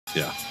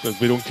Yeah.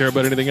 We don't care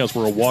about anything else.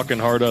 We're walking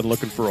hard on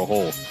looking for a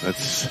hole.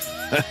 That's.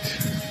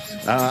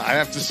 I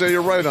have to say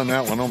you're right on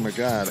that one. Oh my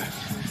God.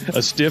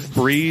 A stiff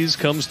breeze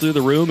comes through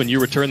the room, and you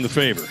return the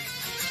favor.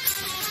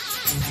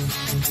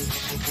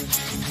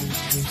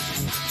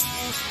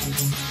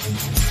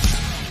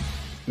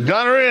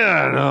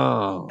 Gonorrhea.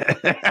 No.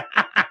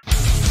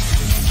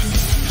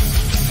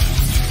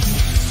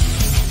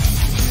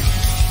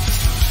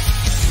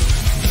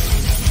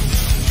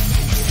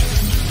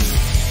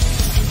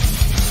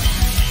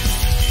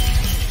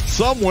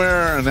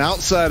 Somewhere on the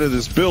outside of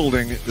this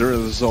building, there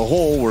is a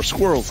hole where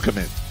squirrels come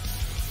in.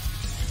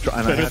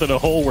 Better than a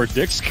hole where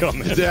dicks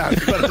come in. Yeah,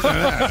 better than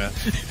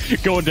that.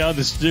 Going down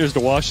the stairs to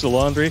wash the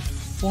laundry.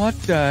 What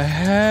the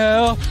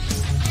hell?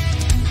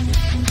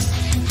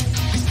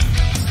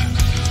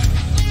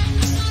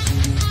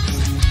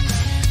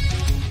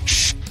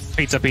 Shh.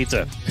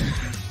 Pizza.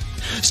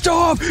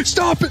 Stop!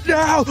 Stop it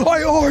now!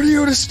 I order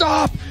you to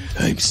stop!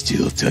 I'm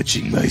still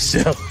touching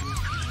myself.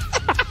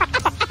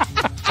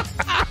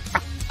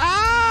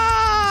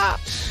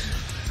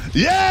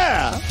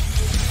 Yeah!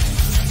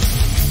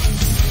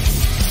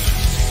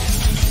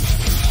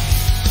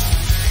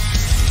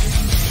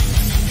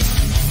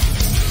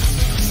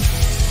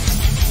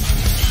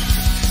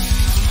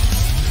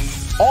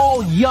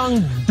 All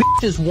young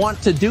bitches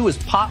want to do is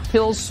pop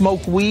pills,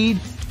 smoke weed,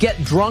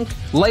 get drunk,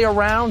 lay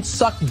around,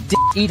 suck dick,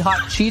 eat hot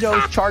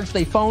Cheetos, charge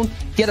they phone,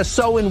 get a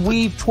sew and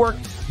weave, twerk,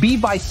 be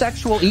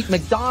bisexual, eat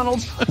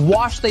McDonald's,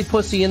 wash they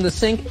pussy in the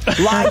sink,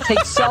 lie, take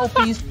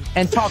selfies,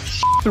 and talk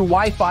shit through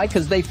Wi-Fi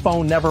because they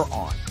phone never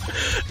on.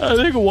 I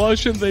think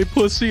washing they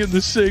pussy in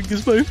the sink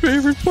is my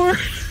favorite part.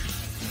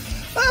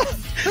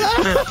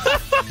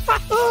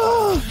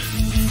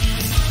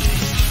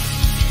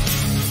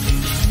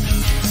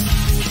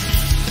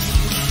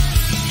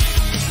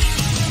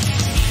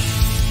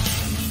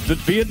 The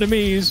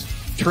Vietnamese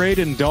trade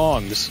in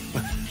dongs.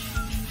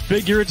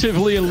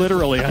 Figuratively and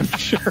literally, I'm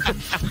sure.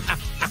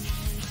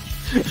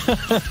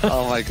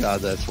 Oh my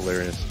God, that's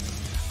hilarious.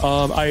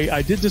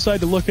 I did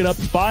decide to look it up.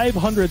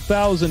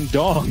 500,000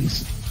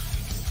 dongs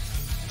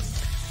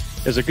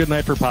is a good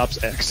night for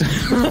Pop's ex.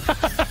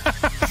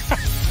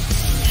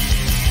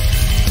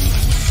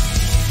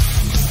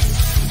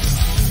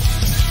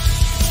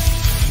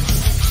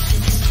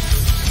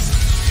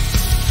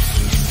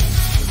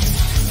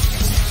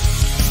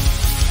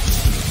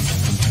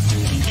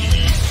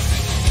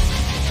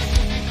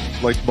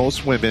 Like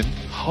most women,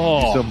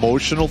 he's an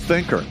emotional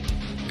thinker.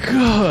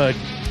 Good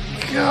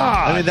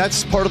God. I mean,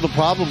 that's part of the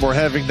problem we're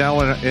having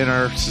now in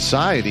our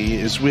society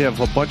is we have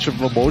a bunch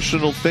of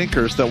emotional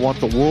thinkers that want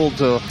the world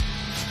to,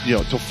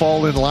 to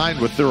fall in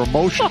line with their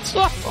emotions.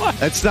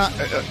 That's not...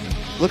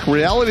 look,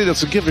 reality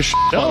doesn't give a shit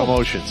about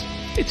emotions.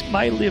 It's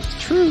my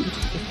lived truth.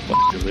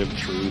 Fuck your lived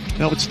truth.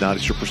 No, it's not.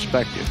 It's your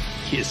perspective.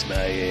 Kiss my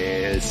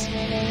ass.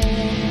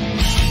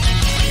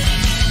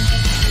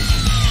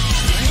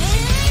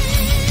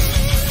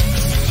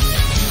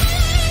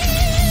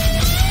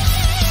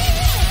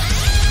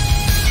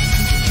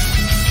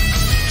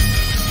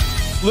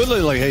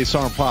 Literally like, hey,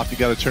 Sergeant Pop, you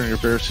got to turn your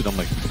bear suit. I'm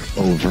like,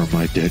 over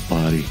my dead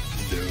body.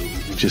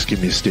 No. Just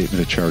give me a statement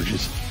of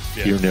charges.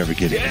 Yeah. You're never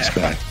getting this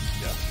back.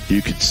 Yeah.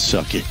 You can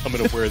suck it. I'm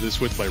going to wear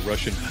this with my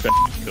Russian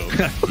coat.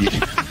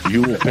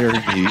 you will bury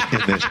me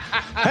in this.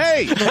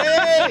 Hey!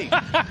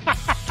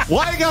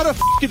 Why you gotta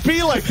fucking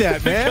be like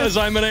that, man? Because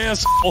I'm an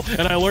asshole,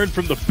 and I learned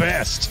from the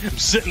best. I'm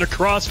sitting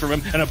across from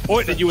him, and I'm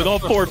pointing at you with all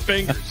four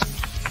fingers.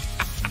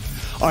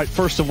 All right,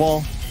 first of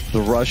all, the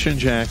Russian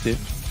jacket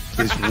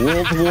is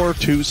World War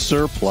II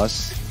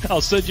surplus. I'll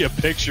send you a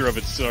picture of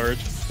it, Sarge.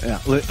 Yeah,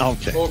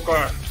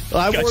 okay.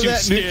 I got you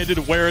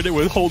standing wearing it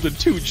with holding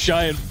two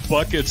giant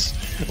buckets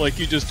like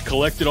you just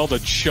collected all the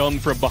chum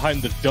from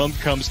behind the dump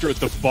dumpster at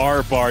the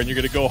bar, and you're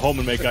going to go home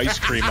and make ice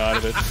cream out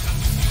of it.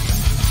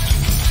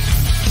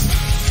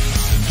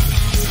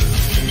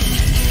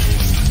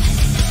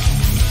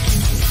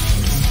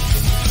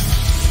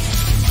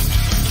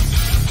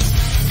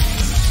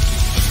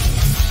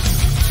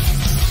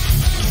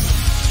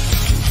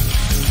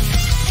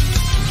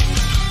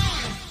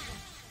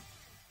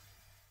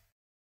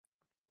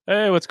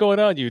 Hey, what's going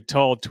on, you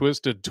tall,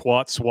 twisted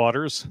twat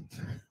swatters?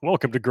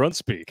 Welcome to Grunt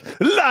Speak.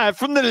 Live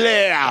from the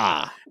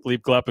lair.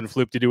 Bleep, clap, and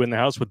floop-de-doo in the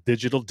house with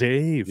Digital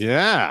Dave.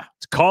 Yeah.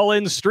 It's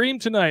call-in stream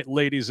tonight,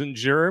 ladies and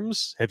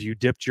germs. Have you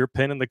dipped your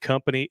pen in the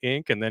company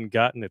ink and then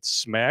gotten it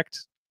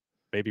smacked?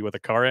 Maybe with a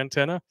car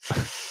antenna?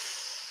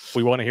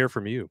 We want to hear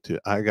from you. Dude,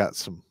 I got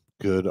some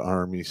good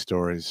Army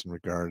stories in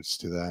regards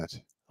to that.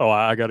 Oh,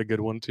 I got a good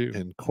one, too.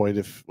 And quite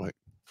a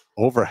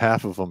over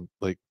half of them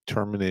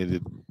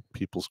terminated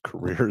people's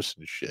careers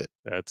and shit.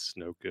 That's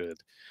no good.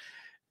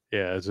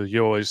 Yeah, so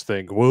you always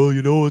think, well,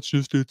 it's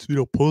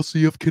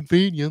pussy of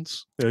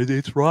convenience.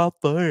 It's right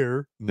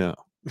there. No,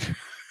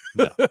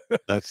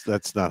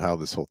 that's not how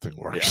this whole thing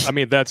works. Yeah, I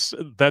mean, that's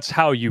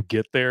how you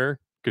get there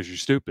because you're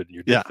stupid and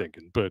you're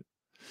thinking, but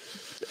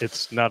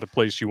it's not a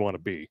place you want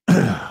to be.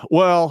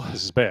 Well,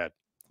 this is bad.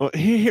 Well,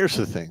 here's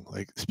the thing,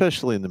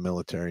 especially in the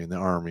military, in the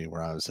Army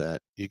where I was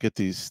at, you get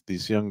these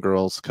young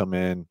girls come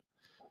in,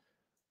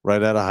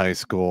 right out of high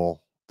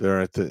school.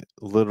 They're at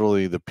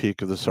literally the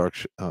peak of the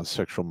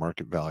sexual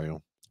market value,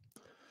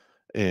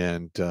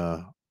 and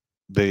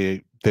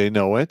they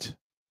know it,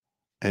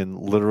 and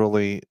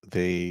literally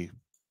they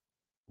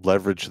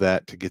leverage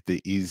that to get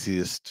the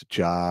easiest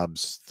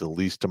jobs, the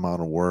least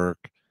amount of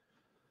work,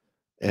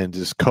 and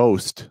just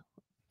coast.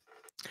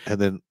 And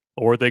then,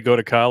 or they go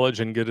to college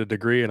and get a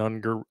degree in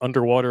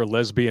underwater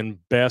lesbian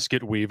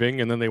basket weaving,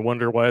 and then they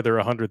wonder why they're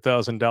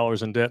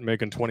 $100,000 in debt,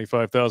 making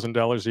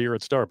 $25,000 a year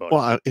at Starbucks.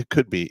 Well, it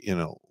could be,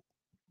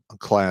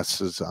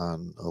 classes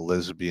on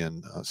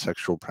lesbian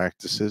sexual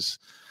practices,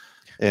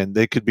 and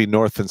they could be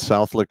North and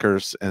South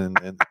liquors, and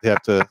they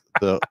have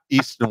the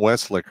East and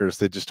West liquors.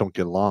 They just don't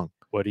get along.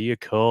 What do you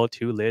call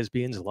two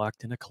lesbians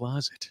locked in a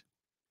closet?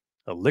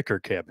 A liquor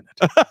cabinet.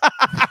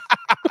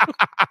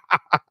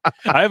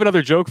 I have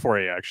another joke for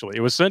you, actually.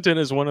 It was sent in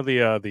as one of the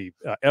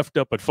effed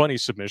up but funny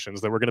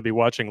submissions that we're going to be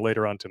watching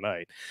later on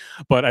tonight.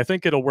 But I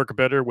think it'll work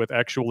better with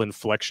actual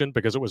inflection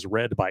because it was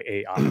read by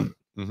AI.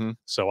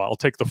 So I'll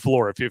take the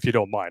floor if you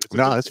don't mind.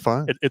 It's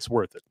fine. It's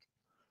worth it.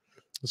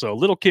 So a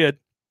little kid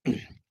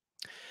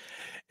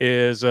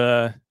is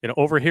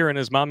overhearing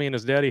his mommy and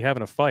his daddy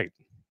having a fight.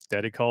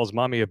 Daddy calls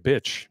mommy a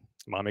bitch.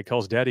 Mommy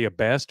calls daddy a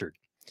bastard.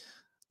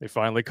 They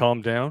finally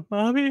calm down.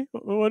 Mommy,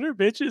 what are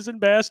bitches and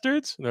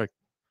bastards? And they're like,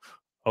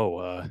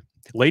 oh,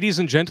 ladies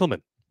and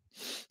gentlemen,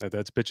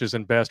 that's bitches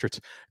and bastards.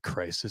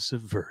 Crisis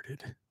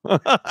averted.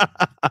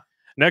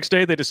 Next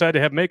day, they decide to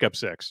have makeup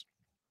sex.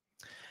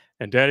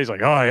 And daddy's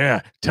like, oh,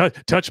 yeah,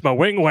 touch my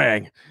wing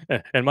wang.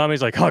 And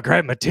mommy's like, oh,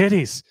 grab my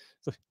titties.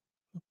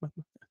 Like,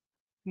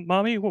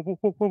 mommy,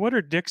 what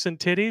are dicks and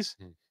titties?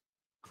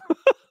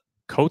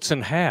 Coats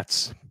and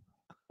hats.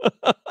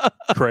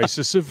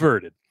 Crisis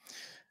averted.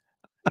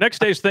 Next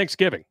day's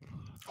Thanksgiving.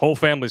 Whole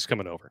family's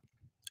coming over.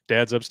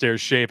 Dad's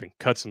upstairs shaving,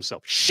 cuts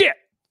himself. Shit!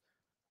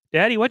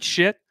 Daddy, what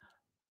shit?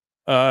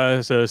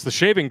 It's the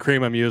shaving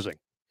cream I'm using.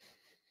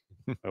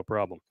 No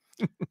problem.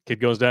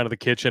 Kid goes down to the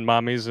kitchen.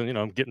 Mommy's,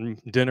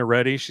 getting dinner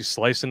ready. She's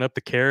slicing up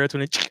the carrots.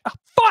 And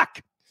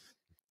fuck!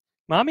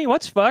 Mommy,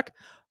 what's fuck?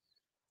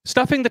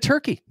 Stuffing the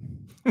turkey.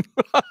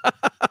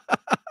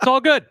 It's all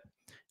good.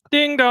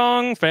 Ding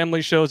dong.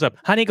 Family shows up.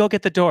 Honey, go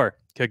get the door.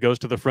 Kid goes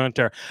to the front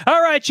door.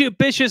 All right, you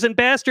bitches and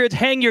bastards,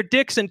 hang your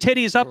dicks and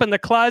titties up in the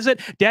closet.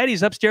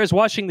 Daddy's upstairs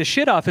washing the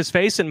shit off his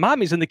face, and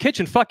mommy's in the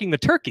kitchen fucking the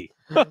turkey.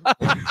 Point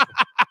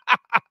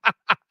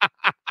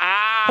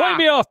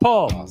me off,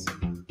 Paul.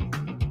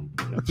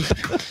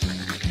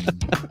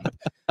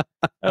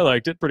 I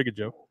liked it. Pretty good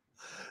joke.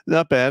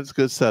 Not bad. It's a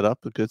good setup.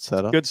 Good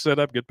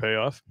setup, good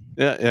payoff.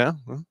 Yeah.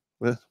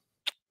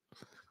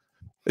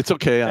 It's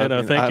okay.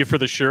 And thank you for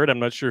the shirt. I'm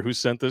not sure who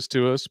sent this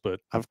to us,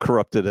 but I've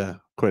corrupted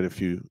quite a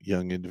few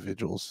young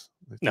individuals.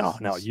 No,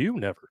 you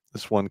never.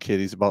 This one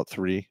kid, he's about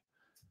 3,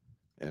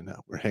 and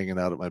we're hanging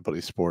out at my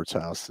buddy's sports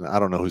house, and I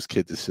don't know whose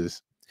kid this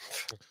is.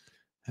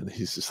 And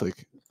he's just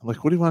like, I'm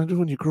like, what do you want to do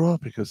when you grow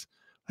up? He goes,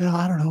 well,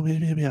 I don't know,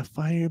 maybe a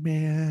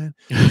fireman,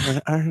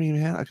 an army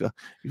man. I go,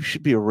 you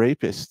should be a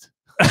rapist.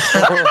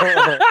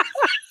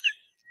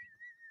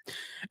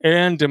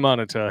 And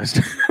demonetized.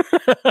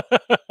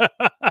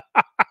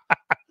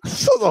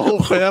 So the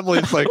whole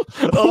family's like,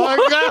 oh my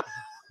God,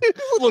 this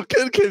little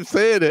kid keeps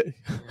saying it.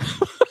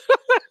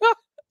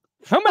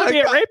 I'm going to be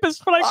a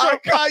rapist, but I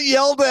got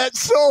yelled at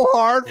so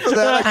hard for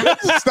that. I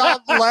couldn't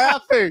stop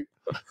laughing.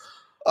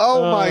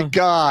 Oh my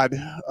God.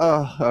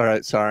 Oh, all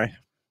right. Sorry.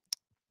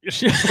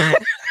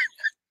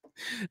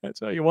 That's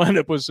how you wind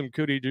up with some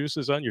cootie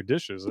juices on your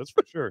dishes. That's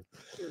for sure.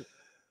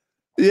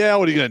 Yeah,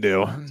 what are you gonna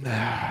do?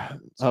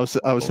 I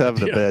was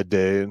having a bad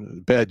day,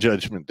 bad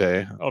judgment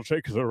day. I'll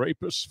take the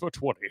rapists for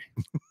 20.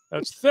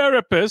 That's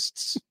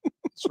therapists.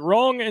 It's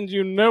wrong, and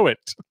you know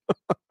it.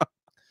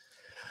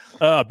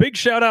 Big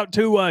shout out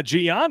to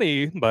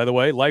Gianni, by the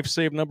way. Life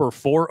Save number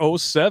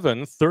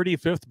 407,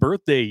 35th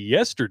birthday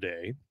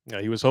yesterday.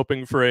 He was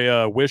hoping for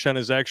a wish on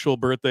his actual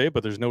birthday,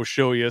 but there's no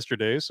show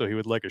yesterday, so he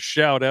would like a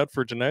shout out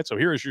for tonight. So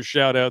here is your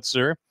shout out,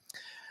 sir.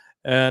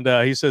 And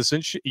he says,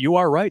 since you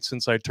are right,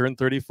 since I turned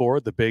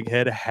 34, the big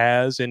head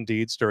has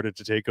indeed started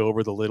to take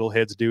over the little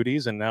head's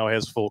duties and now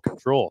has full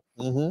control.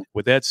 Mm-hmm.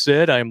 With that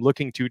said, I'm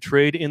looking to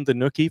trade in the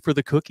nookie for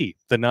the cookie,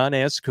 the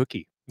non-ass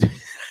cookie.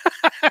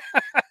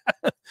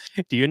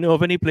 Do you know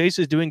of any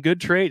places doing good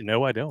trade?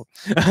 No, I don't.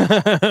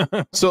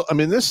 So, I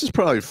mean, this is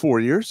probably 4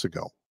 years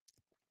ago.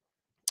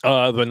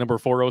 The number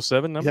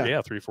 407 number?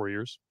 Yeah, 3-4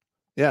 years.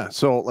 Yeah,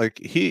 so like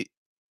he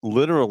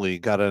literally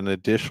got an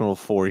additional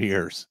 4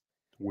 years.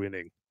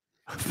 Winning.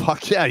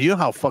 Fuck yeah, you know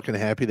how fucking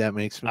happy that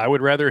makes me? I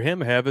would rather him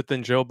have it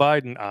than Joe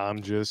Biden.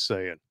 I'm just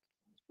saying.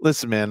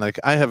 Listen, man, like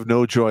I have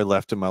no joy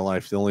left in my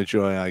life. The only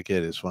joy I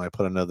get is when I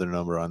put another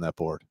number on that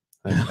board.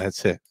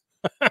 That's it.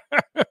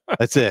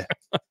 That's it.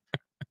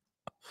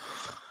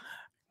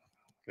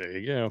 There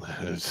you go.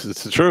 It's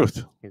the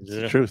truth. It's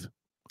the truth.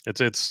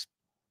 This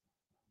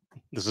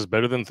is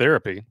better than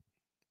therapy.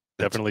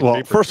 Definitely. Well,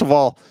 cheaper. first of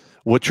all,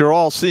 what you're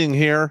all seeing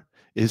here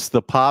is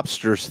the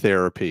Popsters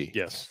therapy.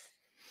 Yes.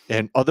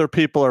 And other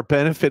people are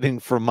benefiting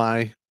from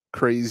my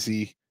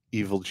crazy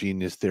evil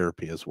genius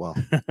therapy as well.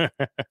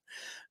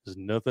 There's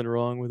nothing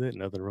wrong with it.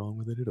 Nothing wrong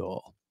with it at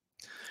all.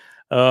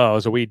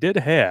 So we did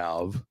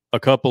have a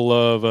couple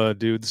of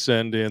dudes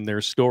send in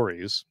their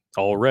stories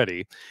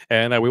already,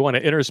 and we want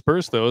to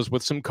intersperse those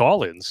with some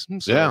call-ins.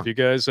 So if you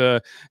guys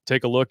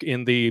take a look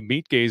in the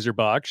Meat Gazer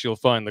box, you'll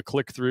find the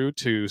click-through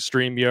to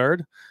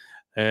StreamYard,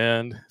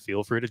 and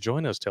feel free to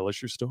join us. Tell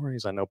us your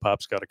stories. I know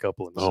Pop's got a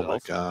couple himself. Oh, my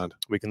God.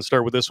 We can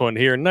start with this one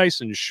here,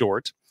 nice and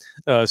short,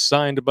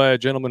 signed by a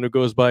gentleman who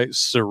goes by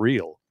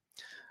Surreal.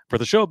 For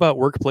the show about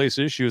workplace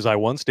issues, I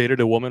once dated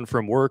a woman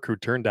from work who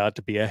turned out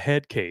to be a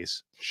head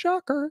case.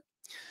 Shocker.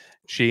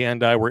 She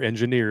and I were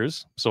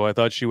engineers, so I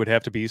thought she would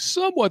have to be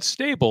somewhat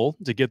stable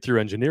to get through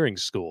engineering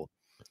school.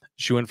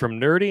 She went from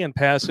nerdy and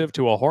passive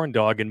to a horn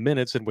dog in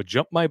minutes and would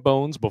jump my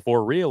bones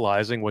before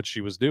realizing what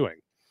she was doing.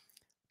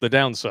 The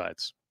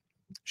downsides.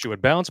 She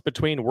would bounce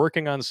between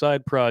working on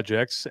side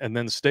projects and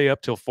then stay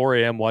up till 4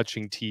 a.m.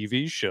 watching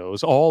TV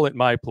shows, all at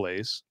my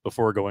place,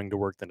 before going to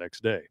work the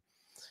next day.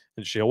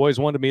 And she always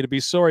wanted me to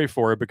be sorry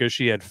for her because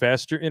she had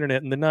faster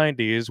internet in the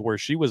 90s, where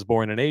she was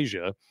born in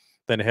Asia,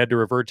 then had to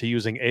revert to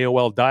using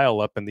AOL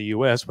dial-up in the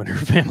US when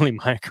her family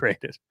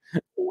migrated.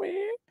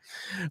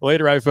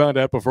 Later, I found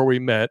out before we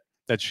met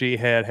that she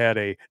had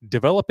a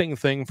developing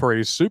thing for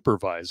a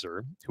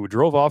supervisor who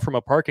drove off from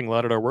a parking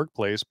lot at our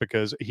workplace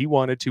because he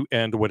wanted to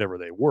end whatever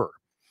they were.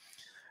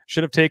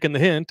 Should have taken the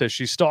hint, as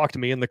she stalked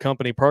me in the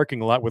company parking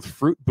lot with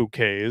fruit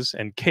bouquets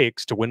and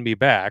cakes to win me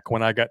back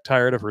when I got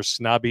tired of her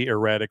snobby,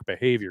 erratic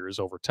behaviors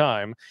over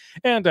time,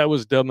 and I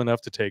was dumb enough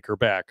to take her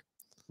back.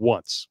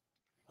 Once.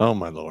 Oh,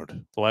 my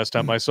Lord. The last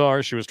time I saw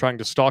her, she was trying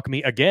to stalk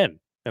me again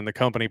in the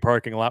company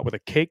parking lot with a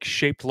cake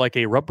shaped like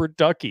a rubber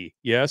ducky.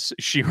 Yes,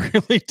 she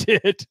really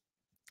did.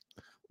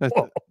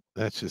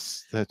 That's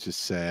just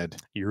sad.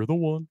 You're the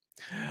one.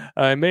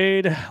 I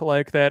made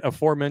like that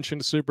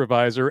aforementioned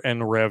supervisor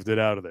and revved it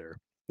out of there.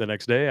 The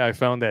next day, I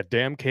found that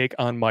damn cake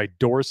on my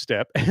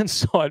doorstep and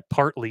saw it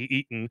partly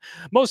eaten,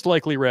 most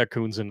likely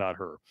raccoons and not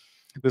her.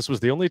 This was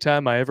the only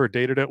time I ever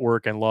dated at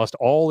work and lost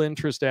all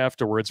interest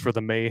afterwards for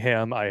the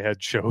mayhem I had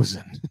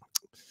chosen.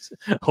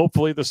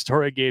 Hopefully the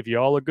story gave you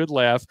all a good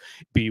laugh.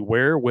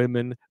 Beware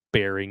women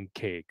bearing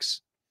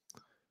cakes.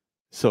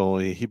 So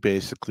he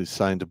basically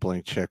signed a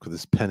blank check with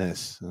his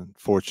penis.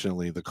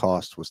 Unfortunately, the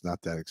cost was not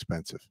that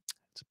expensive.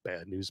 It's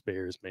bad news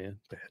bears, man.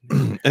 Bad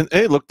news. And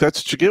hey, look,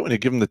 that's what you get when you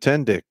give him the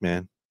 10 dick,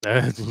 man.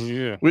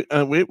 Yeah.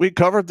 We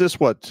covered this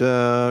last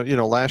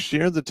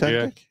year, the 10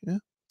 dick. Yeah.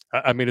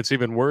 I mean, it's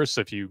even worse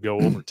if you go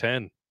over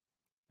 10.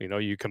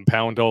 You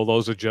compound all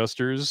those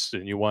adjusters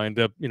and you wind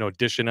up,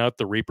 dishing out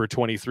the Reaper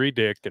 23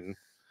 dick, and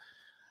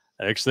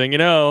next thing you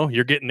know,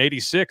 you're getting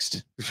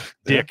 86th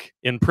dick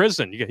in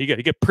prison. You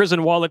get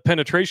prison wallet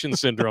penetration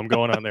syndrome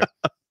going on there.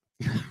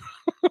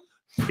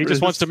 He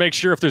just wants to make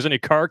sure if there's any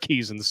car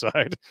keys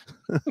inside.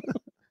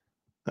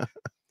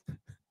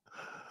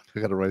 I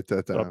got to write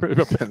that down.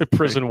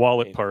 Prison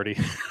wallet party.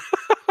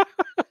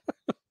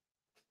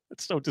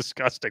 It's so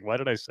disgusting. Why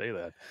did I say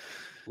that?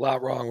 A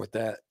lot wrong with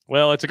that.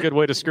 Well, it's a good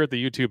way to skirt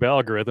the YouTube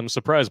algorithm.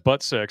 Surprise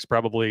butt sex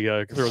probably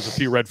throws a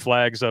few red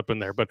flags up in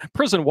there. But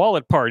prison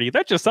wallet party,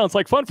 that just sounds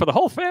like fun for the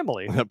whole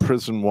family. A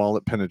prison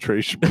wallet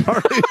penetration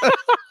party.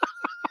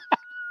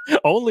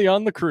 Only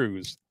on the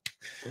cruise.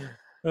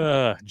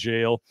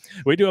 Jail.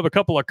 We do have a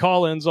couple of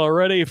call-ins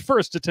already.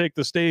 First to take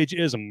the stage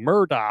is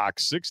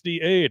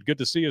Murdoch68. Good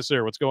to see you,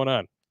 sir. What's going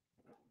on?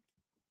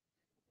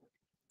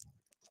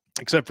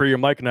 Except for your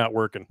mic not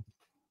working.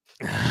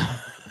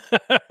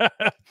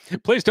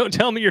 Please don't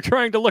tell me you're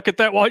trying to look at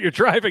that while you're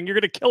driving. You're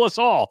going to kill us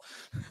all.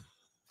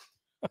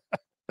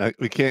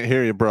 We can't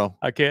hear you, bro.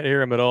 I can't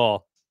hear him at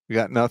all. We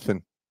got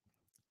nothing.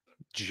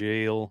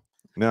 Jail.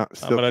 No,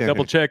 I'm going to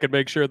double check and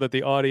make sure that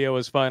the audio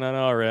is fine on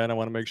our end. I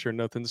want to make sure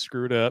nothing's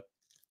screwed up.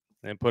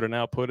 Input and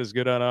output is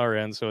good on our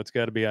end, so it's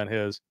got to be on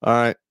his. All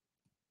right.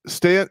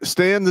 Stay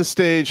on the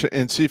stage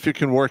and see if you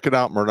can work it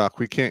out, Murdoch.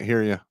 We can't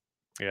hear you.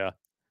 Yeah.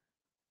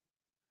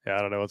 I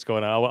don't know what's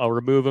going on. I'll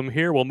remove him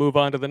here. We'll move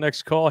on to the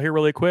next call here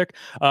really quick.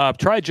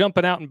 Try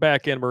jumping out and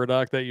back in,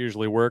 Murdoch. That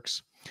usually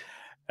works.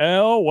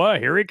 Oh, what?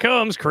 Here he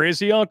comes.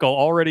 Crazy uncle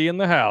already in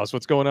the house.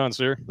 What's going on,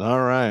 sir?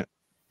 All right.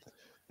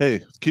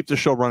 Hey, keep the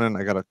show running.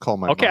 I got to call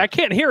my Okay, mom. I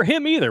can't hear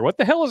him either. What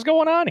the hell is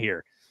going on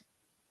here?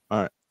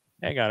 All right.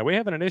 Hang on. Are we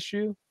having an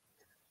issue?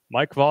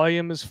 Mic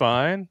volume is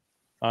fine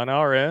on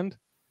our end.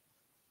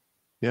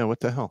 Yeah, what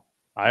the hell?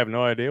 I have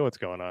no idea what's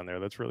going on there.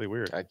 That's really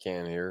weird. I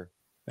can't hear.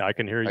 I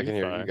can hear you. I can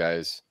hear fine. you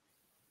guys.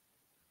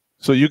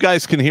 So you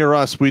guys can hear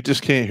us. We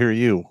just can't hear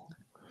you.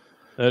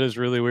 That is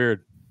really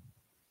weird.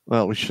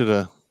 Well, we should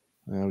have.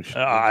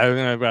 I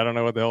don't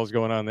know what the hell is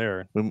going on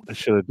there. We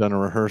should have done a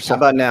rehearsal. How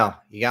about now?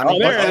 You got me? Oh,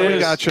 there it we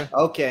is. got you.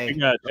 Okay. We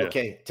got you.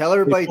 Okay. Tell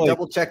everybody Keep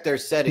double check their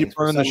settings. Keep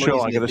running the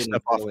show. I got to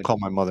step off and call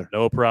my mother.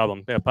 No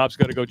problem. Yeah, Pop's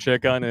got to go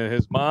check on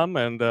his mom,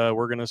 and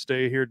we're going to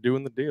stay here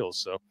doing the deal.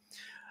 So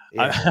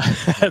Yeah.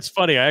 that's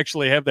funny. I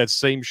actually have that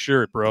same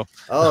shirt, bro.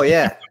 Oh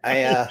yeah.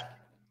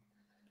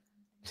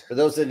 For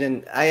those that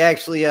didn't, I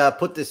actually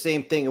put the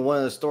same thing in one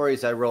of the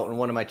stories I wrote in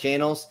one of my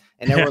channels,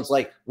 and everyone's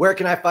like, "Where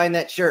can I find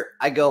that shirt?"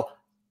 I go,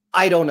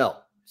 "I don't know."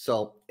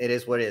 So It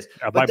is what it is.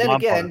 My But then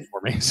mom bought it again, for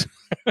me.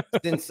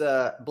 since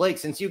Blake,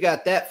 since you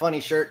got that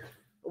funny shirt,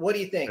 what do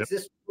you think? Yep.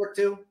 Does this work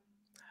too?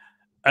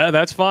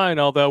 That's fine.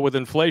 Although with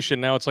inflation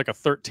now, it's like a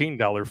 $13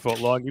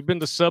 footlong. You've been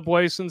to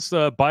Subway since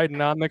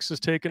Bidenomics has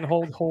taken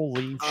hold.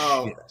 Holy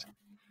shit!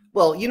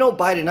 Well, you know,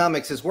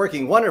 Bidenomics is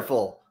working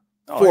wonderful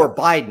Oh, for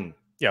Biden.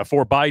 Yeah,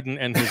 for Biden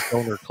and his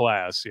donor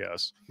class.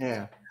 Yes.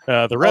 Yeah.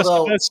 The rest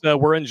of us,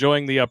 we're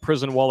enjoying the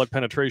prison wallet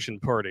penetration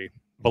party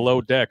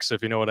below decks,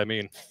 if you know what I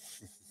mean.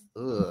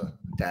 Ugh,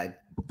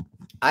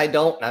 I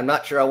don't. I'm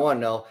not sure I want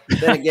to know.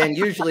 Then again,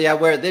 usually I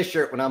wear this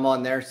shirt when I'm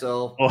on there.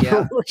 So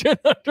yeah.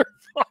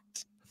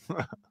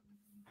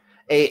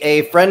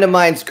 A friend of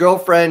mine's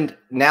girlfriend,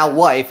 now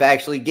wife,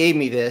 actually gave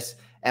me this,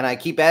 and I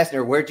keep asking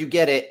her, "Where'd you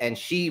get it?" And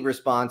she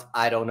responds,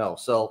 "I don't know."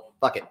 So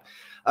fuck it.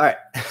 All right.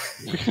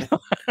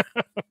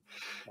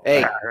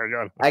 Hey,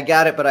 I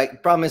got it, but I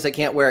problem is I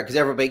can't wear it because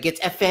everybody gets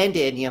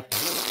offended. You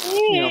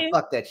know,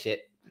 fuck that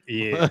shit.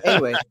 Yeah.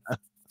 Anyway,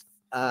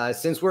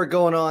 since we're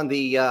going on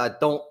the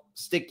don't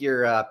stick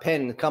your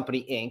pen in the company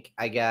ink,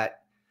 I got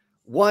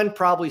one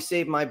probably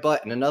saved my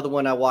butt, and another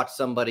one I watched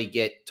somebody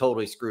get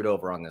totally screwed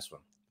over on this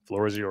one.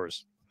 Floor is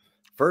yours.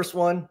 First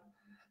one,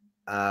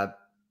 I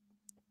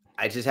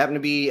just happened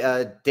to be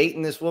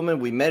dating this woman.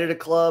 We met at a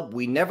club.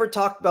 We never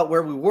talked about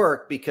where we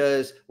worked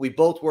because we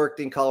both worked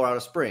in Colorado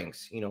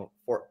Springs, you know,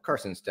 Fort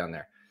Carson's down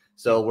there.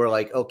 So we're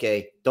like,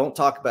 okay, don't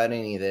talk about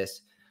any of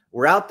this.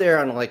 We're out there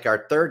on like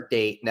our third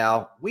date.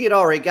 Now we had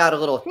already got a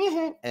little,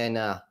 and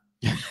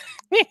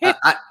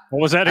what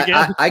was that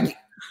again?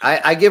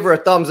 I give her a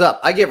thumbs up.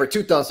 I give her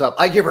 2 thumbs up.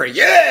 I give her a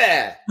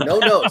yeah. No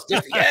notes,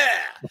 just a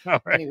yeah.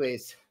 Right.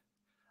 Anyways,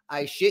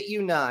 I shit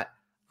you not.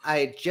 I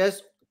had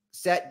just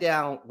sat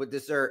down with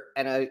dessert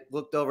and I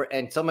looked over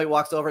and somebody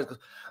walks over and goes,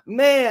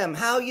 "Ma'am,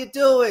 how you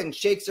doing?"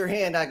 Shakes her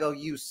hand. I go,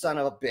 "You son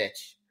of a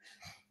bitch."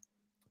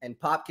 And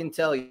Pop can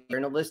tell you, you're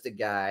an enlisted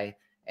guy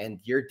and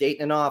you're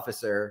dating an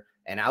officer.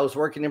 And I was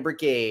working in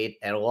brigade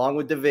and along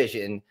with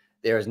division,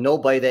 there is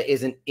nobody that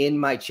isn't in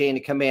my chain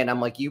of command.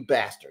 I'm like, "You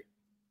bastard."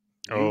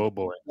 Oh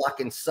boy.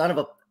 Fucking son of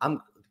a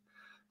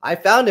I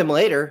found him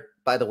later,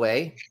 by the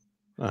way.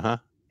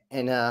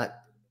 And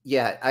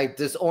yeah, this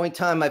is the only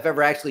time I've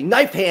ever actually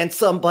knife hand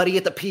somebody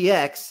at the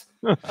PX.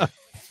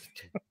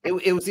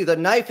 It was either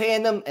knife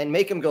hand them and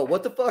make him go,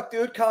 "What the fuck,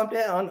 dude? Calm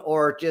down,"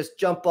 or just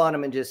jump on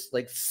him and just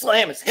like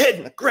slam his head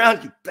in the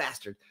ground, "You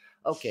bastard."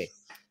 Okay.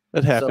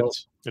 That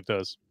happens. So, it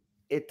does.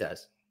 It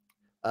does.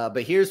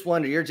 But here's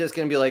one you're just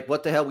gonna be like,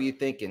 "What the hell were you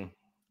thinking?"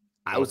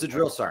 I was a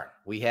drill sergeant.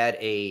 We had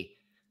a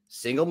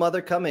single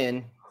mother come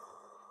in,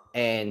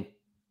 and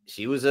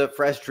she was a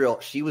fresh drill.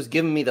 She was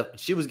giving me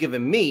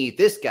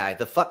this guy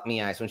the fuck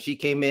me eyes when she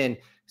came in.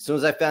 As soon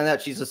as I found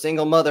out she's a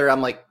single mother,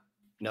 I'm like,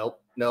 nope.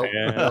 No.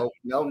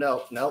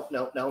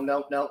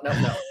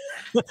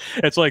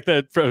 It's like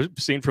that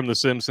scene from The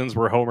Simpsons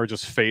where Homer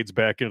just fades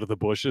back into the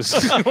bushes,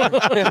 like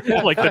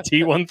the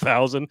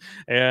T-1000,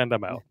 and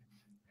I'm out.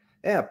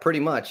 Yeah, pretty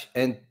much.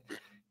 And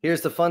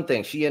here's the fun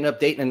thing. She ended up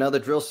dating another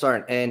drill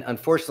sergeant, and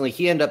unfortunately,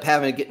 he ended up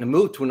having to get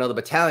moved to another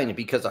battalion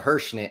because of her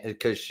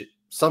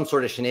some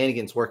sort of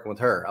shenanigans working with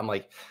her. I'm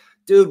like,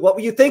 "Dude, what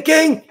were you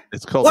thinking?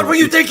 It's called. What were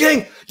you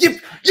thinking?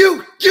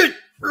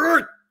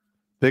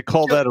 They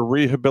call that a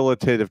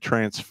rehabilitative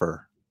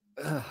transfer.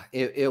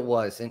 It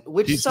was, and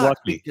which he's sucked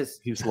lucky. Because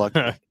he's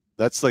lucky.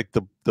 That's like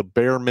the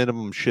bare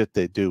minimum shit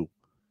they do.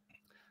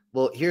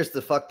 Well, here's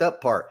the fucked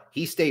up part.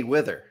 He stayed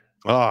with her.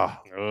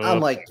 I'm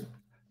like,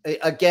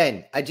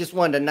 again, I just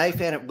wanted a knife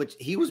hand, which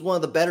he was one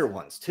of the better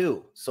ones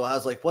too. So I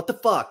was like, "What the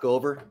fuck,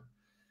 over?"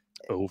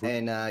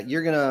 And I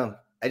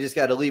just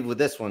got to leave with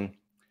this one.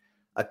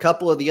 A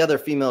couple of the other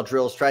female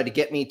drills tried to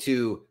get me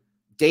to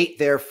date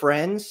their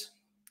friends.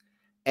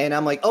 And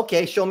I'm like,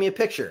 "Okay, show me a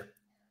picture."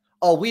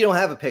 "Oh, we don't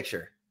have a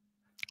picture."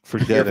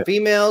 Forget it.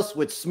 Females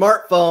with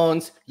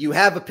smartphones, you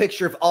have a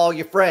picture of all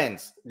your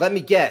friends. Let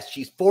me guess,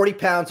 she's 40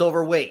 pounds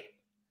overweight.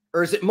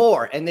 Or is it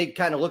more? And they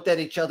kind of looked at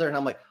each other and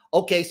I'm like,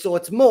 "Okay, so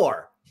it's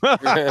more."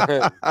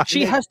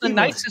 She has the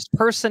nicest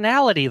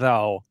personality,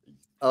 though.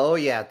 Oh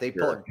yeah, they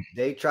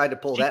tried to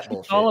pull that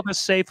bullshit. All of us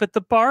safe at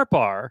the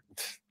bar.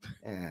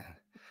 Yeah.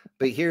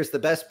 But here's the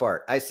best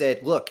part. I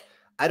said, "Look,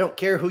 I don't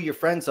care who your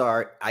friends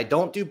are. I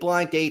don't do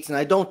blind dates and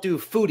I don't do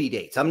foodie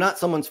dates. I'm not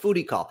someone's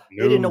foodie call."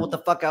 No. They didn't know what the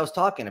fuck I was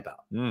talking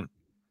about. And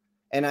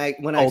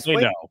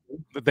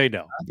they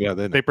know. Yeah,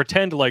 they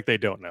pretend like they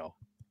don't know,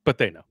 but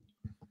they know.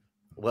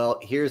 Well,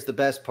 here's the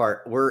best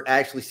part. We're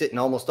actually sitting,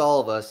 almost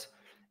all of us,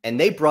 and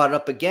they brought it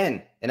up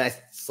again. And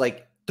it's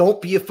like,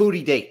 "Don't be a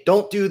foodie date.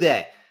 Don't do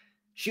that."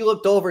 She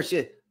looked over. She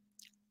said,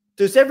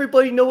 "Does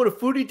everybody know what a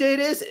foodie date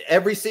is?"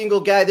 Every single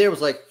guy there was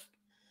like,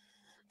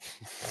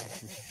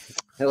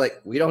 they're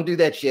like, "We don't do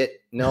that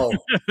shit. No,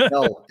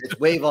 it's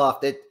wave off.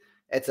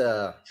 That's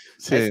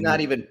not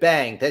even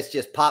bang. That's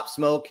just pop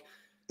smoke,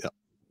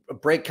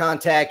 break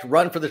contact,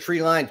 run for the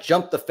tree line,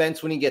 jump the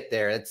fence when you get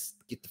there. Let's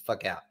get the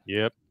fuck out."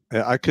 Yep.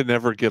 I could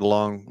never get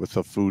along with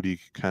a foodie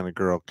kind of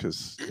girl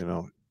because,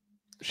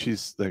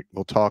 she's like,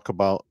 we'll talk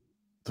about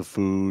the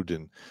food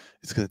and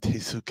it's going to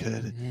taste so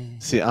good.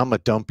 See, I'm a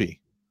dumpy.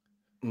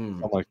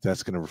 I'm like,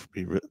 that's gonna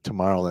be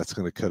tomorrow. That's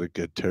gonna cut a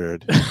good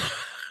turd.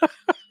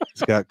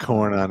 It's got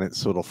corn on it,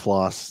 so it'll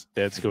floss.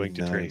 That's going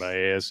to turn my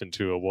ass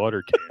into a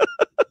water can.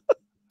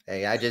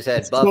 Hey, I just had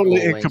It's buffalo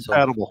totally wings.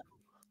 incompatible.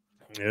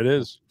 It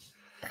is.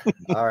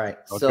 All right.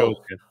 I'll So, go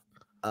with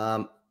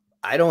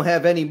I don't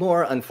have any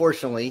more,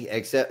 unfortunately,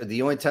 except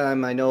the only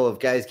time I know of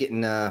guys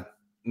getting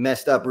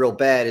messed up real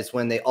bad is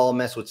when they all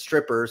mess with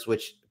strippers,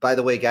 which, by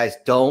the way, guys,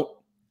 don't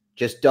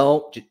do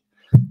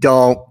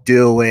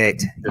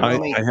it.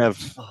 I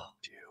have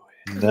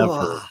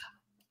never,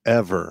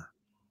 ever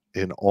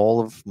in all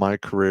of my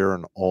career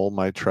and all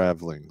my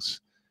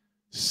travelings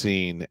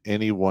seen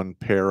anyone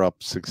pair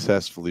up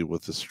successfully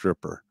with a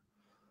stripper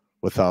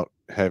without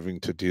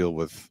having to deal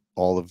with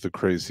all of the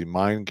crazy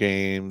mind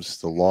games.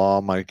 The law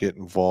might get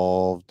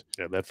involved.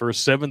 Yeah, that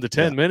first 7 to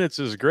 10 minutes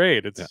is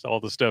great. It's all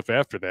the stuff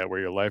after that where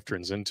your life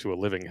turns into a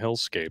living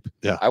hellscape.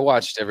 Yeah. I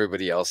watched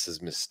everybody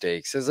else's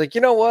mistakes. I was like,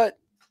 you know what?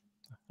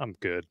 I'm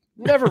good.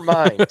 Never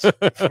mind.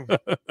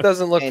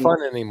 Doesn't look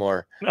fun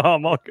anymore. No,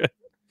 I'm all good.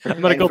 I'm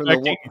going to go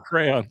back to eating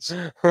crayons.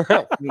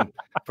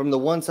 From the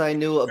ones I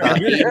knew about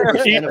eat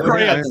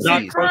crayons,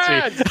 not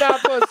crayons,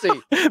 not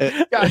pussy.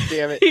 God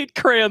damn it. Eat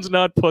crayons,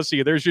 not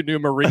pussy. There's your new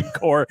Marine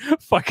Corps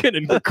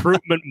fucking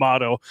recruitment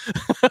motto.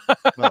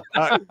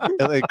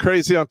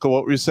 Crazy Uncle,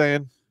 what were you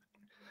saying?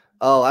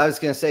 Oh, I was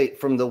going to say,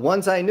 from the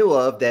ones I knew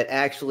of that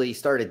actually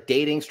started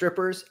dating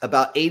strippers,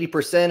 about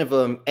 80% of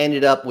them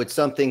ended up with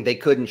something they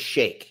couldn't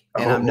shake.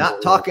 And I'm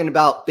not talking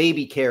about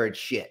baby carriage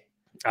shit.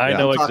 I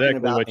know exactly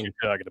what you're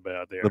talking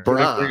about there. The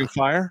burning ring of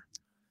fire?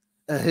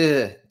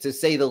 To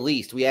say the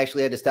least. We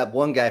actually had to stop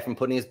one guy from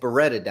putting his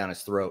Beretta down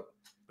his throat.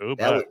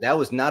 That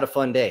was not a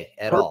fun day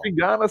at all.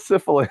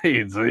 Syphilis.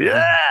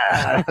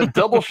 Yeah.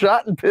 Double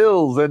shot and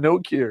pills and no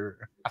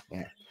cure.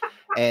 Yeah.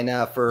 And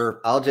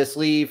I'll just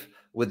leave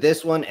with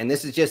this one. And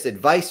this is just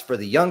advice for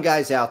the young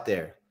guys out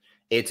there.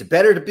 It's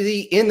better to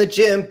be in the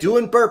gym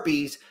doing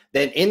burpees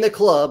than in the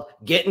club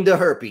getting the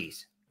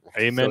herpes.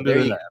 Amen So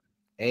to that.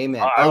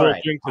 Amen. I will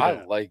drink to I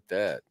that. like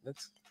that.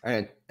 That's all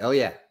right. Oh,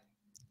 yeah.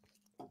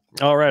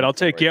 All right, I'll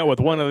take you out with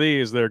one of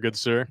these there, good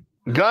sir.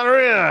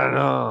 Gonorrhea.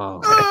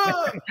 No.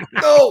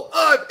 No,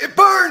 it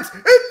burns.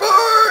 It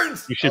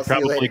burns. You should I'll see you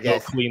probably later, go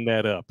guys. clean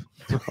that up.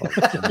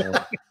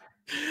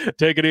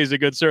 Take it easy,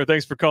 good sir.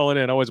 Thanks for calling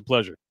in. Always a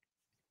pleasure.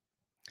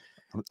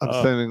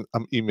 I'm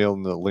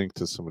emailing the link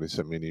to somebody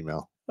sent me an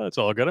email. That's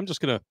all good. I'm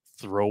just going to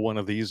throw one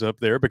of these up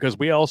there because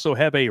we also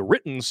have a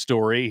written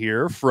story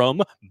here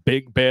from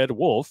Big Bad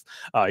Wolf.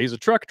 He's a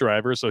truck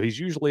driver, so he's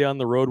usually on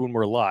the road when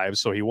we're live.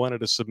 So he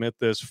wanted to submit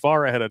this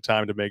far ahead of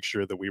time to make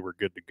sure that we were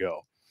good to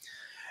go.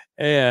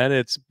 And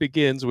it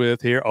begins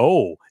with here,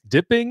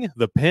 dipping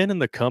the pen in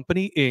the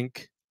company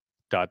ink, ...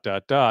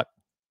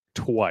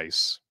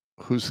 twice.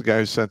 Who's the guy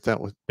who sent that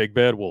with? Big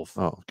Bad Wolf.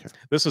 Oh, okay.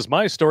 This is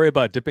my story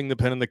about dipping the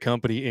pen in the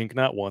company ink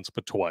not once,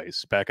 but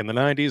twice. Back in the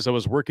 90s, I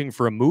was working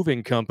for a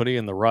moving company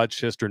in the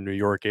Rochester, New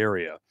York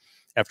area.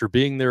 After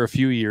being there a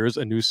few years,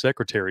 a new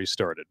secretary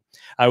started.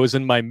 I was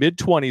in my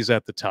mid-20s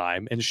at the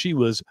time, and she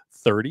was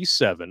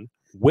 37,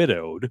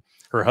 widowed.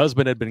 Her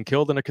husband had been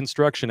killed in a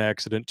construction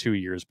accident 2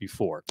 years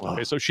before.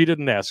 Okay, so she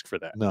didn't ask for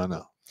that.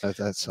 No.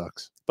 That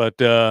sucks. But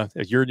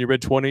if you're in your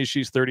mid-20s,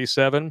 she's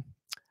 37,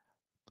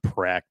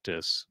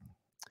 practice.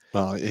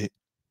 Well,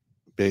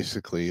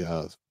 basically,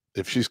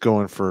 if she's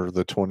going for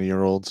the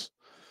 20-year-olds,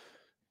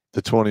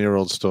 the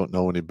 20-year-olds don't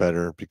know any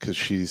better because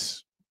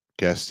she's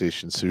gas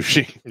station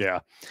sushi. Yeah.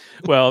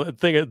 Well,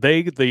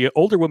 the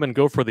older women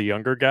go for the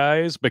younger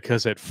guys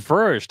because at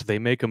first they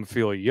make them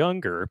feel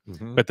younger,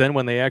 but then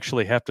when they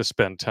actually have to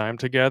spend time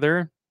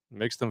together, it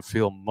makes them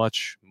feel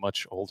much,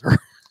 much older.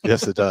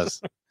 Yes, it does.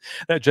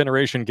 That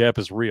generation gap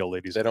is real,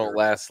 ladies. They don't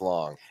last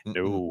long.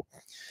 No.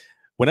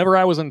 Whenever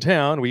I was in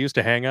town, we used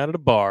to hang out at a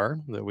bar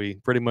that we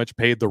pretty much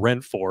paid the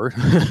rent for.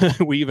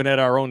 We even had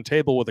our own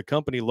table with a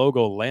company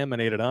logo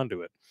laminated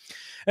onto it.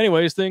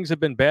 Anyways, things have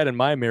been bad in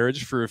my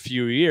marriage for a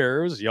few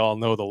years. Y'all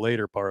know the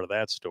later part of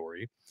that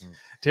story.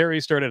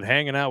 Terry started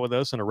hanging out with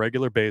us on a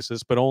regular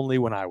basis, but only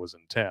when I was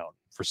in town.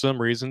 For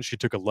some reason, she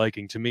took a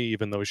liking to me,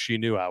 even though she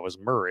knew I was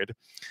married,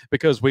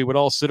 because we would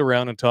all sit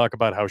around and talk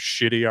about how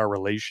shitty our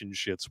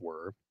relationships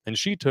were, and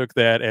she took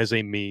that as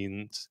a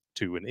means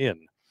to an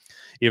end.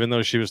 Even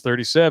though she was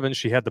 37,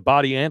 she had the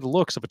body and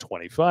looks of a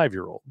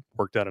 25-year-old,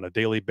 worked out on a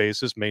daily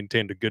basis,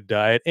 maintained a good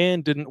diet,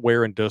 and didn't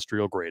wear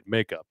industrial-grade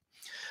makeup.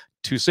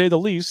 To say the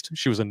least,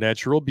 she was a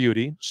natural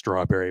beauty,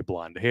 strawberry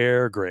blonde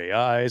hair, gray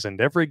eyes, and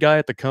every guy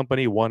at the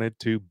company wanted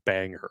to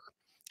bang her.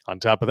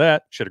 On top of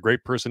that, she had a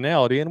great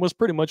personality and was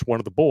pretty much one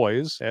of the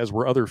boys, as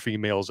were other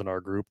females in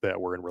our group that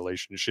were in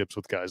relationships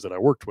with guys that I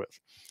worked with.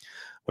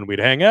 When we'd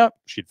hang out,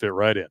 she'd fit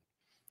right in.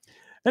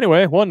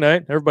 Anyway, one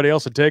night, everybody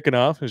else had taken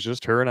off. It was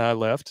just her and I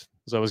left.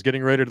 As I was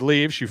getting ready to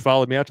leave, she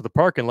followed me out to the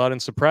parking lot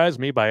and surprised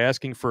me by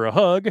asking for a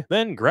hug,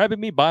 then grabbing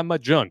me by my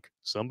junk.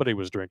 Somebody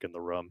was drinking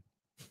the rum.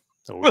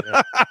 Oh,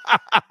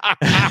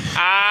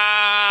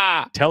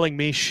 yeah. Telling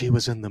me she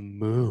was in the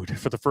mood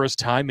for the first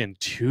time in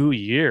 2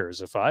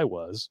 years, if I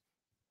was.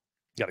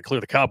 Got to clear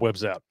the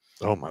cobwebs out.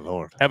 Oh, my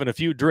Lord. Having a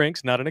few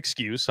drinks, not an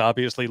excuse,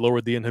 obviously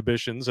lowered the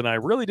inhibitions, and I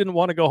really didn't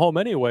want to go home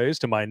anyways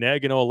to my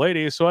nagging old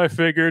lady, so I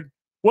figured,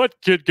 what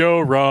could go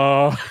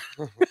wrong?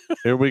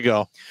 Here we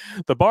go.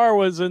 The bar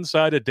was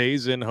inside a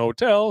Days Inn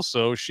hotel,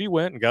 so she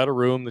went and got a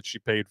room that she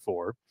paid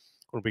for.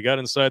 When we got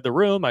inside the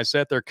room, I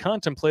sat there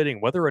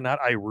contemplating whether or not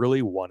I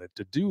really wanted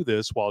to do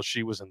this while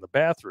she was in the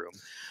bathroom.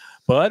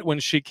 But when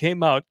she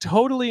came out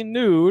totally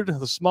nude,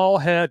 the small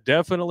head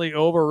definitely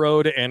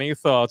overrode any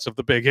thoughts of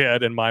the big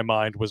head, and my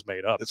mind was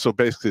made up. So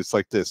basically, it's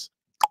like this.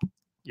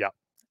 Yeah.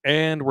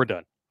 And we're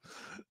done.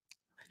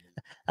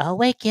 I'll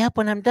wake you up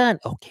when I'm done.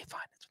 Okay,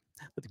 fine.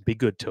 Be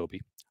good,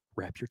 Toby.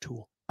 Wrap your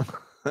tool.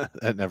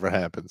 That never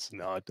happens.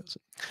 No, it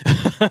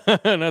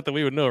doesn't. Not that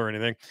we would know or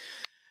anything.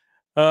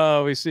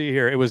 We see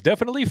here. It was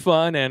definitely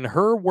fun, and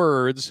her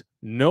words,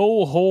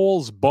 no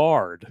holes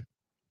barred.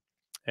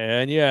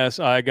 And yes,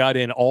 I got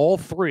in all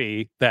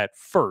three that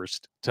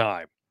first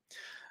time.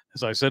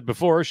 As I said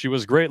before, she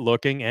was great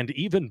looking and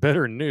even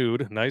better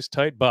nude. Nice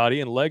tight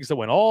body and legs that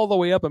went all the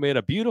way up and made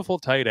a beautiful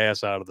tight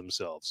ass out of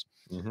themselves.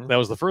 That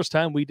was the first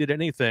time we did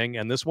anything,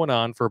 and this went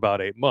on for about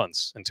 8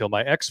 months until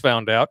my ex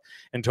found out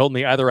and told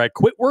me either I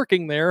quit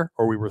working there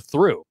or we were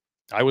through.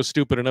 I was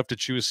stupid enough to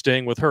choose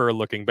staying with her.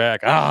 Looking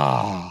back,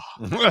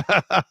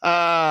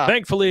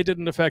 thankfully it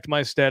didn't affect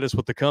my status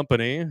with the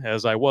company,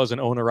 as I was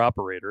an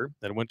owner-operator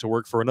and went to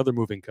work for another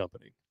moving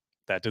company.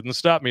 That didn't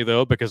stop me,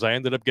 though, because I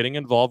ended up getting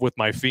involved with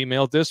my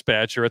female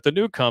dispatcher at the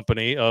new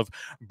company of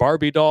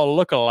Barbie doll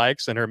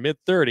lookalikes in her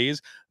mid-30s,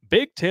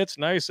 big tits,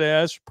 nice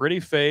ass, pretty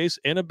face,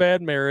 in a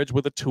bad marriage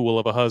with a tool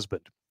of a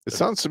husband. It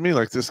sounds to me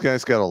like this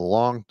guy's got a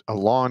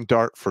long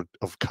dart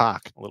of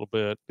cock. A little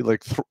bit.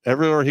 Like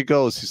everywhere he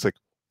goes, he's like.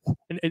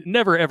 And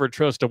never ever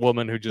trust a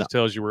woman who just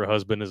tells you her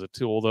husband is a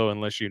tool, though,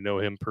 unless you know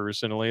him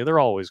personally. They're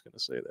always going to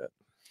say that.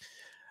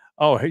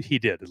 Oh, he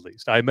did, at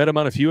least. I met him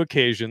on a few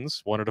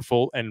occasions, wanted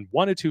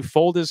to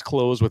fold his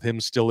clothes with him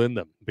still in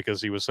them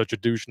because he was such a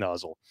douche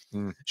nozzle.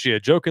 She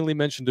had jokingly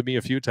mentioned to me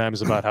a few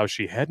times about how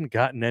she hadn't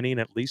gotten any in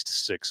at least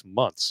 6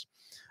 months.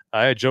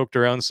 I had joked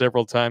around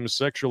several times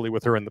sexually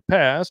with her in the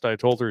past. I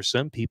told her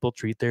some people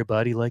treat their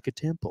body like a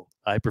temple.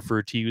 I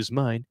prefer to use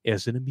mine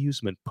as an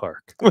amusement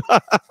park.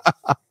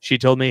 She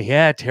told me,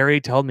 yeah, Terry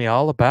told me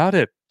all about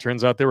it.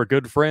 Turns out they were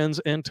good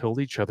friends and told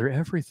each other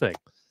everything.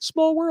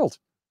 Small world.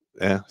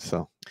 Yeah,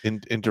 so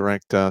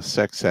indirect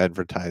sex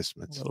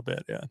advertisements. A little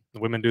bit, yeah. The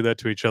women do that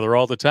to each other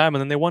all the time,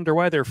 and then they wonder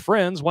why their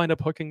friends wind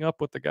up hooking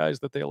up with the guys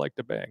that they like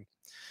to bang.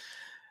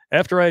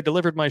 After I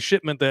delivered my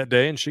shipment that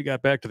day and she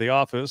got back to the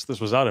office,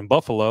 this was out in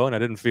Buffalo, and I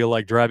didn't feel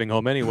like driving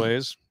home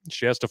anyways.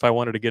 She asked if I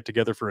wanted to get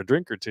together for a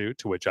drink or two,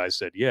 to which I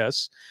said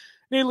yes.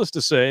 Needless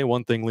to say,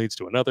 one thing leads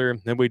to another,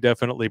 and we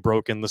definitely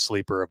broke in the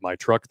sleeper of my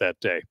truck that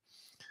day.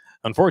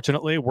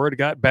 Unfortunately, word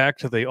got back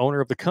to the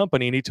owner of the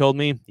company, and he told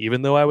me,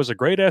 even though I was a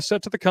great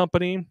asset to the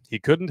company, he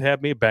couldn't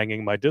have me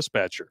banging my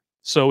dispatcher.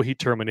 So he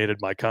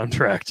terminated my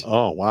contract.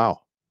 Oh,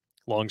 wow.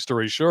 Long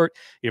story short,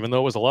 even though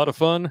it was a lot of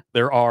fun,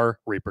 there are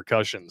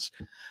repercussions.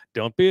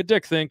 Don't be a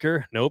dick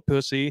thinker. No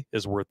pussy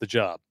is worth the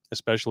job,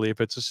 especially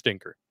if it's a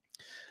stinker.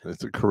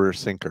 It's a career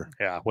sinker.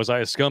 Yeah. Was I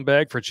a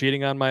scumbag for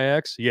cheating on my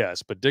ex?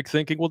 Yes, but dick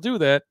thinking will do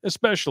that,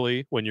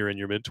 especially when you're in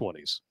your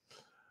mid-20s.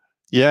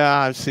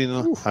 Yeah,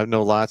 I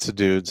know lots of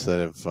dudes that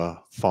have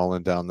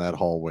fallen down that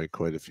hallway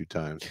quite a few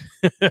times.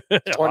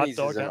 20s is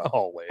dog an down the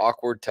hallway.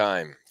 awkward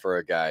time for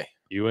a guy.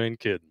 You ain't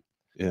kidding.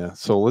 Yeah,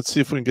 so let's see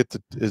if we can get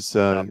his...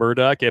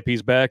 Murdoch, yep,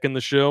 he's back in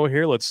the show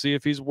here. Let's see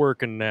if he's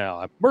working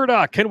now.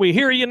 Murdoch, can we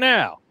hear you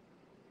now?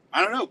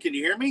 I don't know. Can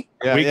you hear me?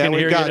 Yeah, we can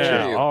hear you got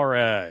now. All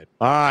right.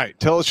 All right,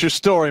 tell us your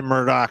story,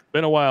 Murdoch.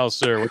 Been a while,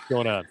 sir. What's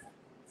going on?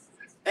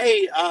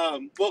 Hey,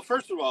 well,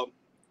 first of all,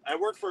 I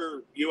worked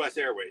for U.S.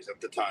 Airways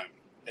at the time,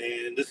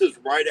 and this is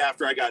right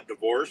after I got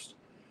divorced.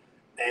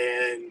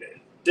 And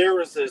there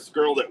was this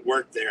girl that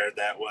worked there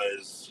that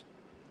was,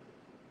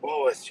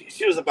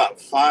 she was about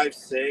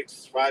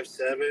 5'6",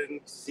 5'7",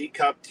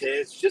 C-cup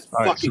tits, just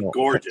fucking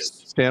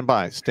gorgeous. Stand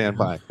by.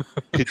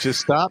 Could you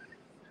stop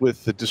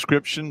with the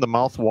description, the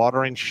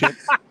mouth-watering shit?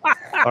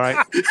 All right,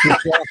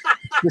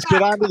 just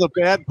get on to the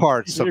bad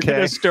parts, okay? You're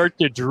gonna start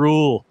to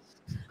drool.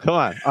 Come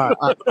on. All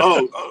right.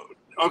 Oh,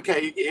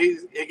 okay.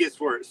 It gets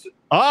worse.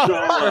 Oh,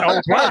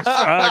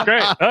 So,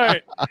 great. All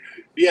right.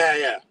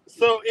 Yeah.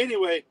 So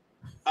anyway,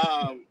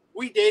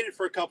 we dated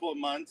for a couple of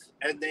months,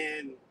 and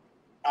then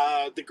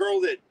the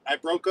girl that I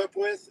broke up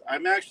with,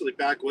 I'm actually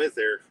back with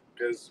her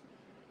because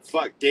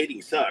fuck,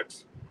 dating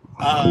sucks.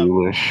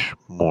 Foolish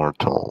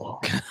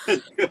mortal.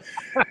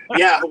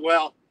 Yeah,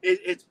 well,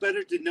 it's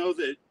better to know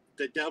the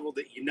devil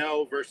that you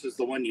know versus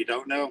the one you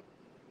don't know.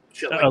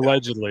 Shit like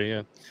Allegedly,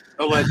 that.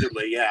 Yeah.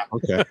 Allegedly, yeah.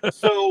 Okay.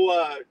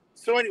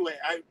 So anyway,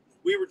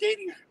 we were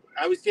dating.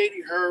 I was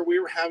dating her. We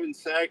were having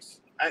sex.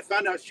 I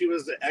found out she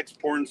was an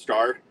ex-porn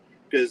star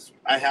because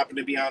I happened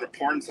to be on a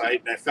porn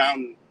site, and I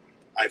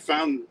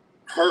found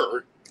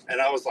her,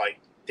 and I was like,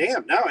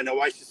 damn, now I know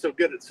why she's so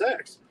good at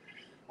sex.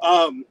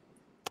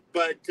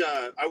 But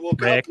I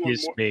woke up one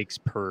morning. makes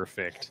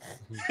perfect.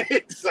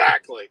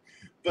 Exactly.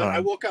 But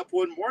I woke up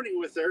one morning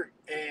with her,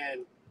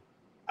 and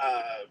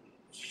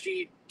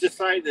she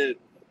decided,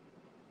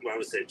 what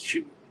was it?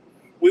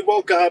 We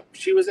woke up.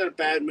 She was in a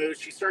bad mood.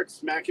 She started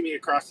smacking me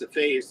across the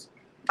face.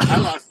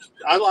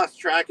 I lost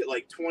track at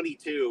like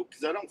 22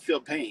 because I don't feel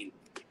pain.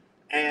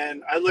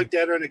 And I looked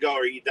at her and I go,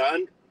 "Are you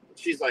done?"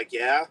 She's like,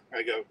 "Yeah."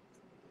 I go,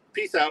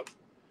 "Peace out."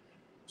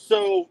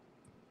 So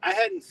I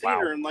hadn't seen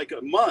her in like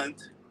a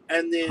month,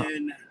 and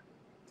then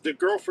the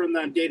girlfriend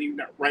that I'm dating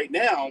right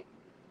now,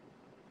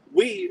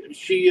 we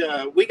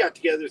got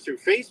together through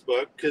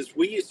Facebook because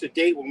we used to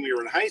date when we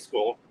were in high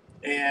school,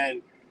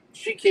 and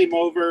she came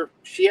over.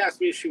 She asked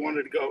me if I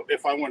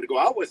wanted to go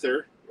out with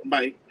her,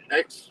 my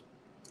ex,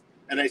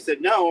 and I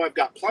said no, I've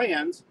got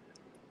plans.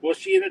 Well,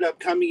 she ended up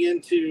coming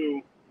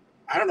into,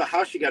 I don't know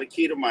how she got a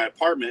key to my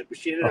apartment, but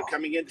she ended up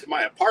coming into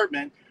my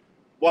apartment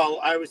while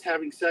I was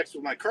having sex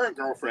with my current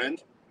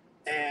girlfriend.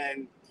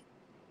 And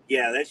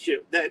yeah, that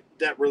shit, that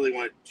really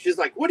went. She's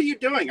like, "What are you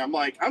doing?" I'm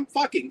like, "I'm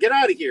fucking, get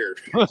out of here."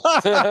 This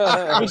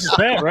is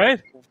bad,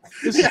 right?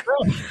 This is bad.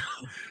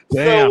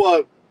 Damn.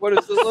 So, What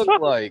does it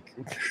look like?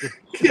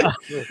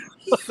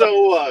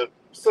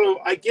 so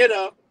I get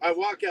up, I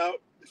walk out,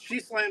 she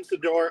slams the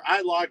door,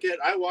 I lock it,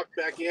 I walk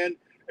back in,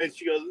 and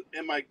she goes,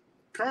 and my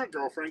current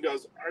girlfriend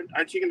goes,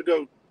 "Aren't you going to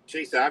go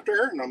chase after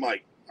her?" And I'm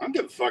like, "I don't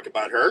give a fuck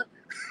about her."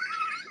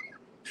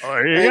 Oh,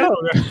 there you go.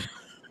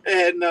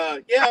 And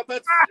yeah,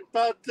 but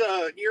about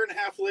a year and a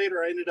half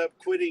later, I ended up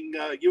quitting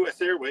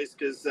U.S. Airways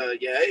because,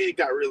 yeah, it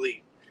got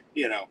really,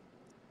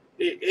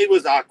 it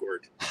was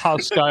awkward.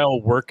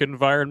 Hostile work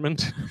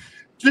environment.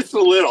 Just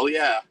a little,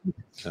 yeah.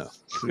 Yeah,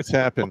 it's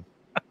happened.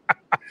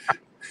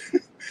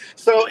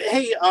 So,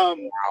 hey,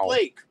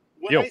 Blake,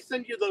 when Yo. I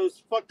send you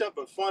those fucked up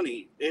but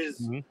funny,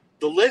 is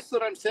the list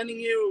that I'm sending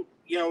you,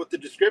 with the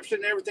description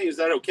and everything, is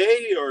that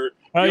okay? Or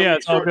Oh yeah,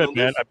 it's all shorten good,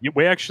 the man. list?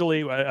 We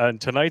actually on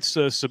tonight's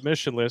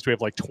submission list, we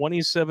have like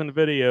 27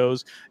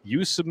 videos.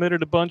 You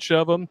submitted a bunch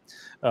of them.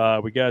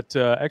 We got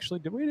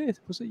actually,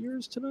 was it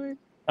yours tonight?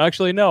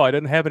 Actually, no, I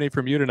didn't have any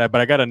from you tonight, but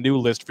I got a new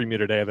list from you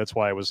today. That's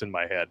why it was in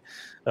my head.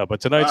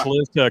 But tonight's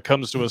list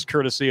comes to us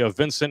courtesy of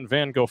Vincent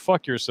Van Go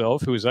Fuck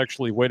Yourself, who's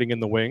actually waiting in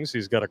the wings.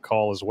 He's got a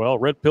call as well.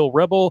 Red Pill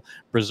Rebel,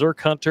 Berserk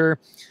Hunter,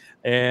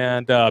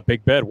 and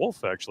Big Bad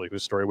Wolf, actually,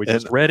 whose story we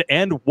just read,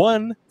 and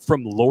one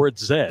from Lord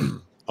Zed.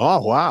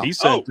 Oh, wow. He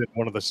sent in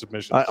one of the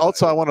submissions.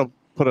 I want to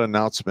put an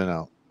announcement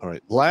out. All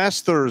right.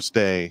 Last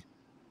Thursday,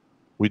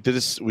 we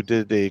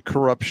did a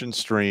corruption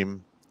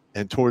stream,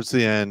 and towards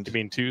the end. You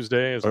mean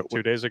Tuesday? Is it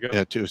 2 days ago?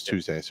 Yeah, it was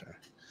Tuesday, sorry.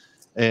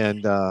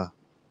 And I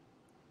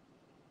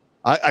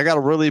got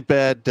a really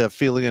bad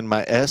feeling in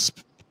my S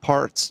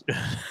parts.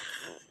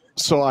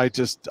 So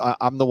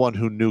I'm the one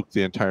who nuked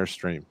the entire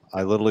stream.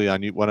 I literally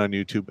went on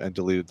YouTube and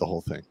deleted the whole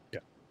thing.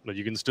 Yeah. But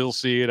you can still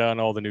see it on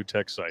all the new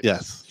tech sites.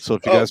 Yes. So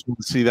if you guys want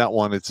to see that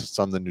one, it's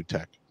on the new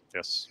tech.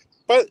 Yes.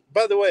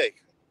 By the way,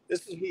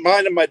 this is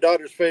mine and my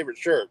daughter's favorite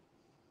shirt.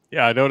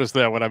 Yeah, I noticed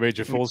that when I made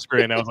you full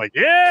screen. I was like,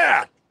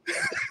 yeah.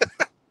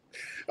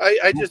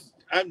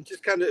 I'm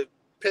just kind of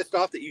pissed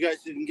off that you guys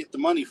didn't get the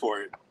money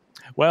for it.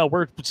 Well,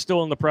 we're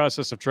still in the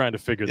process of trying to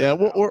figure that out.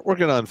 Yeah, we're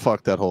going to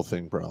unfuck that whole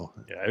thing, bro.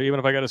 Yeah, even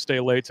if I got to stay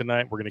late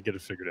tonight, we're going to get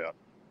it figured out.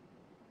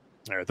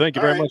 All right. Thank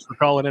you very much for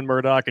calling in,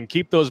 Murdoch, and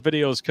keep those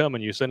videos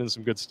coming. You send in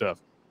some good stuff.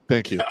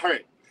 Thank you. All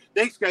right.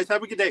 Thanks, guys.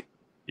 Have a good day.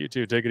 You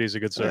too. Take it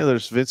easy, good sir. Yeah,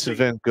 there's Vincent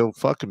Van Go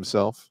Fuck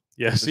Himself.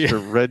 Yes.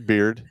 Mr.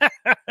 Redbeard.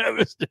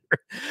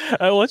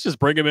 Let's just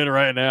bring him in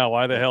right now.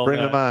 Why the hell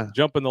Bring not? him on.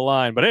 Jump in the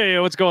line. But hey,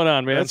 what's going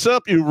on, man? What's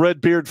up, you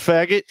Redbeard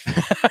faggot?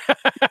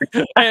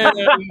 And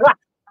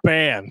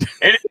banned.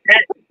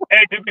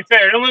 Hey, to be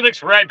fair, it only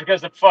looks red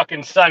because the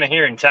fucking sun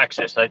here in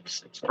Texas.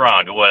 It's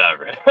brown, but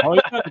whatever. Oh,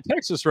 you're not in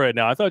Texas right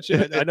now.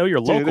 I know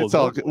you're local. Dude, it's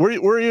all good. Where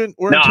are you in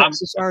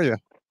Texas are you?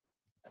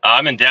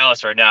 I'm in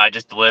Dallas right now. I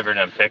just delivered and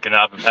I'm picking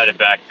up. I'm headed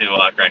back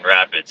to Grand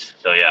Rapids.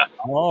 So, yeah.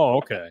 Oh,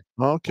 okay.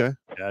 Okay.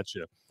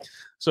 Gotcha.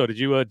 So did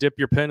you dip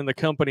your pen in the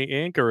company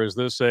ink, or is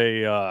this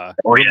a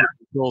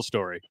real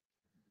story?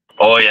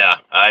 Oh, yeah.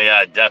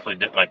 I definitely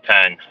dipped my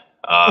pen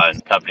in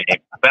the company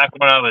ink. Back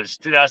when I was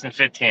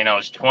 2015, I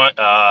was 20.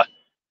 I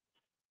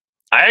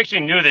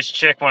actually knew this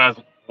chick when I was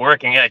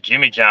working at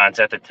Jimmy John's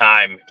at the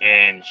time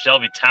in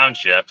Shelby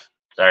Township.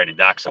 Sorry to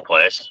dox the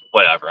place.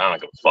 Whatever. I don't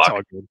give a fuck. It's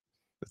all good.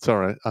 It's all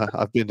right.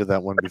 I've been to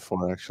that one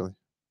before, actually.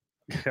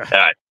 All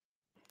right.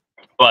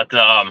 But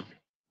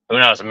who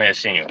knows? I may have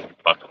seen you.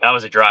 Fuck. I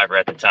was a driver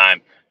at the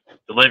time,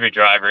 delivery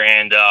driver,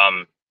 and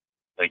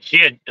she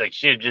had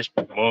just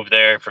moved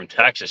there from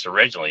Texas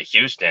originally,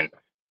 Houston,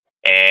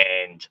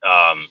 and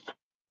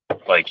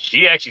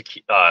she actually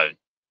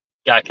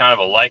got kind of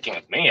a liking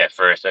with me at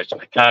first. I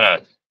kind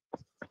of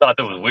thought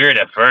that was weird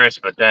at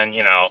first, but then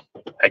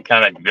I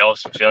kind of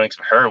developed some feelings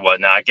for her and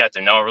whatnot. I got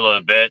to know her a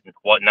little bit and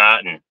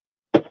whatnot, and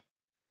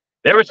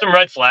there were some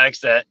red flags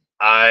that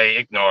I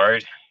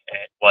ignored.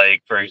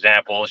 Like, for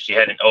example, she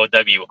had an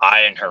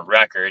OWI in her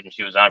record and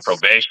she was on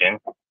probation.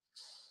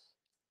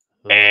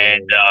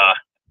 And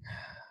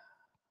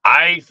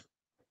I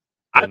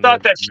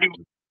thought that she...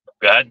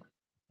 Go ahead.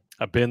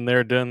 I've been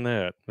there, done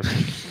that.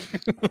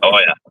 Oh,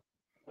 yeah.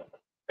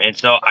 And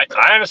so I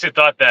honestly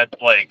thought that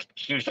like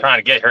she was trying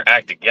to get her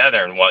act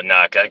together and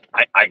whatnot.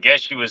 I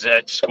guess she was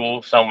at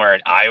school somewhere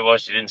in Iowa.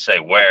 She didn't say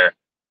where,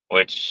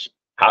 which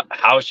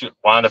how she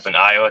wound up in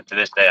Iowa to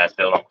this day, I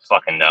still don't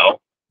fucking know.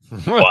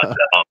 But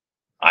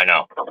I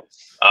know.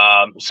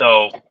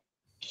 So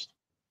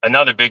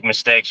another big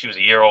mistake. She was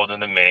a year older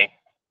than me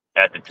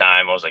at the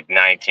time. I was like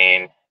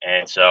 19,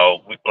 and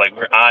so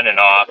we're on and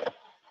off.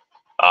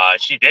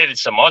 She dated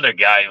some other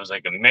guy who was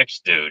like a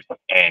mixed dude,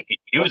 and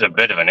he was a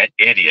bit of an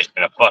idiot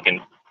and a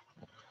fucking.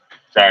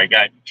 Sorry,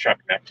 guy, truck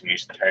next to me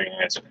starting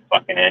its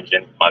fucking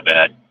engine. My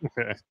bad.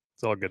 Okay,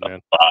 it's all good, man.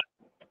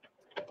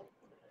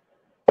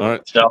 All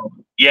right. So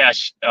yeah,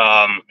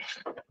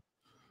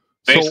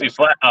 basically,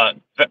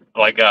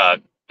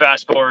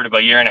 fast forward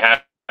about a year and a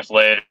half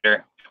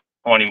later,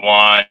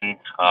 21.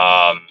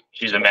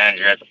 She's a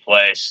manager at the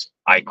place.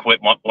 I quit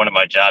one of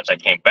my jobs. I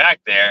came back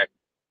there,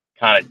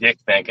 kind of dick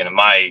thinking of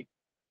my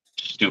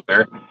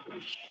stupor,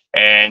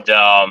 and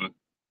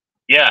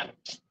yeah,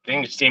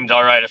 things seemed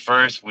all right at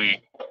first.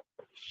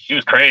 She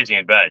was crazy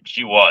in bed.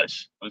 It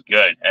was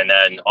good, and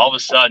then all of a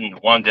sudden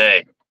one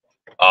day,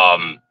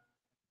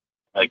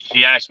 like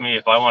she asked me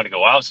if I wanted to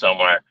go out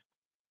somewhere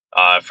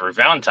for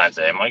Valentine's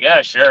Day. I'm like,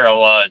 yeah, sure.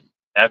 I'll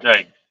after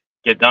I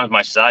get done with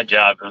my side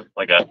job,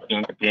 like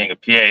being a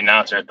PA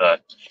announcer at the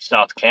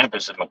South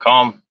Campus of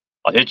Macomb,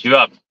 I'll hit you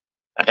up.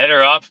 I hit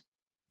her up,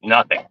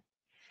 nothing,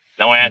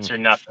 no answer,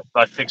 nothing.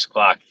 About 6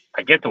 o'clock,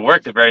 I get to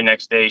work the very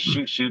next day.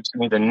 She shoots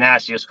me the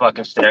nastiest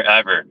fucking stare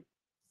ever,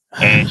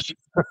 and she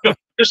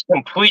just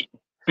complete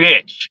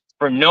bitch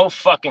for no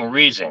fucking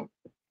reason,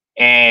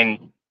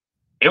 and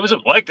it was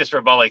like this for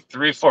about like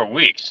 3 or 4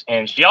 weeks.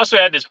 And she also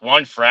had this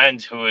one friend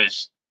who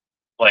is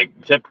like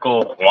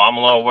typical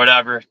Wamalo or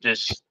whatever.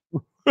 Just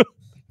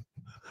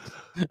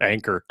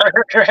anchor.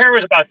 Her hair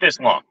was about this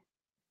long.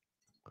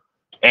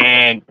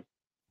 And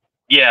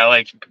yeah,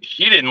 like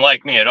she didn't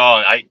like me at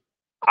all. And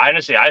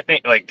I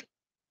think like,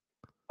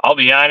 I'll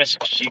be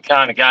honest, she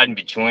kind of got in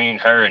between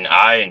her and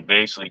I and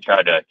basically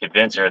tried to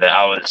convince her that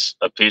I was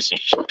a piece of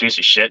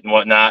shit and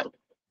whatnot.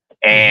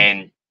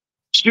 And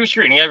she was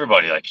treating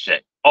everybody like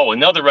shit. Oh,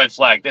 another red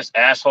flag. This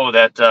asshole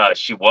that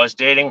she was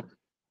dating,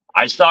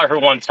 I saw her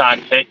one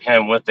time hit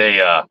him with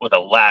a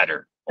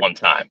ladder one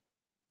time.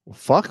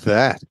 Fuck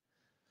that.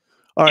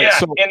 All right, yeah,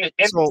 so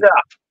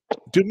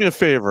do me a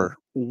favor.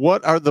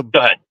 What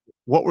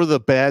were the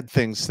bad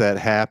things that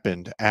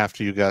happened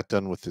after you got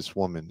done with this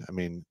woman? I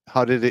mean,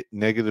 how did it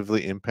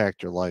negatively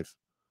impact your life?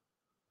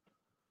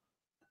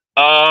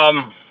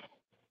 Well,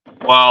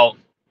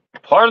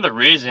 part of the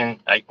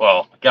reason I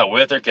got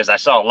with her because I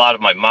saw a lot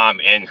of my mom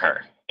in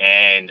her.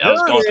 And I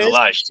was going through a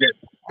lot of shit.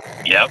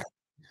 Yep.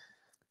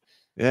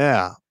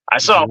 Yeah. I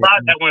saw a lot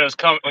of that when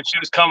she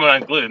was coming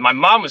unglued. My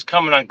mom was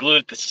coming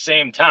unglued at the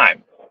same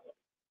time.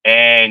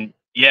 And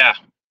yeah,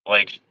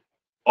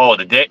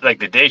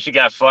 the day she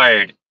got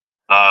fired,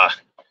 I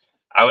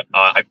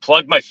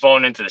plugged my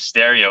phone into the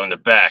stereo in the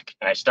back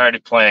and I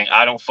started playing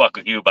I Don't Fuck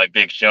With You by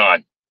Big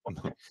Sean.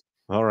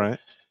 All right.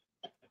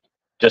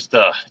 Just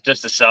to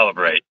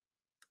celebrate.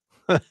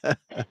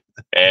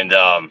 And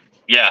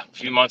yeah, a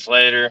few months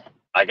later,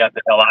 I got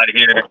the hell out of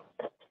here.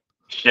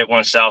 Shit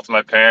went south with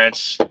my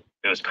parents.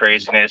 It was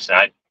craziness. And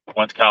I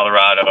went to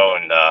Colorado,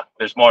 and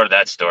there's more to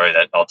that story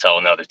that I'll tell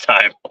another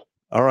time.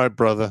 All right,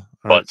 brother.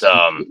 But so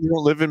you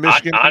don't live in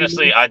Michigan?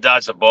 Honestly, I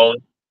dodged a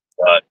bullet.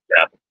 But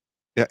yeah.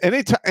 Yeah.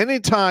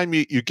 Anytime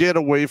you get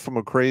away from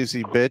a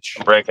crazy bitch,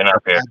 I'm breaking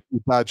up here. You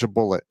dodge a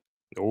bullet.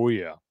 Oh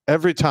yeah.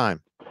 Every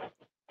time.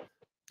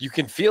 You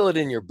can feel it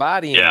in your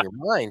body and your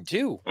mind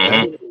too.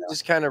 It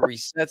just kind of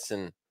resets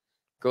and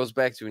goes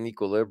back to an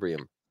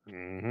equilibrium.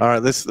 All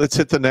right, let's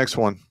hit the next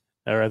one.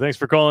 All right, thanks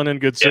for calling in,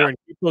 good sir. And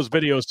keep those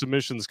video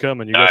submissions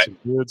coming. You got some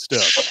good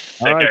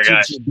stuff. All right,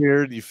 guys.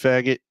 Beard, you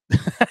faggot.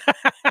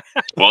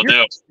 Will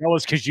do. That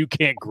was because you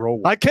can't grow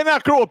one. I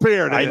cannot grow a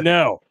beard. I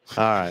know. All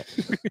right.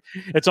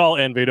 It's all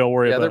envy. Don't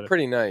worry about it. Yeah, they're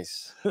pretty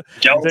nice.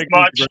 Jealous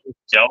much?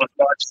 Jealous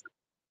much?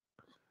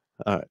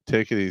 All right,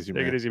 take it easy,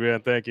 man. Take it easy,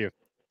 man. Thank you.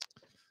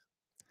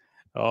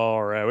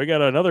 All right, we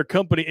got another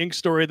Company Inc.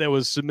 story that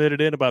was submitted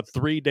in about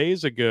 3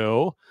 days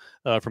ago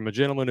from a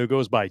gentleman who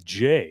goes by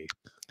Jay,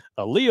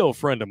 a Leo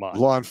friend of mine.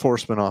 Law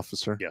enforcement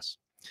officer. Yes.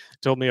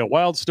 Told me a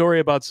wild story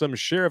about some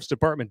sheriff's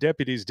department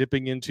deputies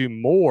dipping into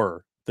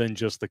more than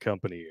just the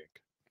Company Inc.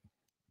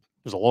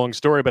 It was a long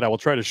story, but I will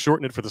try to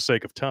shorten it for the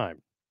sake of time.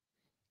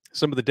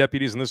 Some of the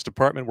deputies in this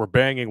department were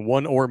banging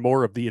one or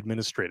more of the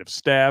administrative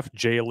staff,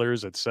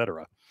 jailers,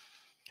 etc.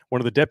 One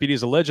of the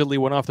deputies allegedly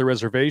went off the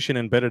reservation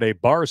and bedded a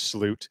bar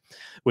salute,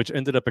 which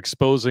ended up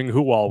exposing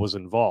who all was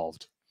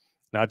involved.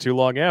 Not too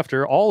long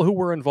after, all who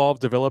were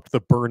involved developed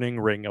the burning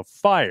ring of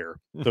fire,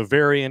 the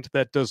variant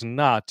that does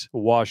not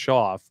wash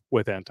off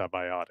with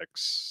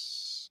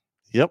antibiotics.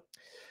 Yep.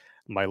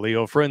 My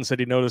Leo friend said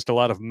he noticed a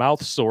lot of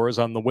mouth sores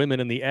on the women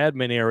in the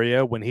admin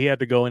area when he had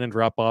to go in and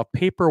drop off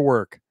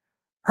paperwork.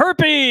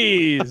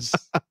 Herpes!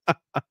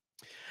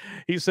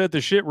 He said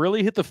the shit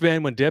really hit the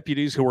fan when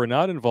deputies who were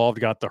not involved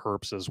got the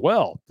herpes as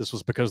well. This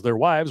was because their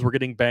wives were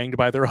getting banged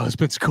by their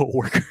husband's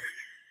coworker.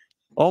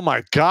 Oh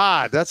my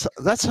God, that's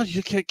how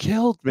you get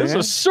killed, man. This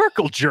is a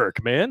circle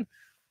jerk, man.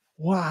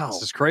 Wow.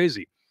 This is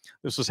crazy.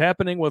 This was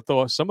happening with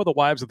some of the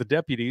wives of the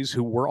deputies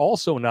who were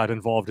also not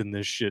involved in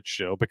this shit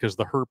show because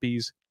the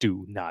herpes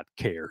do not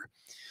care.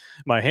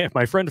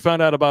 My friend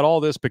found out about all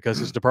this because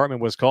his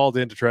department was called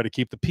in to try to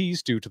keep the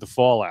peace due to the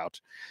fallout.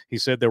 He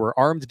said there were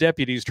armed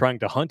deputies trying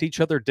to hunt each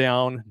other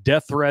down,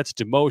 death threats,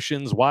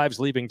 demotions, wives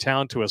leaving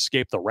town to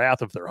escape the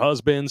wrath of their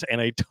husbands, and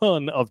a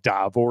ton of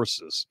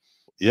divorces.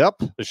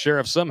 Yep. The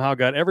sheriff somehow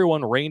got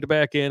everyone reined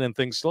back in and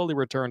things slowly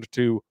returned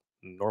to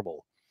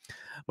normal.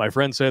 My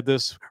friend said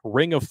this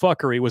ring of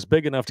fuckery was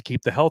big enough to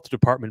keep the health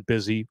department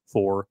busy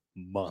for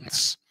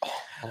months.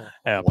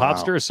 Wow.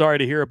 Popster, sorry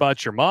to hear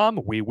about your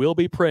mom. We will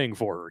be praying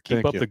for her. Keep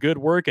Thank up you. the good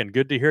work, and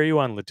good to hear you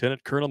on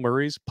Lieutenant Colonel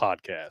Murray's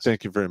podcast.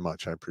 Thank you very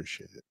much. I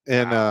appreciate it.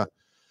 And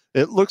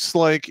it looks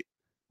like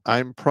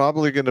I'm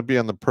probably going to be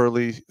on the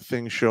Pearly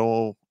Thing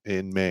show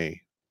in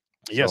May.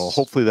 Yes. So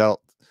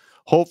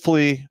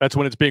hopefully that's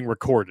when it's being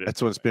recorded.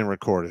 That's when it's being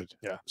recorded.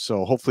 Yeah.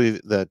 So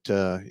hopefully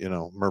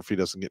that Murphy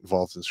doesn't get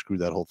involved and screw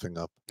that whole thing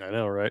up. I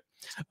know, right?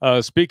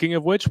 Speaking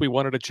of which, we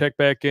wanted to check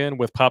back in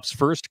with Pop's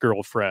first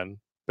girlfriend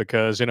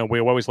because, we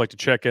always like to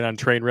check in on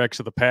train wrecks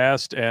of the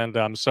past. And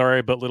I'm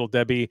sorry, but little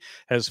Debbie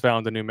has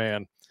found a new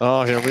man.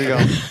 Oh, here we go.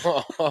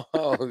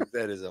 Oh,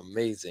 that is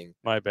amazing.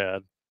 My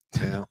bad.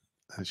 Yeah.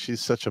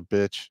 She's such a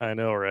bitch. I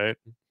know, right?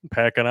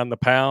 Packing on the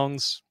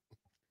pounds.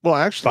 Well,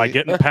 actually, by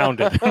getting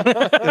pounded.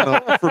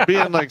 For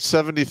being like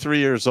 73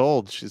 years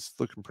old, she's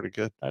looking pretty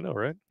good. I know,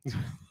 right?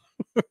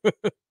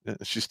 Yeah,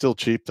 she's still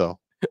cheap, though.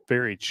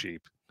 Very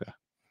cheap.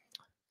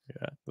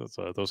 Yeah,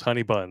 those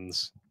honey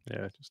buns.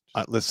 Yeah, just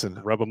listen,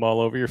 rub them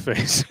all over your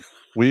face.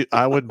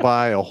 I would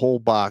buy a whole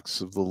box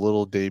of the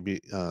little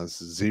baby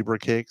zebra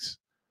cakes.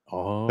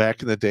 Oh,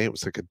 back in the day, it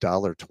was like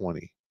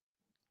 $1.20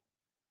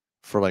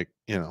 for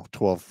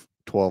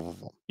 12 of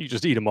them. You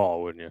just eat them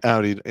all, wouldn't you? I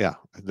would eat, yeah.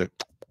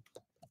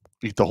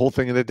 Eat the whole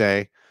thing in a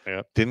day.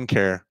 Yeah. Didn't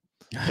care.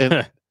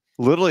 And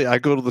literally, I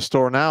go to the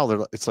store now.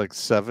 It's like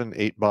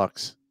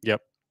 $7-8.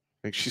 Yep.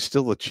 Like she's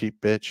still a cheap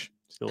bitch.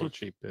 Still a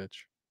cheap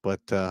bitch. But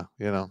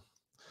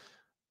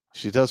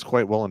she does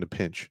quite well in a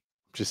pinch.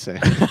 Just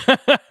saying.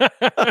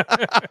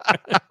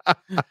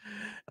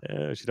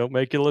 She don't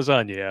make you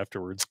lasagna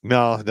afterwards.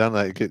 No,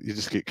 you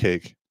just get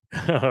cake.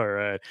 All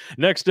right.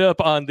 Next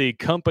up on the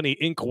company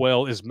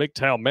inkwell is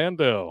MGTOW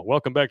Mando.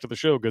 Welcome back to the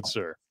show, good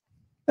sir.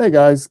 Hey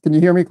guys, can you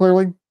hear me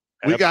clearly?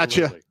 We got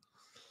you.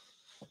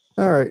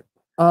 All right.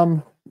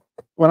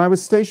 When I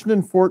was stationed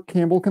in Fort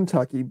Campbell,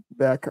 Kentucky,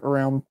 back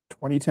around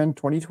 2010,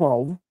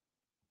 2012,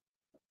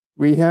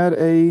 we had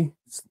in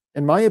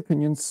my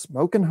opinion,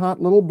 smoking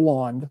hot little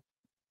blonde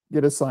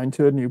get assigned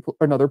to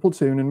another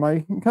platoon in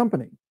my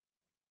company.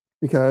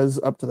 Because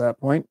up to that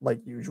point,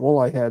 like usual,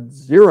 I had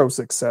zero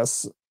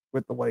success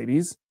with the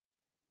ladies.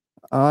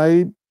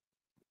 I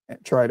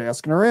tried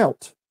asking her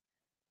out.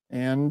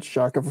 And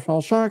shock of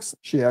all shocks,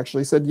 she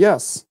actually said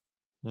yes.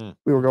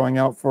 We were going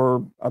out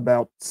for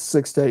about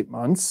 6 to 8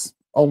 months.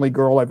 Only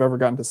girl I've ever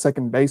gotten to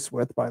second base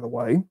with, by the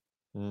way.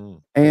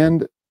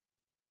 And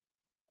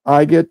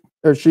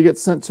she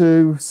gets sent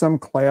to some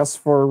class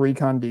for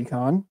recon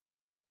decon.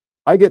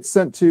 I get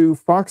sent to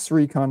Fox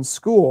Recon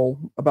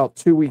School about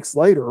 2 weeks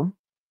later.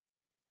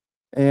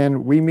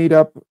 And we meet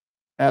up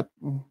at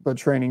the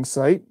training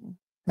site,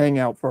 hang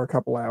out for a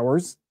couple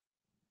hours.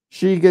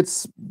 She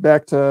gets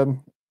back to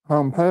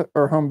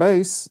home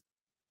base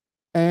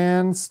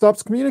and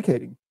stops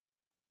communicating.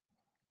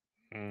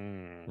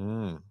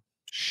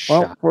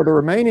 Well, for the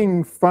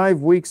remaining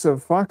 5 weeks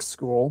of Fox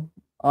School,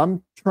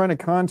 I'm trying to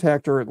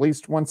contact her at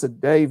least once a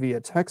day via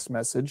text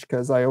message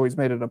because I always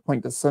made it a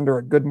point to send her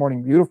a good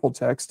morning beautiful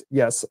text.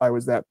 Yes, I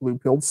was that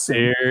blue-pilled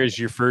simp. There's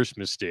your first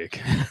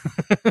mistake.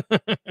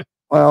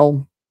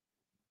 Well,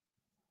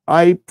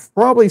 I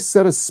probably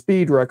set a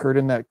speed record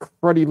in that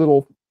cruddy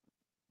little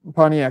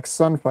Pontiac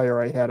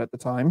Sunfire I had at the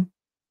time.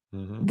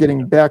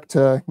 Getting back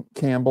to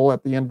Campbell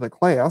at the end of the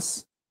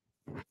class.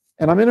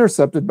 And I'm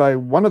intercepted by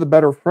one of the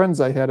better friends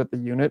I had at the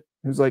unit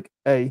who's like,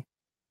 hey,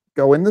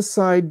 go in the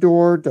side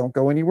door. Don't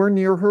go anywhere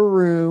near her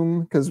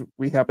room because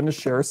we happen to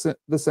share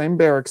the same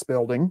barracks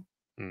building.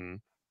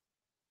 I'm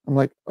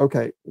like,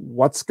 okay,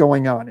 what's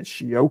going on? Is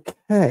she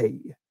okay?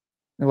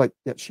 They're like,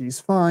 yeah, she's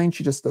fine.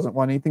 She just doesn't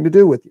want anything to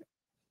do with you.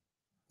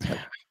 Like,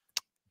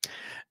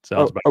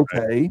 sounds about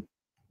okay. Right.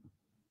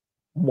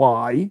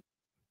 Why?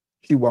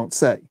 She won't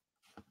say.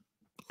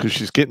 Because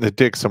she's getting a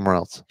dick somewhere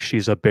else.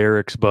 She's a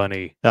barracks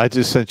bunny. I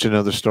just sent you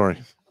another story.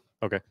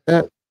 Okay.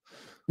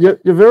 You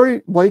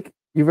very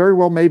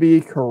well may be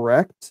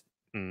correct.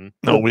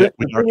 No, we are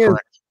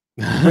correct.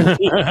 When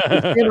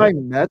she and I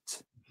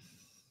met,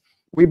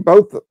 we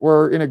both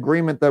were in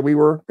agreement that we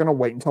were going to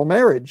wait until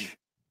marriage.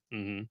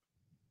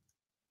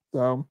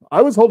 So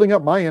I was holding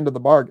up my end of the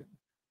bargain.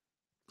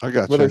 I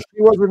got Whether you.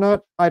 she was or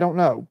not, I don't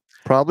know.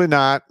 Probably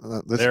not.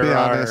 Let's be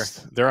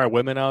honest. There are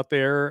women out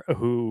there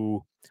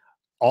who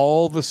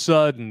all of a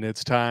sudden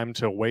it's time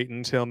to wait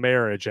until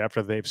marriage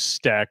after they've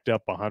stacked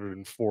up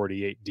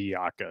 148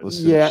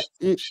 Diacas. Yeah,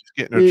 she's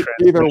getting her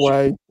either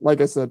way,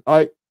 like I said,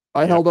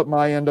 I held up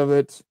my end of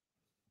it.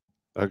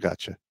 I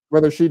gotcha.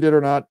 Whether she did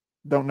or not,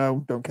 don't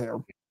know, don't care.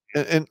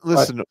 And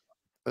listen,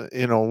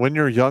 you know, when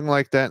you're young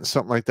like that and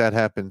something like that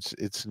happens,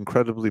 it's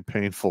incredibly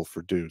painful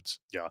for dudes.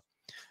 Yeah.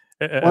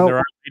 And there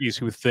are ladies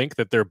who think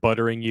that they're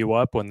buttering you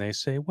up when they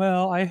say,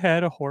 well, I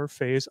had a whore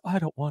phase. I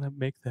don't want to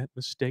make that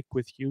mistake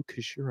with you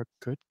because you're a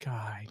good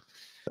guy.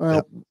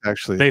 Well,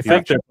 actually, they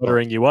think they're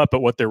buttering you up,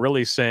 but what they're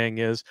really saying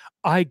is,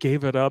 I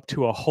gave it up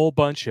to a whole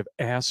bunch of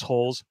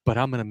assholes, but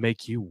I'm going to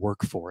make you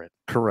work for it.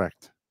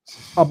 Correct.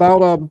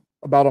 About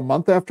a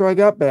month after I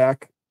got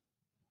back,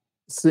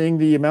 seeing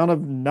the amount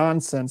of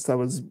nonsense that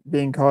was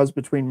being caused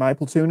between my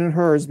platoon and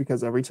hers,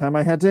 because every time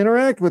I had to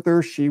interact with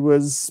her, she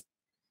was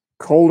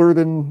colder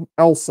than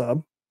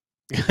Elsa.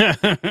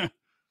 You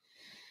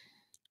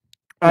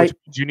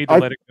need to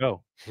let it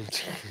go.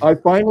 I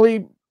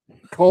finally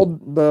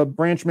called the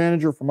branch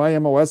manager for my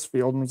MOS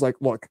field and was like,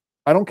 look,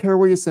 I don't care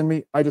where you send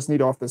me. I just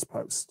need off this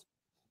post.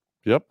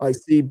 Yep. I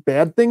see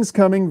bad things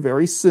coming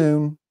very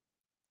soon.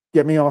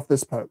 Get me off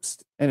this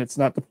post. And it's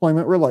not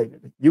deployment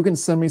related. You can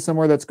send me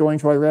somewhere that's going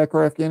to Iraq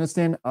or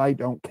Afghanistan. I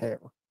don't care.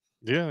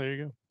 Yeah, there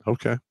you go.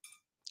 Okay.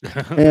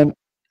 And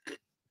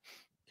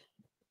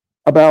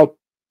about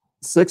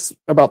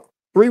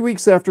 3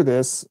 weeks after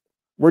this,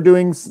 we're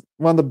doing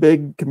one of the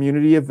big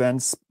community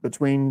events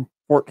between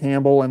Fort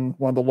Campbell and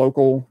one of the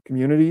local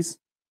communities.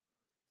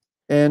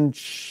 And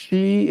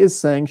she is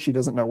saying she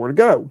doesn't know where to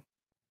go.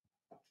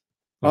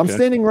 I'm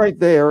standing right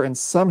there, and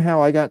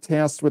somehow I got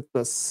tasked with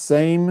the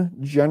same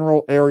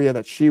general area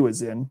that she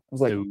was in. I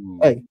was like,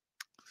 hey,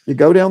 you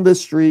go down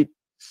this street,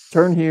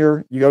 turn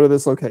here, you go to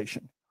this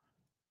location.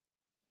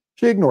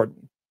 She ignored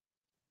me.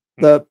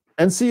 The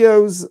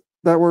NCOs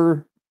that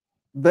were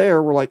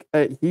there were like,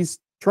 hey, he's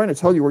trying to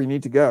tell you where you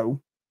need to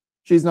go.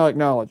 She's not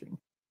acknowledging.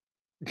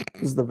 This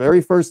is the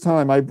very first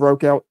time I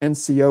broke out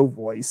NCO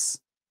voice.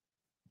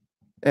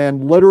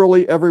 And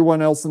literally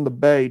everyone else in the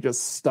bay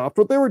just stopped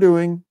what they were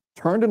doing,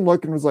 turned and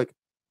looked and was like,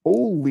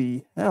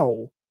 holy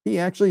hell, he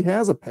actually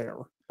has a pair.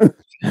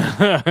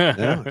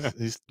 Yeah,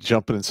 he's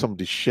jumping in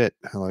somebody's shit.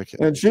 I like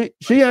it. And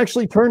she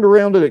actually turned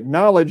around and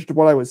acknowledged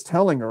what I was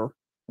telling her. I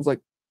was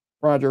like,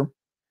 Roger,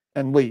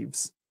 and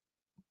leaves.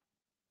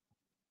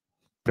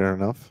 Fair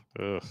enough.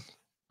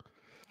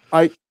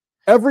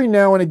 Every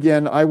now and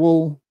again, I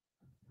will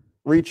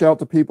reach out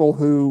to people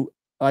who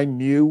I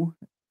knew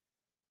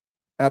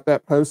at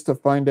that post to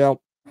find out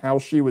how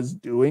she was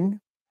doing.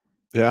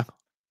 Yeah.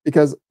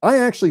 Because I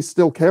actually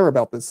still care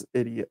about this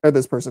idiot or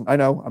this person. I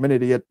know I'm an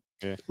idiot.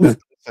 Yeah.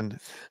 And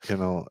you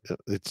know,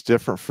 it's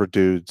different for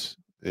dudes.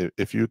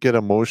 If you get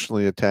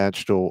emotionally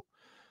attached to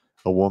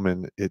a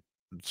woman, it's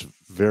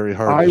very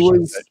hard to shut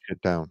that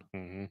shit down.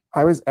 Mm-hmm.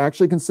 I was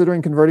actually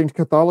considering converting to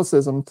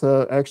Catholicism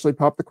to actually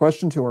pop the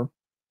question to her.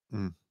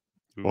 Mm.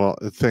 Well,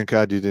 thank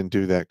God you didn't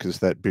do that, because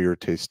that beer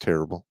tastes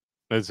terrible.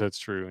 That's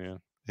true.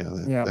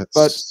 Yeah.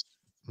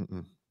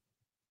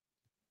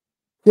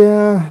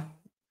 Yeah,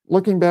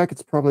 looking back,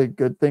 it's probably a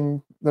good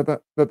thing that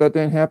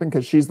didn't happen,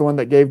 because she's the one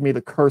that gave me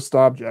the cursed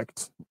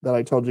object that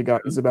I told you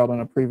guys about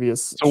on a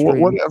previous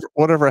stream.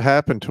 Whatever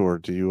happened to her?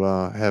 Do you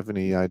have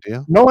any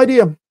idea? No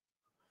idea.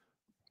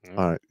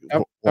 All right.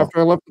 After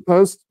I left the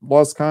post,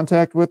 lost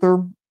contact with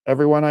her.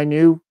 Everyone I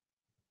knew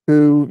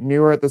who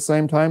knew her at the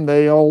same time,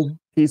 they all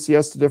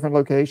PCS to different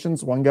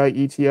locations. One guy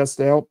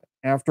ETS'd out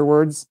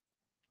afterwards.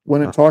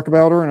 Wouldn't talk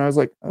about her, and I was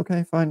like,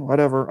 okay, fine,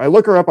 whatever. I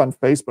look her up on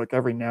Facebook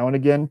every now and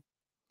again,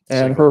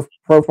 and her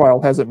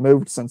profile hasn't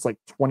moved since like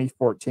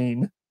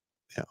 2014.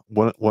 Yeah,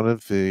 one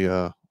of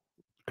the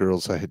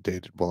girls I had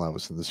dated while I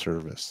was in the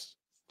service,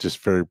 just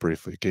very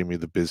briefly, gave me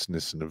the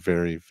business in a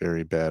very,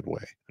 very bad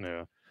way.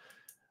 Yeah.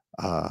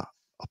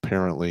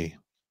 Apparently,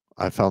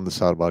 I found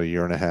this out about a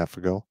year and a half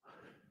ago.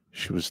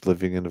 She was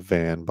living in a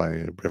van by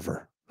a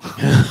river.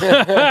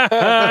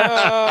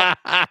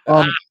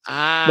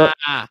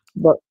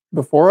 But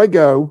before I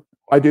go,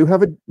 I do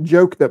have a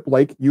joke that,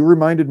 Blake, you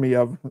reminded me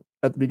of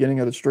at the beginning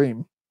of the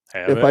stream,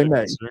 if I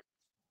may. Sir.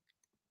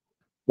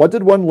 What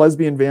did one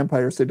lesbian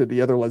vampire say to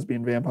the other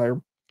lesbian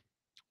vampire?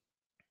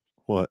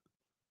 What?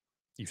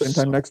 Same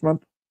time next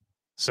month?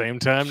 Same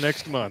time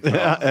next month.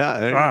 Yeah,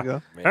 there you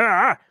go.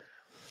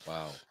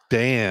 Wow.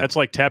 Damn. That's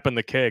like tapping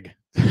the keg.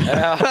 I'm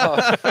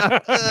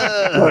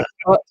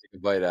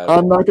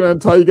not going to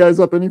tie you guys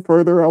up any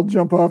further. I'll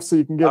jump off so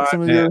you can get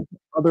some of your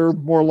other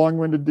more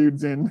long-winded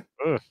dudes in.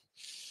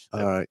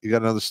 All right. You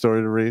got another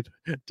story to read?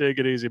 Take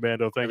it easy,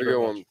 Bando. Thank you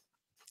very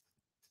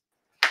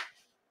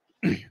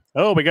much.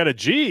 Oh, we got a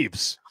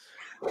Jeeves.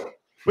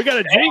 We got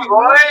a Jeeves.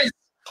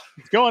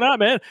 What's going on,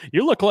 man?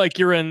 You look like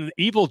you're in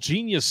Evil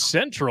Genius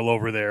Central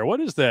over there. What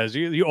is that?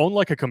 You own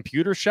like a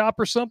computer shop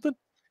or something?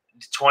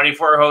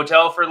 24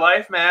 hotel for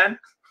life, man.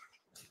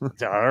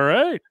 All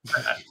right.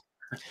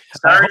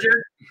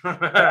 Sergeant.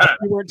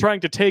 You weren't trying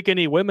to take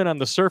any women on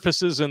the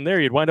surfaces in there.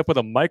 You'd wind up with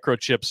a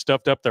microchip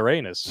stuffed up their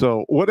anus.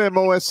 So what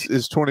MOS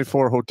is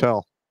 24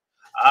 hotel?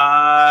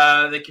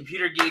 The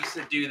computer geeks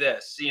that do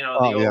this, you know,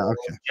 the old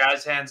okay.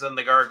 jazz hands on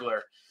the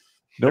gargler.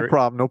 No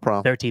problem. No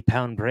problem.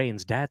 30-pound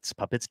brains, dance,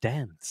 puppets,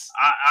 dance.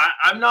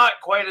 I'm not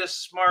quite as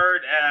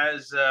smart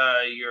as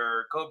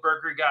your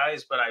Codeburger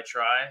guys, but I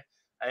try.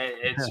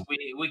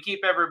 We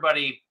keep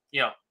everybody,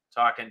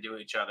 talking to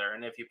each other.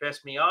 And if you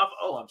piss me off,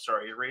 oh, I'm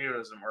sorry, your radio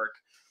doesn't work.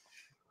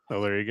 Oh,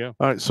 there you go.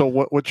 All right. So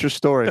what's your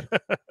story?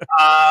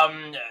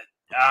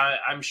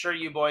 I'm sure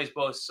you boys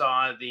both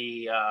saw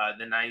the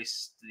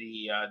nice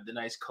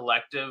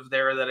collective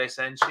there that I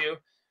sent you.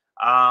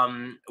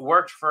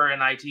 Worked for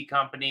an IT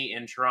company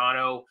in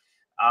Toronto.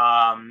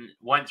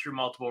 Went through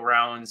multiple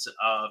rounds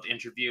of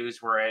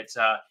interviews where it's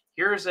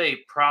here's a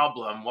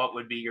problem, what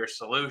would be your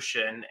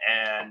solution?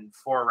 And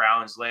 4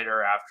 rounds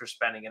later, after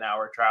spending an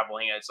hour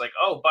traveling, it's like,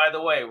 oh, by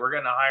the way, we're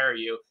going to hire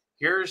you.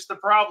 Here's the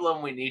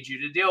problem we need you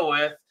to deal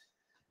with.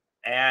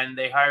 And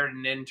they hired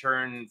an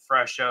intern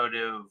fresh out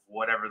of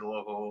whatever the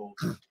local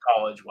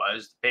college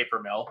was, the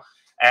paper mill.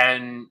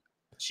 And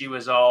she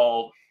was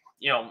all,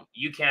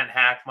 you can't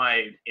hack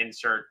my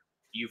insert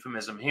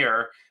euphemism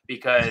here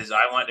because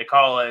I went to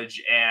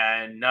college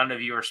and none of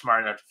you are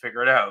smart enough to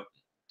figure it out.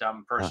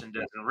 Dumb person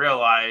doesn't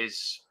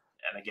realize.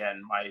 And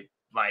again,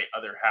 my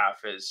other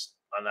half is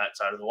on that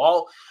side of the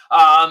wall,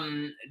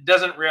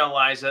 doesn't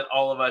realize that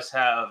all of us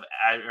have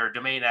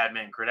domain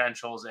admin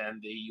credentials,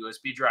 and the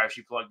USB drive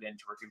she plugged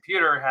into her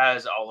computer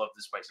has all of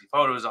the spicy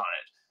photos on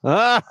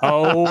it.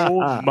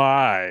 Oh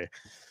my.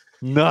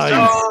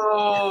 Nice.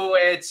 So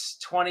it's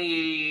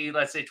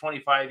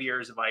 25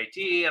 years of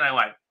IT, and I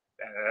went,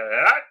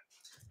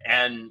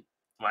 and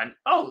went,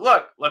 oh,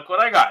 look what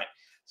I got.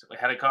 So we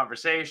had a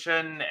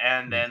conversation,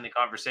 and then the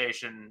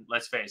conversation,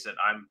 let's face it,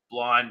 I'm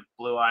blonde,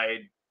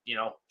 blue-eyed,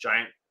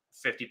 giant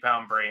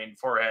 50-pound brain,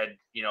 forehead,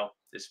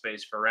 this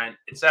space for rent,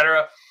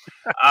 etc.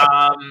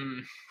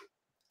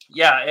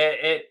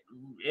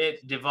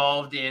 It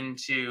devolved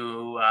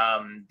into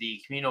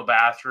the communal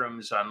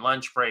bathrooms on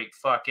lunch break,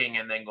 fucking,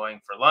 and then going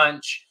for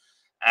lunch.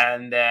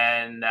 And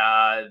then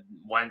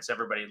once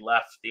everybody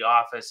left the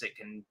office, it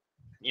can,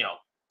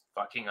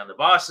 fucking on the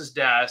boss's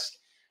desk.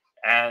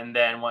 And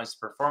then once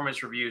the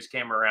performance reviews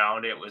came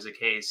around, it was a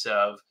case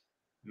of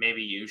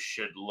maybe you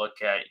should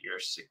look at your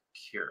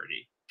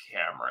security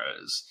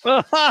cameras.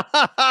 And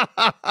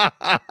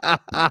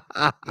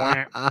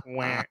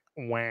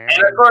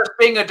of course,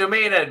 being a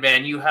domain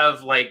admin, you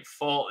have like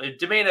full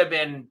domain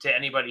admin to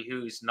anybody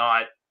who's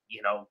not,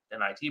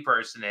 an IT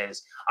person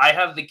is, I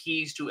have the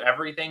keys to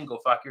everything. Go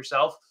fuck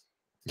yourself.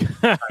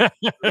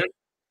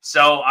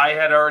 So I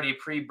had already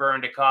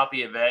pre-burned a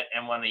copy of it.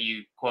 And when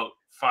you quote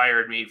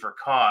fired me for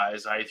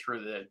cause, I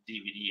threw the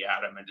DVD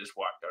at him and just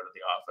walked out of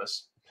the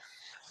office.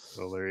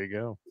 Well, there you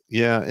go.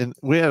 Yeah, and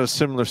we had a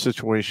similar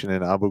situation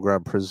in Abu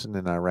Ghraib prison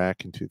in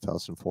Iraq in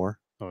 2004.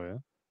 Oh, yeah?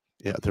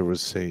 Yeah, there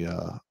was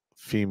a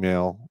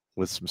female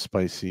with some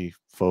spicy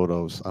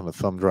photos on a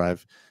thumb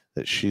drive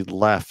that she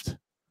left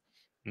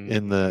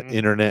in the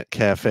internet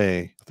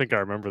cafe. I think I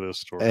remember this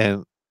story.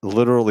 And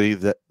literally,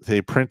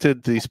 they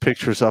printed these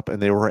pictures up,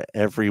 and they were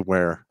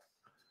everywhere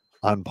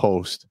on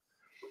post.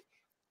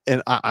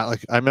 And I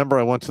remember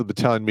I went to the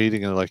battalion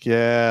meeting, and they're like,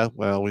 yeah,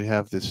 well, we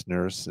have this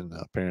nurse, and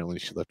apparently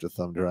she left a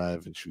thumb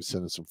drive, and she was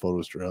sending some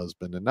photos to her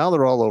husband, and now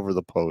they're all over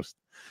the post.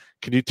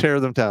 Can you tear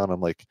them down?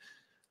 I'm like,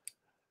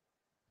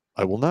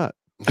 I will not.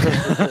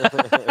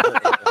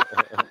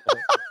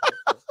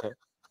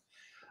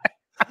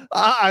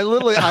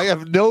 I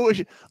have no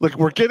issue. Look,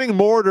 we're getting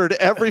mortared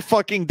every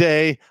fucking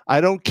day. I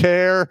don't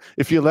care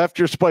if you left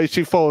your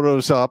spicy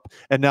photos up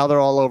and now they're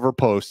all over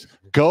post.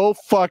 Go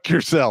fuck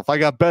yourself. I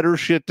got better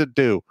shit to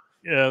do.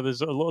 Yeah,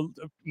 there's a little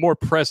more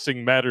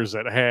pressing matters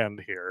at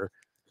hand here.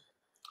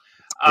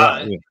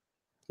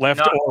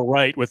 Left or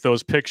right with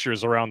those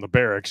pictures around the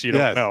barracks. You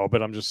don't know,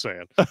 but I'm just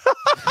saying.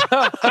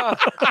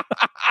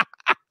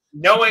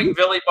 Knowing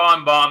Billy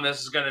Bomb,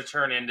 this is going to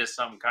turn into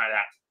some kind of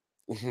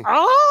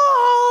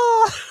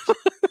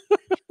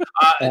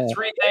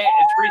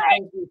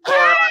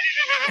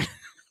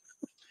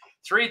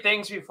three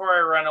things before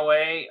I run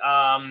away.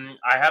 I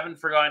haven't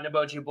forgotten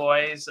about you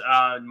boys.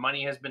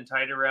 Money has been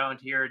tight around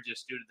here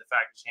just due to the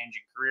fact of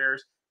changing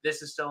careers.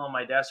 This is still on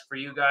my desk for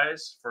you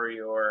guys for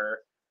your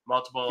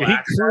multiple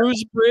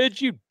cruise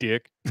bridge, you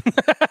dick.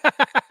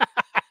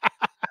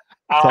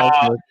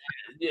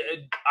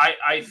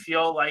 I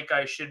feel like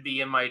I should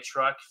be in my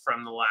truck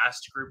from the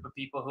last group of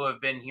people who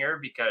have been here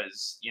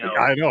because,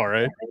 I know,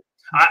 right?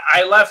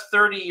 I left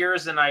 30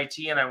 years in IT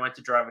and I went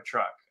to drive a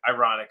truck.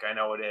 Ironic, I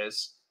know it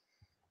is.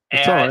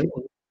 It's all right.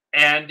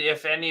 And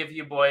if any of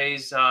you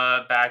boys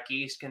back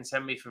east can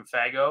send me from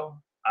Fago,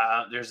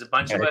 there's a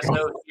bunch of us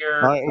out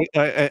here.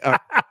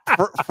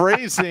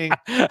 Phrasing.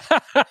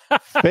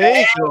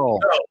 Fago.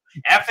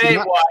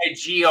 Faygo.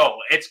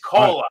 It's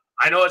cola.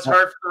 I know it's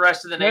hard for the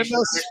rest of the nation to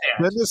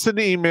understand. Send us an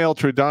email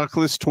to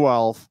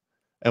Redonkulas12,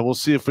 and we'll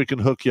see if we can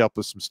hook you up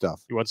with some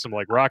stuff. You want some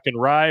like rock and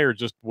rye or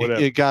just whatever?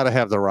 You got to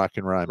have the rock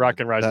and rye. Rock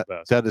and rye's the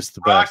best. That is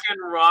the rock best. Rock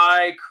and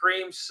rye,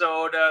 cream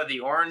soda,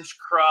 the orange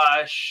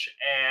crush,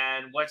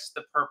 and what's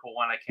the purple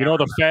one? I can't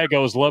remember. The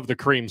Fagos love the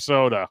cream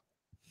soda.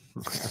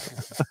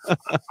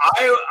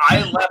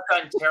 I left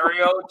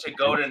Ontario to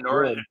go to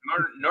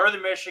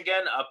northern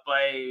Michigan up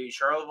by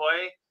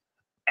Charlevoix,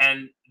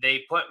 and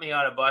they put me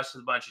on a bus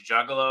with a bunch of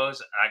juggalos.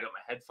 And I got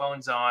my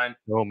headphones on.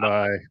 Oh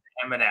my.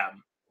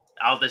 Eminem.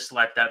 I'll just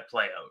let that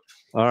play out.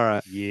 All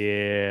right.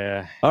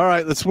 Yeah. All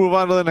right. Let's move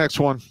on to the next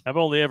one. I've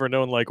only ever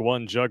known like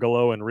one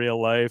juggalo in real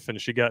life,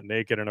 and she got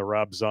naked in a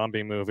Rob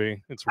Zombie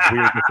movie. It's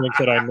weird to think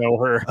that I know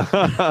her.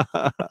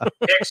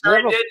 Picture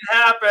it didn't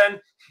happen.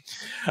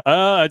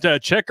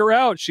 Check her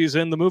out. She's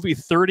in the movie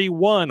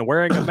 31,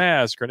 wearing a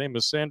mask. Her name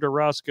is Sandra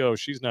Roscoe.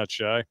 She's not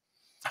shy.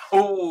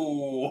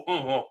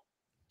 Oh.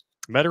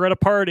 Met her at a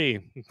party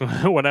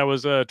when I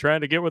was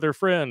trying to get with her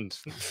friend.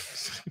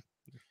 It's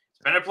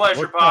been a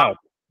pleasure, Pop.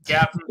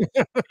 Captain.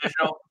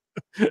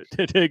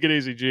 Take it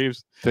easy,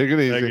 Jeeves. Take it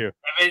easy. Thank you.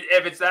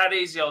 If it's that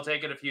easy, I'll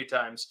take it a few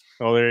times.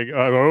 Oh, there you go.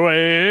 Oh,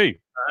 hey.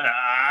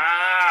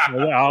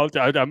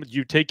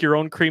 You take your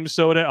own cream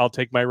soda. I'll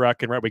take my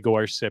rock and roll. We go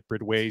our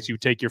separate ways. You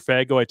take your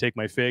Fago. I take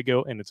my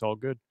Fago, and it's all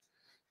good.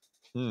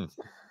 All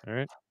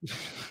right.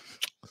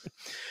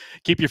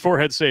 Keep your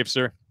forehead safe,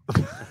 sir.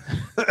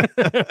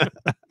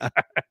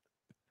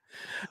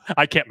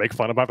 I can't make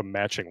fun of him. I have a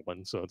matching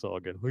one, so it's all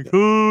good. Like,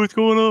 oh, what's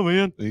going on,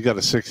 man? You got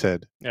a 6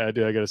 head. Yeah, I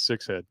do. I got a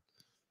 6 head.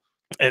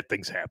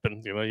 Things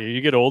happen. You know,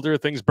 you get older,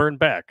 things burn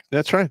back.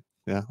 That's right.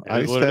 Yeah. I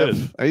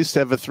used to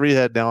have a 3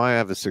 head. Now I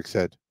have a 6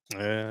 head.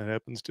 Yeah, it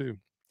happens too.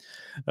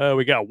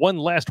 We got one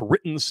last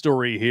written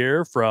story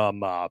here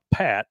from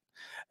Pat.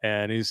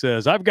 And he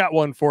says, I've got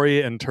one for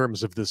you in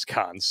terms of this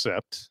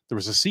concept. There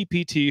was a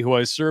CPT who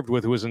I served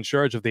with who was in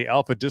charge of the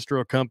Alpha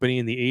Distro Company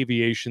and the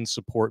Aviation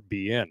Support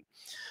BN.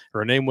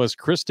 Her name was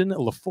Kristen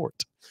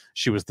Lafort.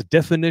 She was the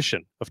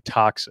definition of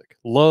toxic.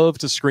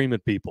 Loved to scream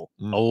at people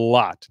a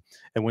lot.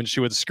 And when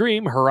she would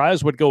scream, her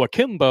eyes would go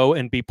akimbo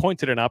and be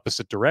pointed in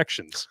opposite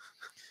directions.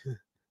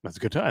 That's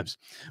good times.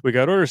 We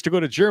got orders to go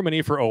to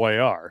Germany for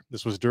OIR.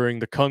 This was during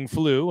the Kung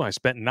Flu. I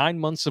spent 9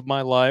 months of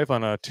my life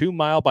on a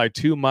 2-mile by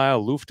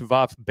 2-mile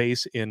Luftwaffe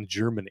base in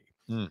Germany.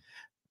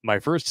 My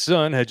first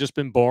son had just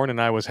been born, and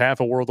I was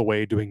half a world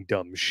away doing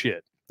dumb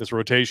shit. This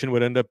rotation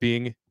would end up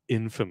being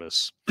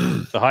infamous.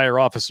 The higher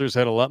officers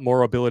had a lot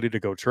more ability to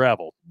go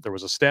travel. There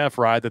was a staff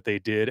ride that they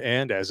did,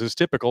 and as is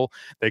typical,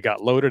 they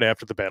got loaded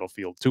after the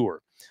battlefield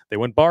tour. They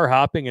went bar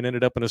hopping and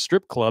ended up in a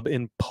strip club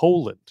in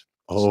Poland.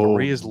 The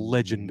story is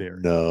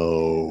legendary.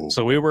 No.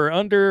 So we were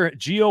under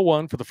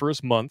GO1 for the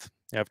first month.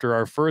 After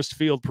our first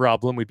field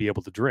problem, we'd be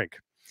able to drink.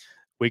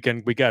 We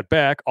got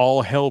back,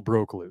 all hell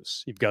broke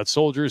loose. You've got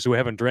soldiers who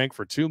haven't drank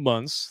for 2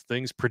 months.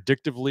 Things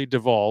predictably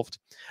devolved.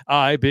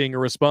 I, being a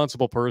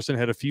responsible person,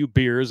 had a few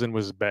beers and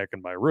was back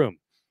in my room.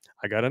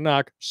 I got a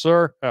knock.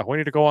 Sir, we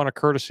need to go on a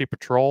courtesy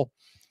patrol.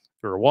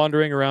 We were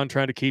wandering around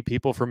trying to keep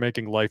people from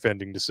making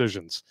life-ending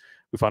decisions.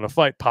 We found a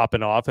fight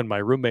popping off, and my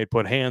roommate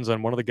put hands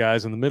on one of the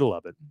guys in the middle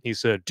of it. He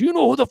said, "Do you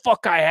know who the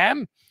fuck I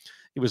am?"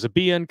 He was a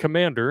BN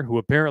commander who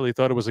apparently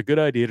thought it was a good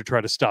idea to try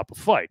to stop a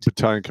fight.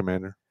 Battalion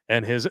commander.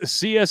 And his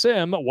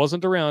CSM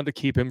wasn't around to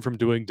keep him from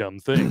doing dumb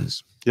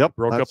things. Yep.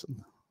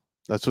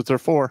 That's what they're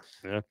for.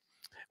 Yeah.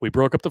 We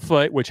broke up the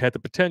fight, which had the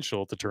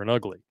potential to turn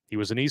ugly. He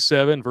was an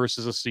E7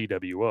 versus a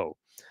CWO.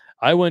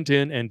 I went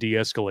in and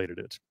de-escalated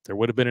it. There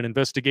would have been an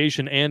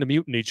investigation and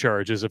mutiny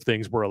charges if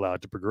things were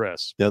allowed to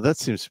progress. Yeah, that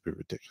seems to be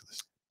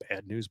ridiculous.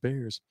 Bad news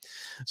bears.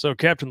 So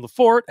Captain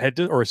Lafort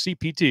or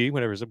CPT,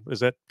 whatever, is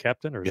that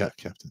Captain? Or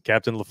Captain.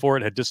 Captain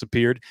Lafort had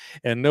disappeared,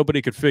 and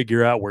nobody could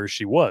figure out where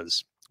she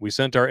was. We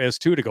sent our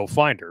S2 to go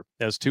find her.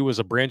 S2 was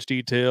a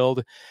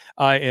branch-detailed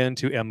IN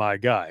to MI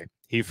guy.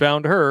 He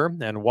found her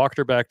and walked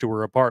her back to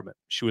her apartment.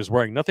 She was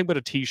wearing nothing but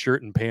a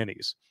T-shirt and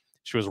panties.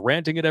 She was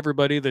ranting at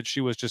everybody that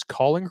she was just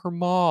calling her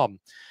mom.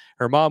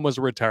 Her mom was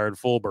a retired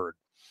full bird.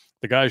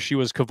 The guy she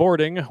was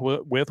cavorting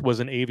with was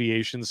an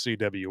aviation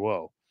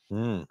CWO.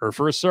 Her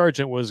first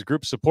sergeant was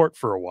group support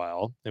for a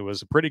while. It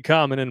was pretty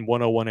common in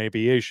 101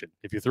 aviation.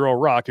 If you throw a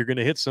rock, you're going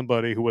to hit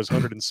somebody who was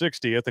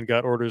 160th and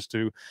got orders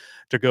to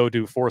go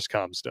do force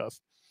comm stuff.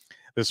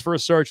 This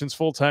first sergeant's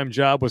full-time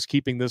job was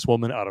keeping this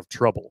woman out of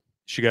trouble.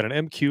 She got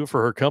an MQ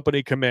for her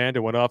company command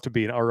and went off to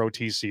be an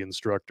ROTC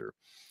instructor.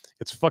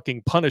 It's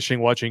fucking punishing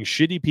watching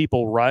shitty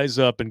people rise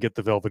up and get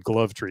the velvet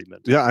glove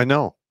treatment. Yeah, I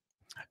know.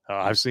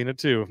 I've seen it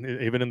too,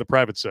 even in the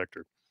private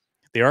sector.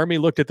 The Army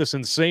looked at this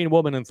insane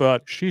woman and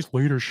thought, she's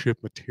leadership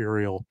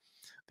material.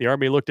 The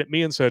Army looked at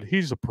me and said,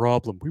 he's a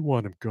problem. We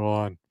want him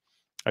gone.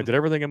 I did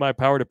everything in my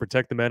power to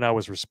protect the men I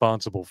was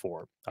responsible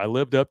for. I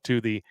lived up to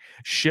the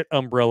shit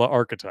umbrella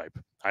archetype.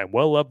 I am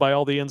well loved by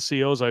all the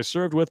NCOs I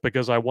served with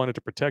because I wanted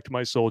to protect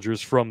my soldiers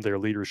from their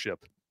leadership.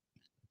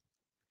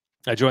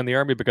 I joined the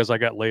Army because I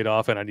got laid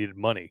off and I needed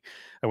money.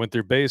 I went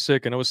through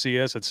basic and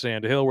OCS at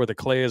Sand Hill where the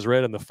clay is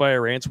red and the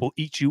fire ants will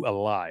eat you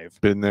alive.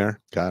 Been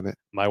there. Got it.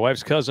 My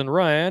wife's cousin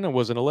Ryan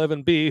was an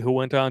 11B who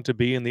went on to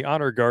be in the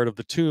honor guard of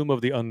the Tomb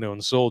of the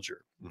Unknown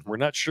Soldier. We're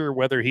not sure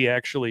whether he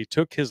actually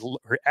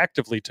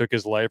actively took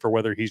his life or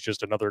whether he's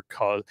just another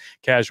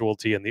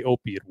casualty in the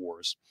opiate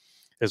wars.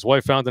 His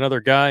wife found another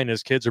guy and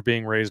his kids are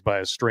being raised by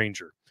a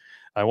stranger.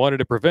 I wanted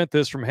to prevent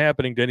this from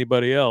happening to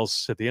anybody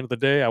else. At the end of the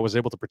day, I was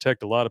able to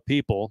protect a lot of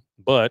people,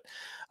 but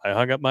I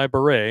hung up my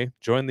beret,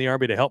 joined the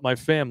Army to help my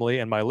family,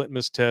 and my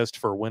litmus test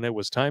for when it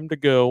was time to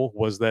go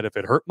was that if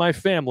it hurt my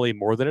family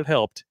more than it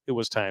helped, it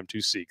was time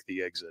to seek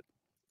the exit.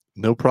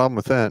 No problem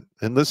with that.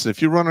 And listen,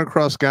 if you run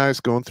across guys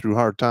going through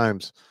hard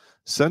times,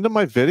 send them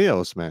my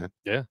videos, man.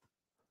 Yeah.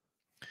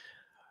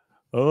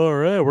 All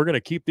right, we're going to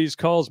keep these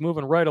calls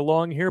moving right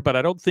along here, but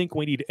I don't think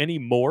we need any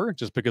more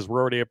just because we're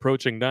already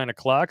approaching 9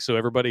 o'clock. So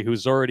everybody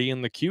who's already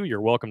in the queue,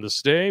 you're welcome to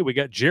stay. We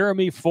got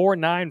Jeremy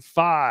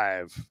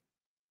 495,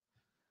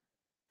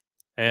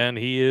 and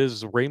he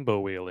is rainbow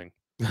wheeling.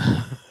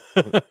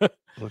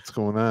 What's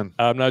going on?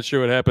 I'm not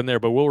sure what happened there,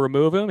 but we'll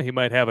remove him. He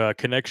might have a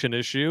connection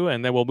issue,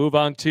 and then we'll move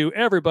on to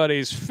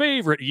everybody's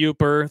favorite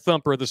Youper,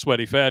 Thumper the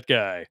Sweaty Fat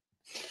Guy.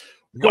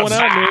 What's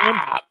going on,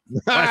 man?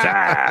 What's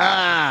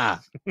up?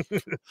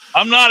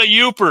 I'm not a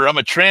Youper. I'm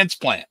a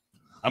transplant.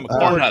 I'm a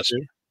cornhusker.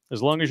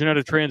 As long as you're not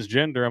a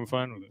transgender, I'm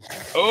fine with it.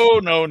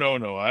 Oh,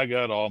 no. I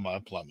got all my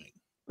plumbing.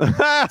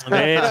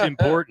 That's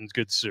important,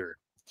 good sir.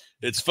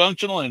 It's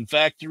functional in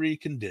factory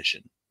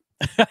condition.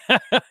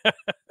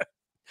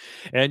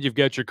 And you've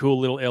got your cool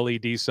little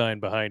LED sign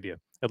behind you.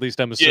 At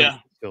least I'm assuming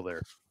it's still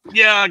there.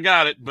 Yeah, I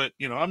got it. But,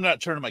 I'm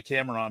not turning my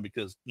camera on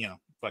because,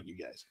 fuck you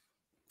guys.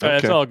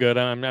 It's all good.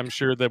 I'm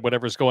sure that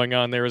whatever's going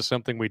on there is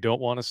something we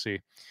don't want to see.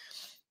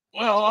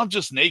 Well, I'm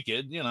just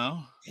naked,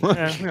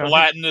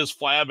 Gelatinous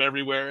flab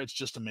everywhere. It's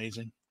just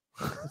amazing.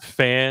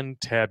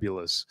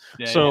 Fantabulous.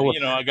 Yeah, so,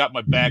 I got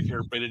my back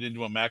hair fitted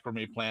into a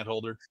macrame plant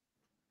holder.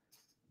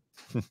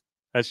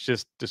 That's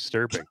just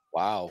disturbing.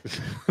 Wow.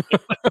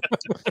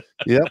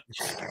 Yep.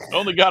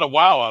 Only got a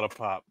wow out of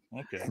Pop.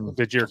 Okay.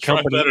 Did your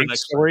company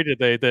story? Did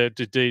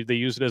they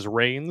use it as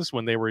reins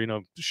when they were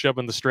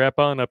shoving the strap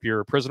on up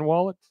your prison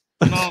wallet?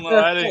 No,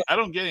 I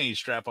don't get any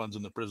strap-ons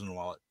in the prison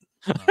wallet.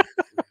 No.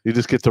 You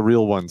just get the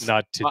real ones.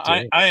 Not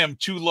today. I am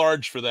too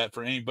large for that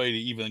for anybody to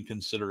even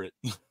consider it.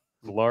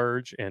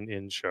 Large and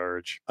in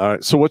charge. All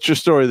right. So what's your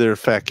story there,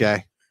 fat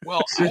guy?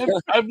 Well,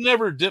 I've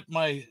never dipped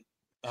my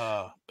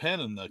pen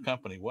in the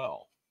company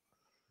well.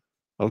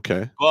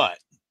 Okay.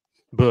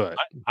 But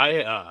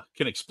I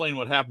can explain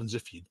what happens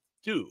if you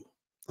do.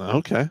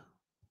 Okay.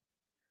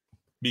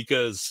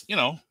 Because,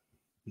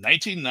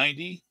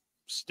 1990,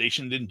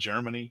 stationed in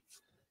Germany,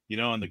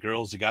 and the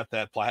girls that got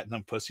that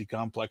platinum pussy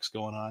complex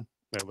going on.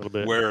 A little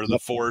bit. Where the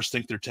 4s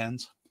think they're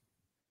 10s.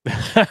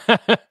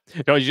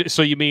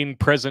 So you mean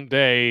present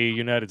day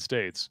United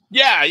States?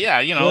 Yeah.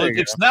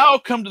 It's now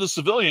come to the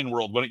civilian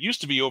world when it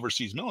used to be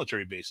overseas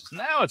military bases.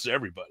 Now it's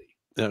everybody.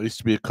 That used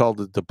to be called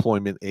the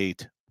Deployment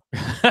 8.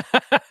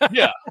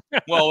 Yeah.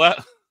 Well,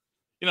 that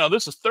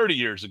this is 30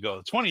 years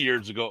ago. 20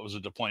 years ago, it was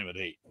a Deployment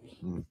 8.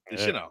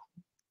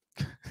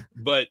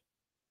 But,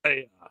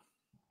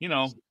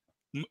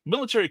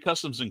 military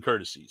customs and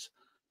courtesies.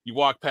 You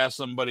walk past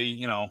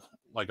somebody,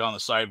 like on the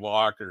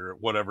sidewalk or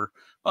whatever.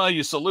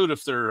 You salute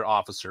if they're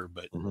officer,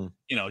 but,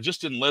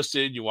 just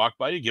enlisted, you walk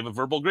by, you give a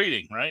verbal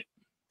greeting, right?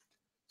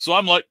 So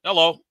I'm like,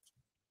 hello,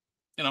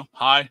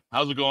 hi,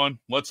 how's it going?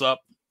 What's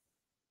up?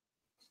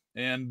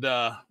 And,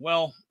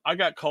 I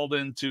got called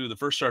into the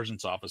first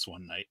sergeant's office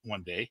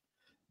one day,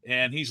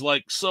 and he's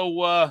like,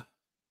 so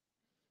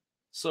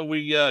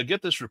we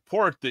get this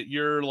report that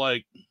you're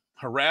like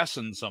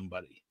harassing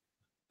somebody.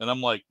 And I'm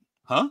like,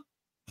 huh?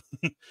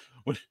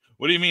 What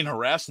do you mean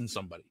harassing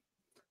somebody?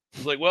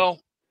 He's like,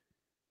 well,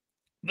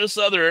 this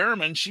other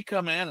airman, she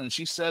come in and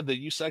she said that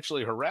you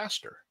sexually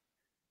harassed her.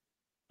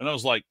 And I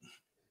was like,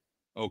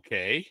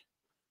 okay,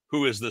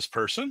 who is this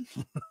person?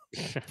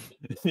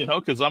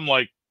 Because I'm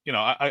like,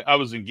 I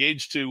was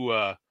engaged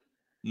to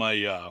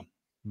my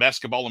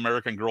basketball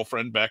American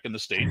girlfriend back in the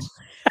States.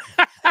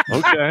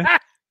 Okay.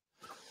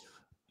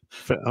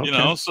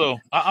 So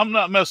I'm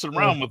not messing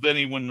around with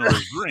anyone who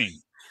is green.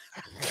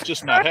 It's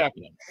just not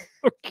happening.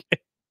 Okay.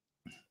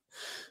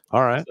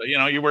 All right. So,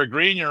 you wear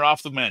green, you're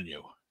off the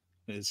menu.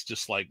 It's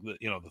just like the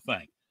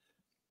thing.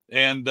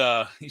 And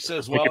he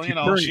says, well,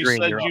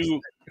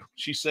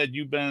 she said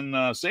you've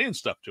been saying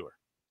stuff to her.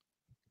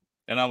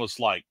 And I was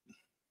like,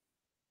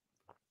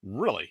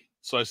 really?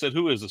 So I said,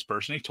 who is this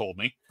person? He told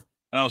me.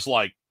 And I was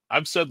like,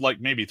 I've said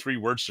like maybe 3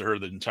 words to her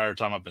the entire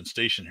time I've been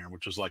stationed here,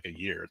 which was like a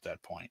year at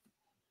that point.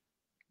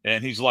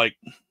 And he's like,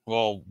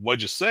 well,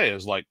 what'd you say? I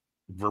was like,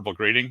 verbal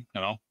greeting,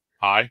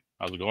 hi,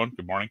 how's it going?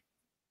 Good morning.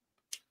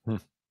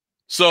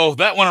 So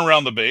that went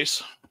around the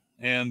base.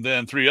 And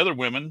then 3 other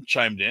women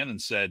chimed in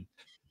and said,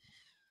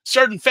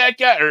 Sergeant Fat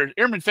Guy or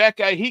Airman Fat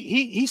Guy,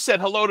 he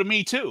said hello to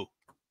me too.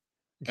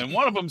 And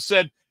one of them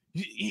said,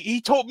 he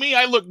told me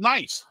I look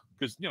nice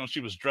because, she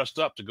was dressed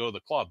up to go to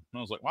the club. And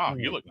I was like, wow,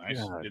 you look nice.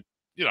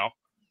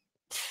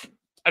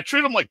 I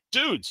treat them like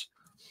dudes.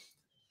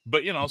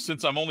 But,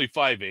 since I'm only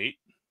 5'8",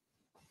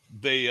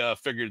 they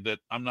figured that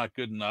I'm not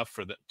good enough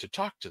to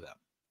talk to them.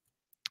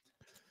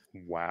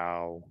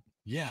 Wow.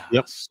 Yeah.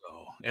 Yep. So,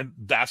 and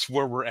that's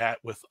where we're at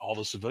with all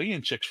the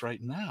civilian chicks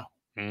right now.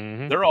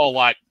 Mm-hmm. They're all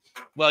like,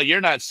 well, you're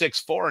not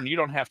 6'4" and you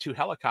don't have 2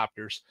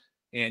 helicopters.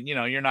 and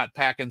you're not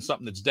packing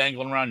something that's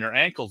dangling around your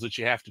ankles that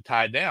you have to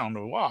tie down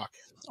to walk.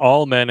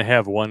 All men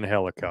have one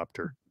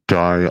helicopter.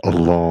 Die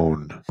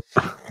alone.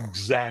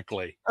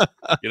 Exactly.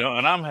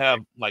 And I'm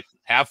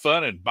have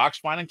fun in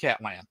boxed wine and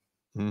Catland.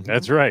 Mm-hmm.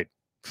 That's right.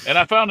 And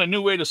I found a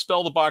new way to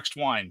spell the boxed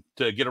wine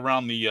to get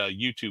around the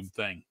YouTube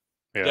thing.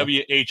 Yeah.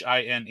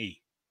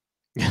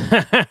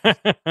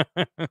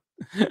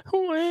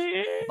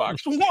 WHINE.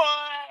 Boxed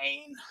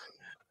wine.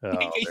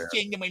 Oh,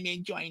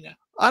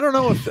 I don't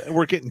know if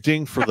we're getting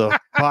dinged for the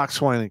box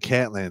wine and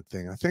Catland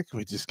thing. I think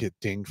we just get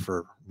dinged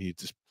for me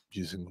just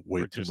using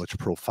way too much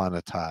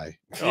profanity.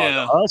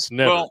 Yeah, us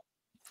never. Well,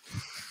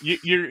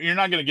 you're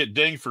not going to get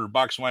dinged for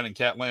box wine and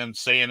Catland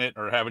saying it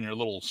or having your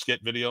little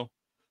skit video,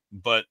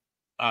 but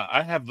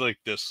I have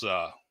this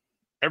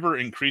ever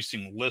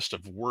increasing list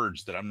of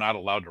words that I'm not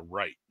allowed to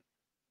write.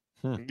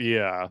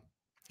 Yeah.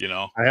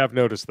 I have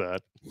noticed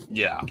that.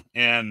 Yeah.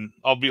 And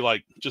I'll be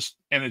and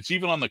it's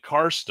even on the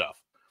car stuff.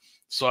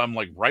 So I'm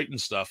writing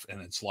stuff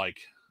and it's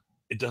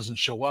it doesn't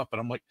show up.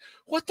 And I'm like,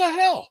 what the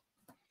hell?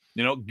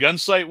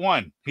 Gunsight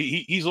 1.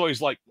 He's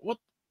always like, what?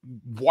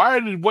 Why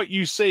did what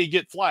you say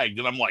get flagged?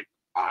 And I'm like,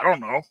 I don't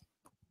know.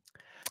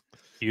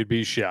 You'd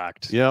be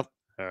shocked. Yep.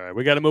 All right.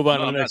 We got to move on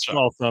to the next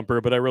small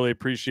thumper, but I really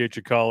appreciate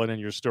you calling in.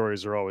 Your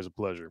stories are always a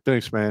pleasure.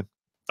 Thanks, man.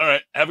 All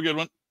right. Have a good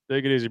one.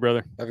 Take it easy,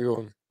 brother. Have a good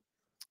one.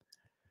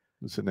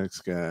 Who's the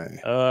next guy?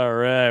 All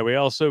right. We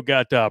also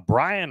got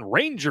Brian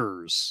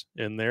Rangers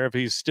in there. If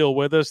he's still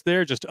with us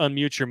there, just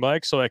unmute your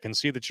mic so I can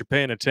see that you're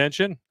paying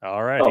attention.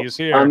 All right. He's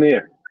here. I'm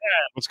here.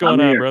 Yeah, what's going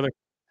on, brother?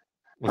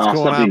 What's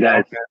going on,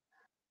 guys?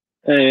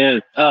 Hey,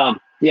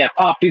 yeah,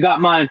 Pop, you got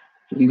my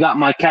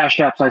cash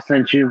apps I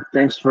sent you.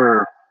 Thanks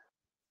for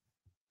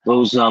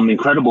those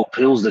incredible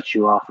pills that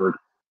you offered.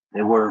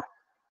 It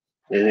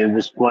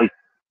was quite.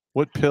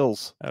 What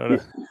pills? I don't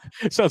know.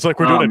 It sounds like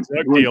we're doing a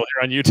drug deal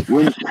here on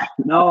YouTube.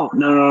 No.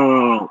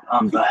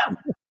 The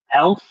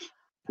health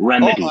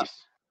remedies.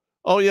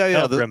 Oh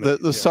yeah.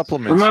 The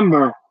supplements.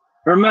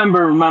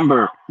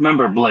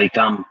 Remember, Blake.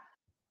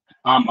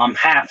 I'm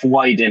half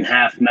white and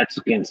half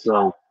Mexican,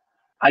 so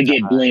I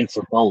get blamed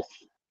for both.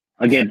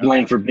 I get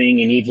blamed for being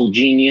an evil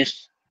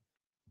genius,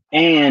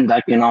 and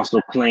I can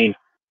also claim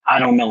I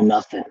don't know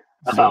nothing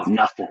about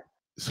nothing.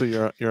 So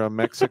you're a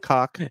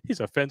Mexicock? He's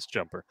a fence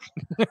jumper.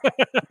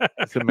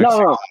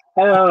 No,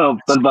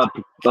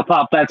 but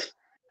Pop, that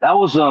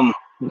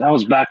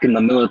was back in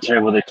the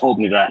military where they told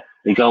me that.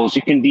 It goes,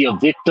 you can be a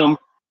victim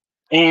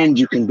and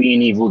you can be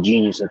an evil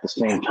genius at the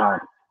same time.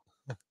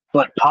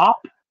 But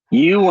Pop,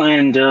 you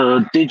and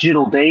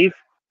Digital Dave,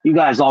 you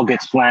guys all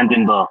get slammed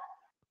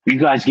you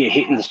guys get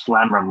hit in the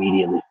slammer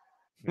immediately.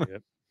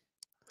 Yep.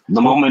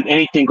 The moment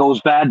anything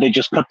goes bad, they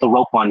just cut the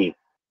rope on you.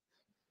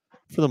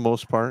 For the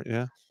most part,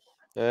 yeah.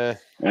 Yeah,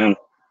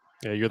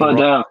 you're but,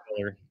 the wrong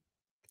color.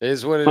 It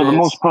is what it for is. the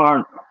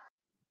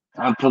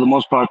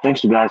most part,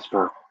 thanks you guys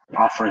for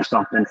offering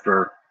something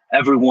for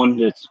everyone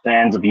that's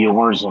fans of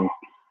yours. And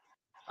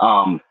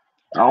I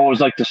always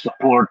like to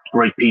support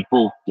great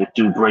people that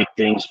do great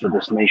things for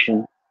this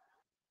nation.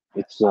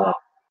 It's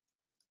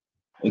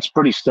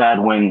pretty sad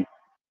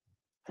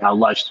how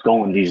life's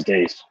going these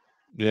days.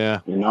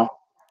 Yeah.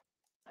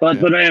 But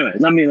anyway,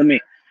 let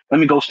me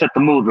go set the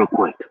mood real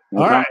quick.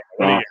 Okay?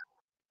 All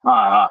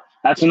right.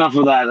 That's enough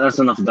of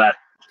that.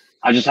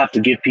 I just have to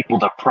give people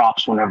their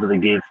props whenever they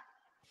give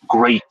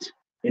great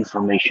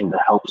information that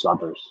helps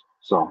others.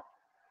 So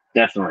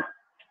definitely.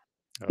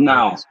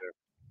 Now,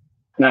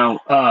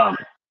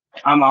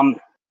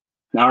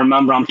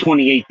 remember I'm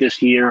 28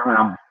 this year,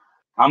 and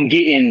I'm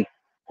getting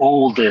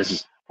old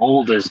as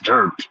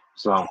dirt.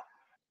 So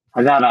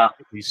I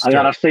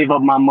gotta save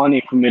up my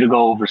money for me to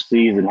go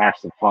overseas and have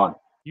some fun.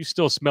 You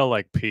still smell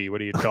like pee. What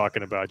are you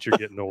talking about? You're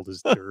getting old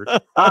as dirt.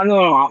 I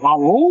know. I'm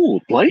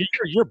old, Blake.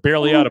 You're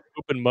barely out of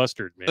poop and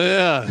mustard, man.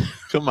 Yeah.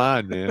 Come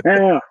on, man.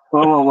 Yeah.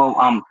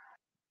 Well.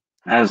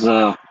 As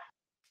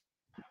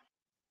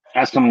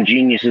some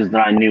geniuses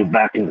that I knew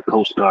back in the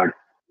Coast Guard,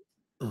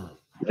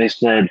 they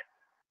said,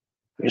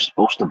 "You're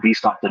supposed to be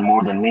something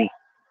more than me."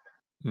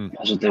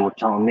 That's what they were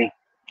telling me.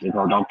 They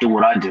go, "Don't do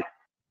what I do."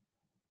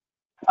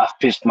 I've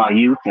pissed my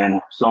youth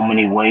in so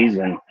many ways,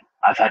 and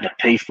I've had to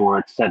pay for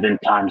it 7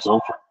 times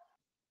over.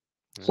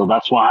 So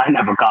that's why I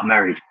never got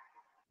married.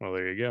 Well,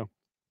 there you go.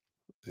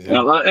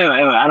 Yeah. Anyway,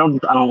 I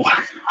don't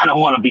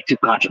want to be too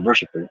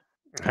controversial for it.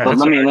 But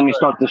let me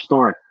start this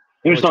story.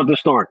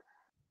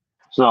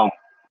 So,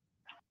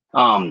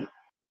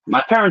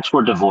 my parents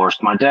were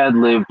divorced. My dad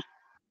lived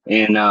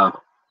in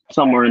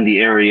somewhere in the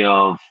area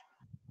of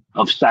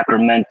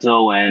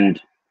Sacramento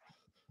and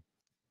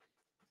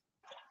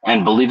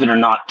believe it or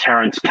not,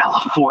 Terrence,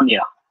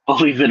 California.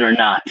 Believe it or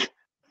not.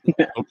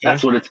 Okay.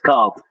 That's what it's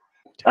called.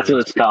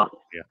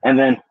 Yeah. And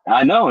then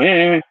I know,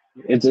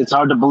 it's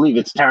hard to believe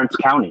it's Terrence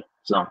County.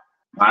 So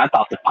I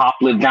thought the Pop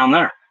lived down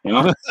there,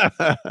 and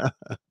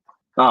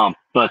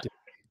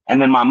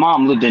then my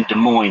mom lived in Des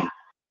Moines.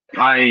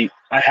 And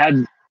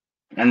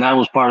that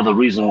was part of the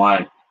reason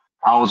why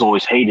I was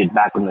always hated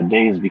back in the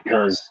days,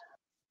 because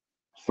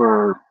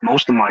for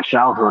most of my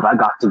childhood I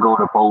got to go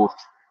to both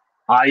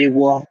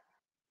Iowa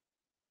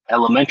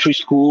elementary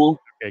school.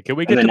 Okay, can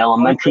we and get then to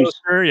elementary?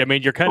 I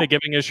mean, you're kind of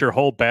giving us your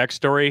whole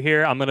backstory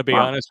here. I'm going to be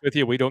honest with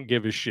you. We don't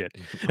give a shit.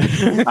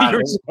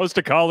 You're supposed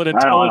to call it and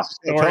tell us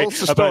a story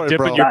about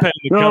dipping your pen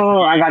in the cup.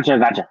 No, I got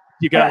you.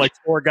 You got like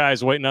 4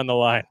 guys waiting on the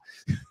line.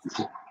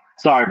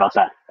 Sorry about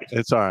that.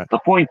 It's all right. The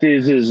point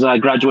is I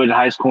graduated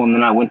high school and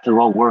then I went to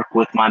go work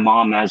with my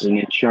mom as an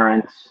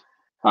insurance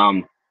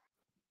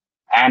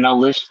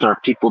analyst, or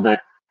people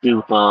that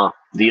do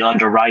the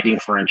underwriting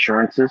for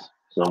insurances.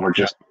 So we're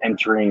just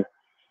entering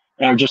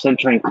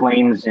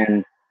claims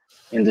in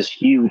this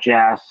huge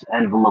ass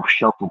envelope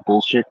shelf of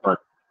bullshit. But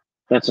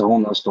that's a whole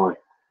nother story.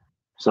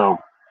 So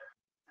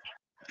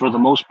for the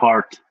most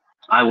part,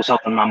 I was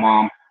helping my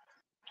mom,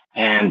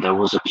 and there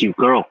was a cute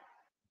girl.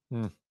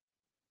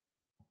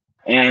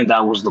 And I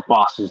was the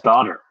boss's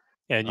daughter.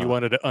 And you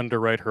wanted to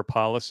underwrite her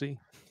policy?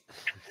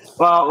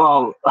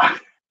 Well,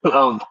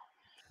 the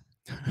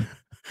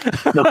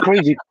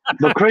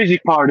crazy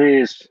part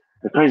is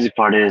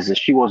that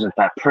she wasn't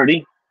that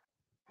pretty,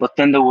 but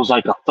then there was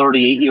like a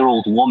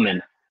 38-year-old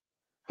woman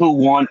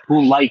who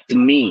liked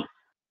me,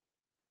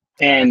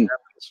 and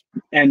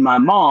my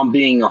mom,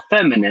 being a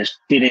feminist,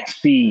 didn't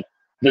see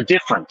the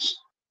difference.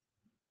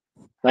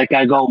 Like,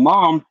 I go,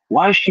 Mom,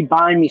 why is she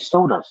buying me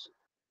sodas?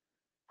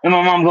 And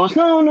my mom goes,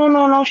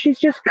 no, she's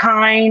just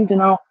kind, you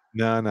know.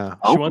 No.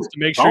 She wants to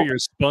make sure your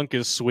spunk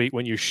is sweet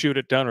when you shoot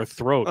it down her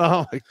throat.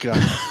 Oh my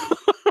god.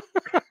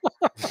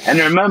 And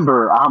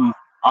remember, I'm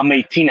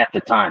 18 at the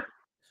time.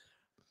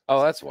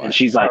 Oh, that's why. And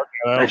she's like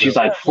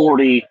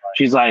 40.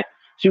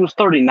 She was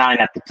 39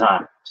 at the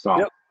time. So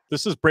Yep.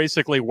 This is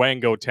basically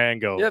Wango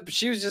Tango. Yep,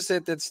 she was just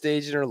at that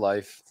stage in her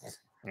life.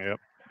 Yep.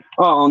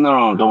 Oh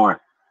no, don't worry.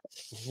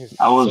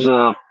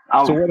 So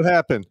what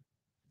happened?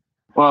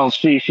 Well,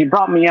 she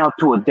brought me out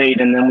to a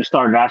date, and then we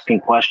started asking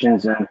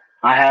questions, and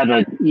I had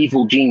an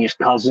evil genius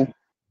cousin.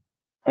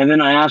 And then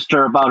I asked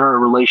her about her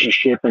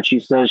relationship, and she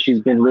says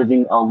she's been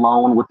living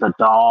alone with a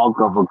dog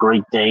of a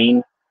Great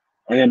Dane.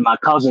 And then my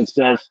cousin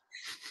says,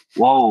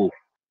 whoa,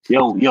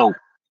 yo,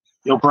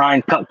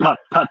 Brian, cut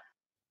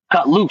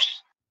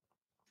loose.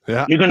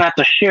 Yeah. You're going to have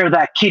to share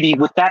that kitty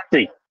with that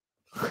thing.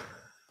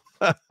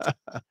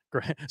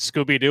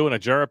 Scooby-Doo and a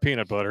jar of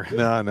peanut butter.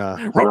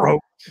 No.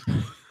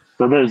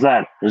 So there's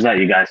that,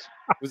 you guys.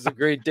 It was a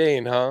Great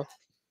Dane, huh?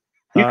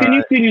 You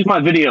can use my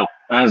video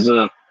as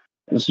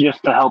it's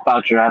just to help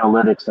out your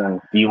analytics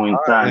and viewing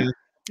time.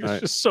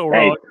 It's just so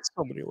wrong at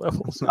so many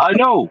levels. I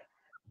know.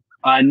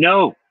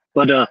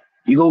 But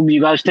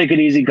you guys take it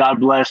easy. God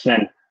bless,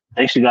 and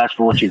thanks you guys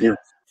for what you do.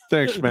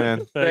 Thanks,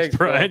 man. Thanks,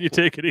 Brian. You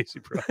take it easy,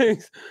 bro.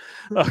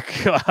 Oh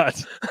God.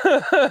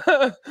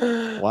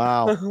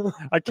 Wow.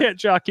 I can't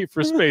jockey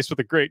for space with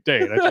a Great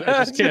Dane. I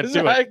just can't do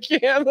it. I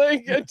can't.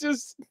 I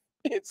just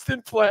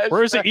instant flash.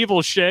 Where's the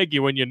evil Shaggy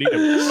when you need him?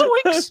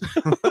 Zoinks!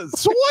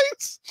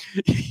 Zoinks!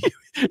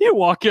 You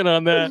walk in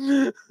on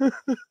that.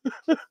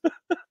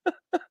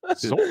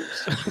 Just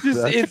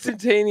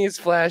instantaneous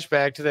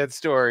flashback to that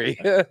story.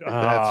 That's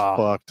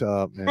fucked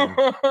up, man.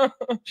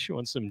 She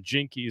wants some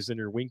jinkies in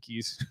her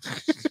winkies.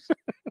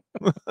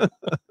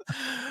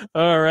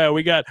 All right,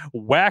 we got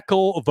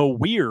Wackle the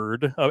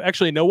Weird.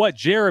 Actually, you know what,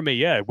 Jeremy?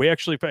 Yeah, we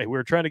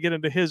were trying to get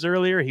into his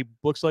earlier. He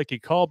looks like he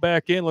called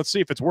back in. Let's see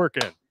if it's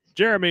working.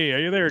 Jeremy, are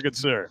you there, good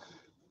sir?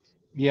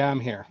 Yeah, I'm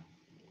here.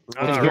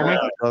 Can you hear me,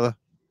 brother?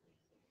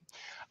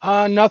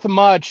 Nothing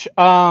much.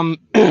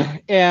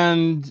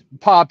 And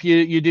Pop,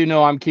 you do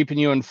know I'm keeping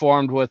you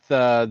informed with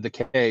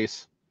the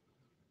case.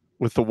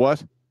 With the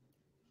what?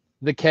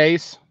 The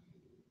case.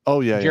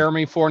 Oh yeah,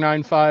 Jeremy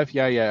 495.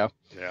 Yeah. Yeah.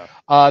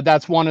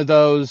 That's one of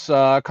those.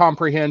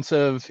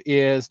 Comprehensive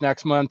is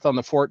next month on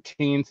the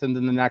 14th, and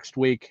then the next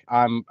week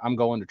I'm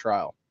going to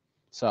trial.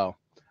 So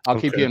I'll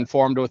keep you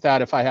informed with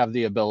that if I have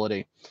the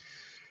ability.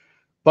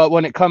 But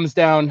when it comes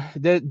down,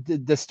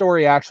 the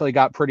story actually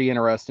got pretty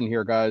interesting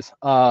here, guys.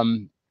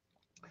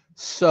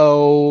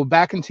 So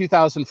back in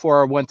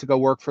 2004, I went to go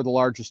work for the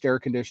largest air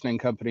conditioning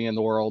company in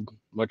the world,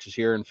 which is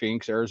here in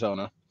Phoenix,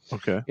 Arizona.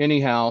 Okay.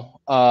 Anyhow,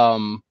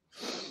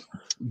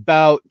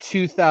 about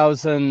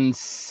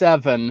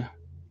 2007,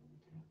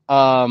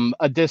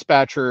 a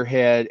dispatcher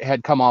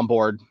had come on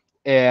board,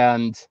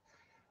 and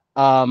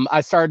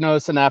I started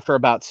noticing after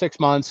about 6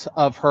 months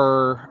of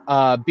her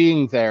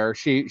being there,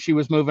 she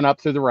was moving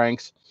up through the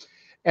ranks.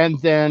 And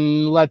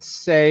then let's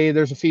say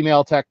there's a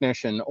female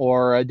technician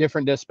or a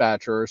different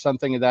dispatcher or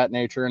something of that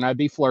nature, and I'd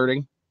be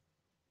flirting,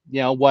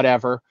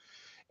 whatever.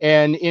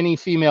 And any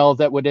female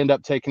that would end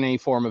up taking any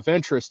form of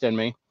interest in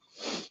me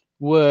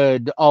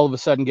would all of a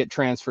sudden get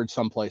transferred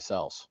someplace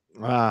else.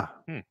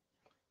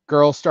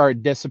 Girls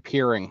started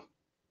disappearing.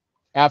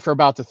 After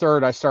about the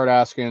third, I start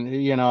asking,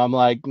 I'm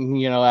like,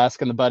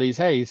 asking the buddies,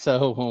 hey,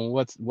 so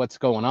what's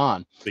going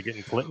on? They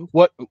getting Clinton?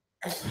 What?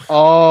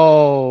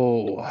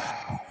 Oh,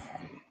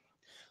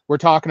 we're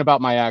talking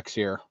about my ex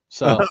here.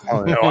 So,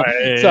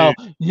 so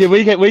yeah,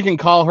 we can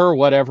call her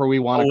whatever we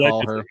want to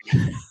call her.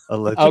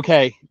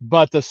 Okay,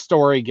 but the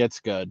story gets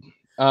good.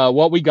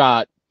 What we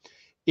got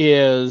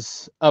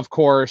is, of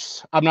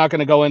course, I'm not going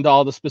to go into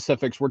all the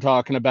specifics. We're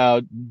talking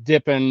about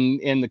dipping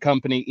in the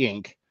company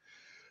ink.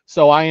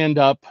 So I end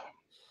up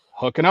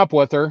hooking up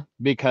with her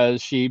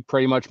because she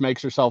pretty much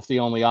makes herself the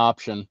only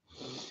option.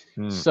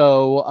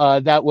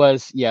 So that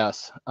was,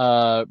 yes,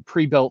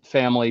 pre-built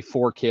family,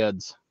 4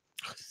 kids.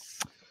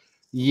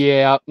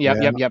 Yep.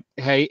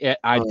 Hey,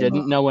 I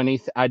didn't know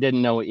anything. I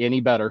didn't know any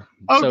better.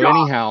 Oh, So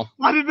God. anyhow,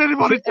 Why didn't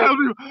anybody tell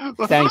you?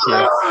 thank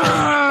you.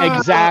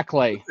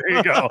 Exactly. There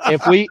you go.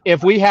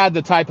 If we had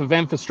the type of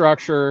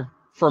infrastructure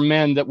for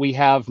men that we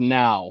have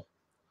now,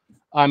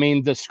 I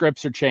mean, the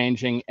scripts are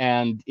changing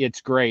and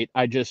it's great.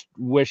 I just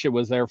wish it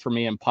was there for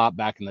me and Pop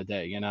back in the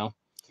day, you know?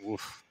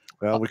 Oof.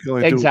 Well, we can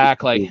only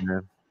exactly. do what we can do,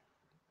 man.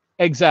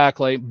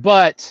 Exactly.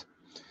 But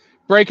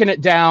breaking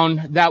it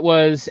down, that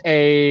was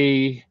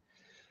a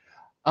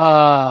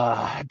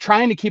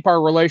trying to keep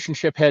our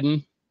relationship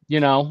hidden, you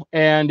know,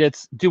 and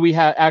it's, do we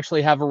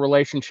actually have a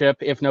relationship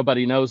if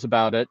nobody knows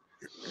about it?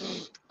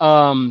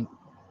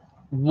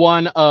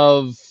 One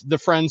of the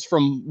friends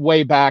from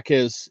way back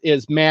is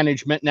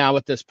management now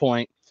at this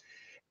point.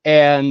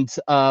 And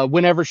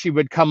whenever she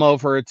would come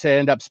over to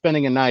end up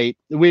spending a night,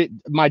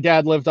 my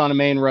dad lived on a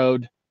main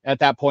road. At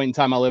that point in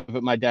time, I live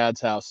at my dad's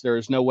house.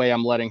 There's no way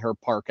I'm letting her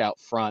park out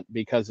front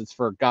because it's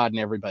for God and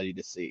everybody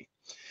to see.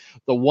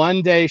 The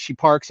one day she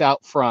parks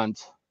out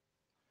front,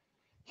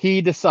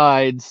 he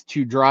decides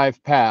to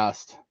drive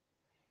past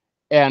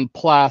and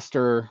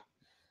plaster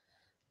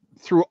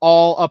through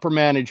all upper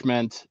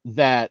management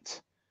that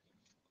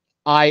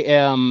I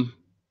am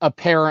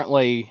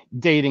apparently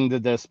dating the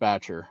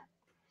dispatcher.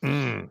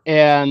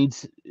 And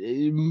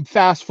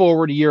fast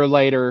forward a year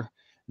later,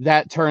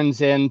 that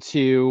turns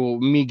into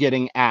me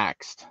getting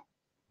axed.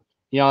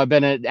 You know,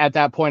 at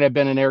that point, I've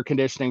been in air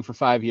conditioning for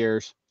 5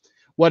 years.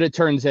 What it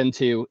turns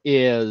into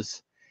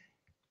is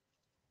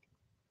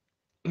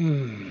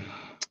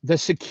the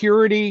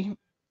security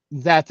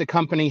that the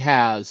company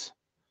has,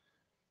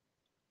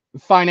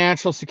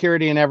 financial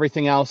security and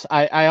everything else.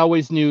 I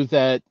always knew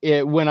that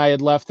when I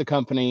had left the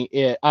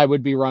company, I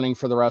would be running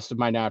for the rest of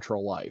my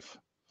natural life.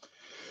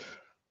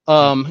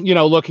 You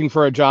know, looking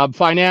for a job.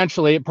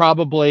 Financially, it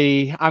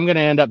probably, I'm going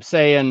to end up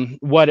saying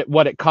what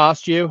it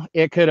cost you.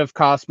 It could have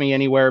cost me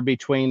anywhere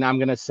between, I'm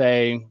going to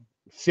say,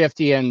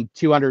 $50,000 and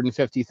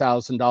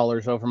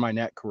 $250,000 over my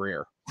net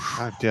career.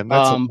 God damn,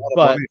 that's a lot of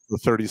money for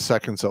 30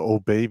 seconds of oh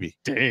baby.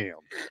 Damn.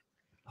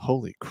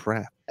 Holy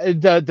crap.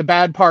 The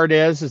bad part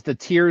is the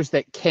tears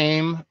that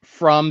came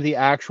from the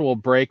actual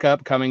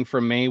breakup coming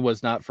from me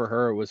was not for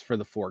her. It was for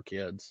the 4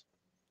 kids.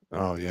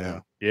 Oh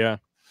yeah. Yeah.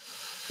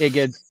 It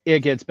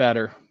gets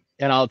better.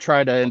 And I'll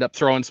try to end up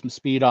throwing some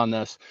speed on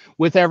this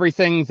with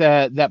everything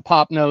that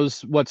Pop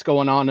knows what's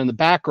going on in the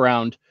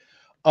background.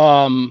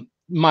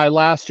 My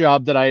last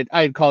job that I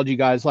had called you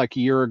guys like a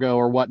year ago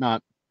or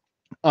whatnot.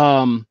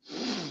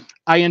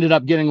 I ended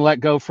up getting let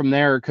go from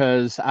there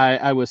because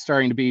I was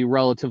starting to be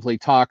relatively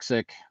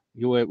toxic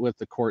with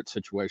the court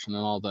situation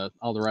and all the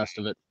rest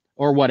of it,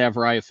 or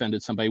whatever. I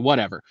offended somebody,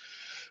 whatever.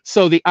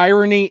 So the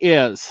irony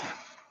is,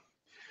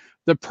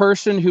 the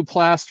person who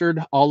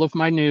plastered all of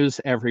my news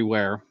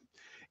everywhere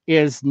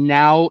is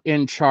now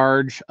in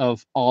charge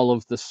of all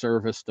of the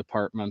service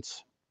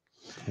departments.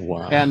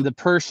 Wow. And the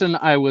person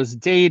I was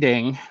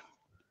dating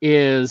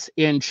is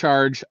in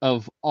charge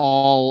of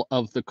all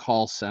of the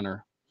call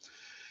center.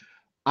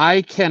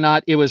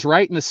 It was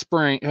right in the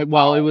spring.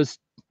 Well, it was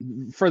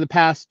for the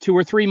past 2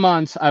 or 3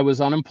 months, I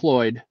was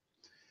unemployed,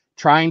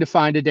 trying to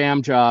find a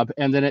damn job.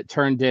 And then it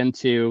turned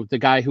into the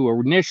guy who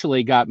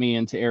initially got me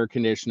into air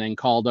conditioning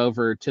called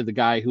over to the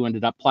guy who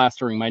ended up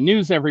plastering my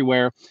news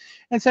everywhere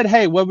and said,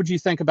 hey, what would you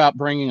think about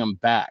bringing them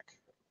back?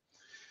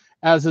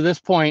 As of this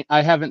point,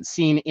 I haven't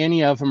seen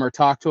any of them or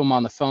talked to them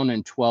on the phone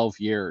in 12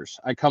 years.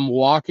 I come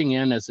walking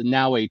in as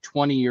now a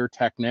 20-year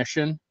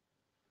technician.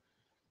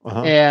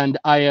 And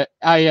I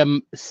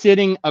am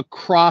sitting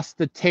across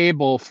the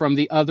table from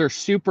the other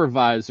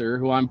supervisor,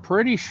 who I'm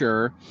pretty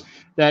sure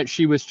that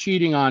she was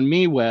cheating on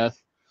me with.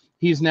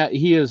 He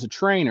is a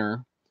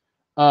trainer.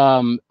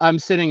 I'm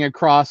sitting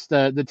across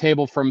the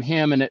table from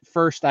him, and at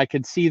first I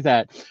could see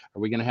that,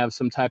 are we going to have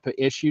some type of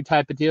issue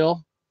type of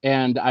deal?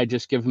 And I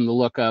just give him the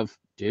look of,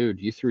 dude,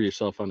 you threw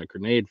yourself on a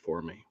grenade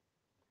for me.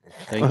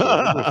 Thank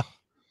you.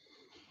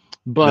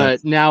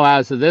 But now,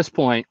 as of this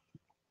point,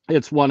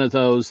 it's one of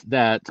those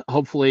that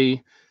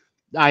hopefully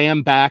I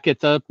am back at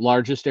the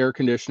largest air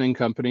conditioning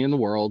company in the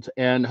world,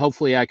 and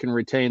hopefully I can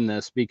retain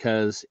this,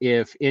 because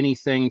if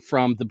anything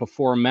from the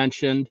before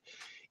mentioned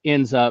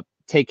ends up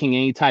taking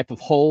any type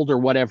of hold or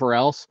whatever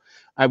else,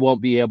 I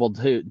won't be able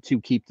to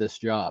keep this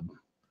job.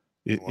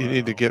 You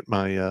need to get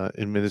my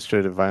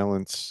administrative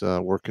violence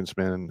workings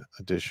man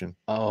edition.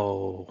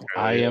 Oh,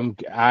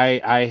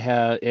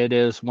 it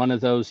is one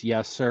of those,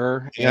 yes,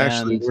 sir. Yeah,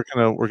 actually,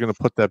 we're gonna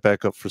put that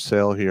back up for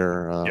sale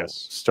here.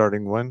 Yes.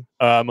 Starting when?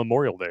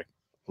 Memorial Day.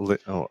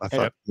 Oh, I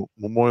thought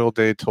Memorial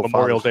Day till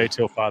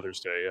Father's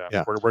Day.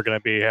 Yeah. We're going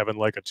to be having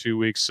like a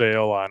 2-week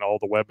sale on all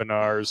the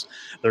webinars.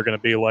 They're going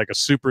to be like a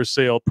super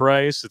sale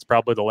price. It's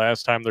probably the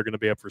last time they're going to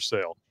be up for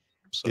sale.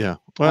 So. Yeah.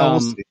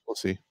 Well, we'll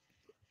see.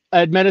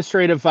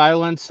 Administrative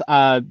violence.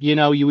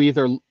 You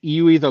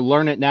either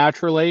learn it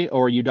naturally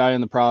or you die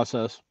in the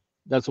process.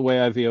 That's the way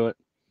I view it.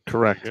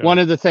 Correct. One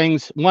of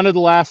the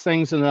last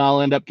things, and then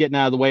I'll end up getting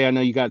out of the way. I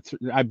know you got,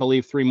 I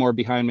believe, 3 more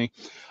behind me.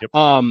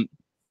 Yep.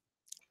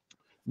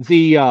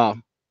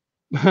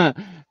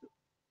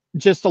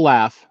 Just a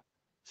laugh.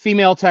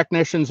 Female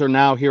technicians are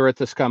now here at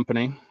this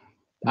company.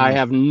 I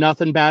have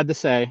nothing bad to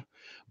say,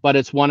 but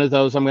it's one of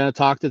those, I'm going to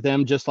talk to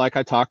them just like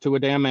I talk to a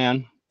damn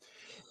man.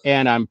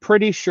 And I'm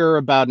pretty sure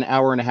about an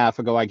hour and a half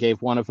ago, I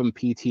gave one of them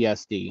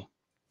PTSD.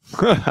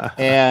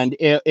 And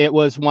it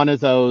was one of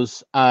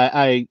those,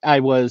 I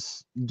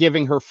was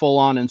giving her full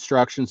on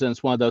instructions, and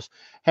it's one of those,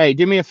 hey,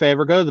 do me a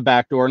favor, go to the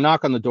back door,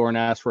 knock on the door and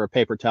ask for a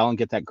paper towel and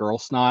get that girl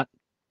snot,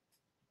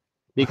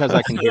 because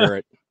I can hear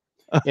it.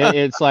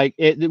 It's like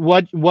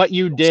what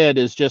you did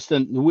is just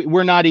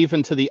we're not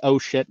even to the oh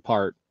shit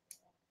part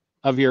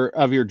of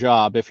your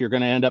job. If you're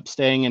going to end up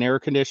staying in air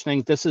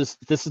conditioning, this is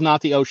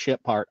not the oh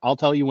shit part. I'll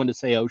tell you when to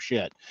say oh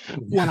shit.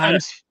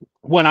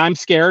 When I'm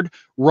scared,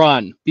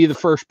 run. Be the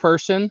first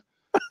person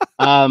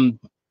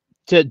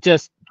to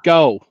just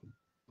go.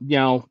 You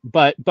know,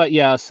 but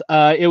yes,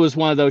 it was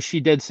one of those. She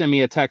did send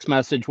me a text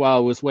message while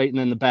I was waiting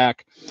in the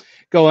back,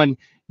 going,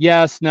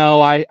 yes,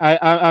 no,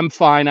 I'm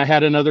fine. I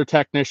had another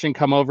technician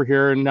come over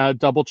here and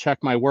double check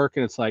my work,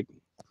 and it's like,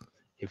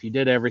 if you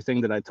did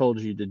everything that I told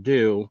you to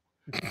do,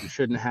 you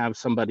shouldn't have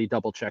somebody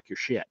double check your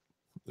shit.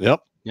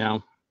 Yep. You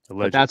know,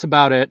 but that's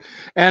about it.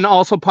 And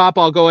also, Pop,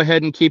 I'll go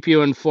ahead and keep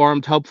you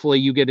informed. Hopefully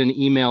you get an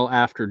email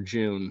after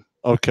June.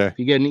 Okay. If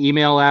you get an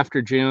email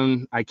after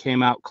June, I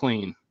came out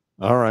clean.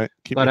 All right.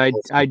 But I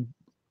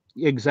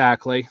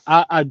exactly.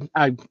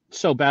 I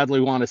so badly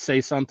want to say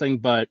something,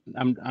 but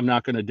I'm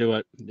not going to do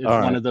it. It's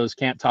one of those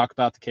can't talk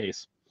about the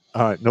case.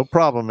 All right. No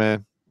problem,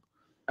 man.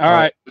 All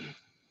right.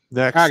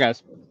 Next. All right,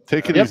 guys.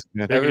 Take it easy,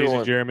 man. Take it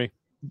easy, Jeremy.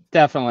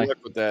 Definitely. Good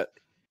luck with that.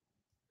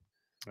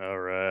 All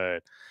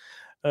right.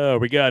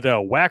 We got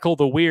Wackle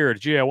the Weird.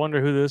 Gee, I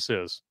wonder who this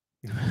is.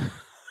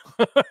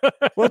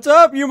 What's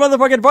up, you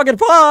motherfucking fucking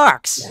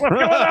fox? What's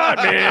going on,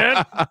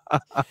 man?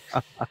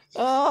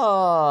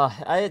 Oh,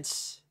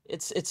 it's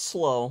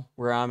slow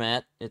where I'm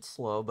at. It's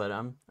slow, but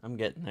I'm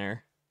getting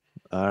there.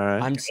 All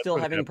right. I'm still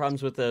having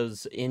problems with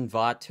those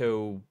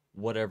Envato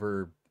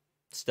whatever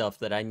stuff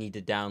that I need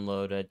to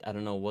download. I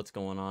don't know what's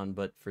going on,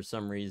 but for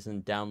some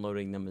reason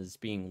downloading them is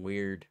being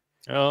weird.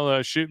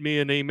 Well, shoot me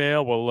an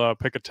email. We'll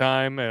pick a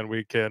time and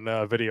we can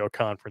video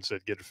conference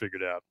it, get it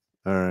figured out.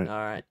 All right. All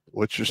right.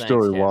 What's your Thanks,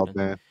 story, Captain. Wild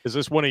Man? Is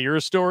this one of your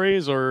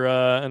stories or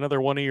another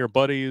one of your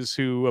buddies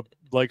who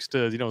likes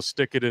to,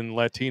 stick it in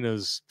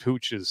Latina's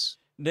hooches?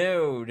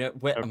 No.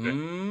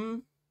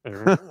 Okay.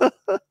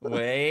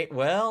 Wait.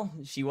 Well,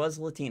 she was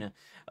Latina,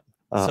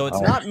 Uh-oh. so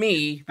it's not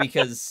me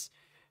because,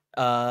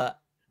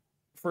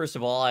 first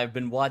of all, I've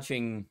been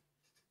watching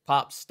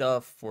pop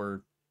stuff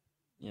for,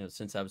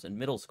 since I was in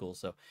middle school.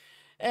 So,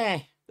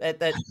 that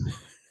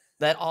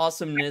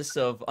awesomeness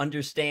of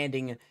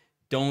understanding.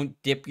 Don't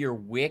dip your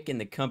wick in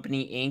the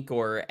company ink,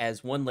 or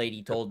as one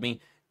lady told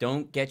me,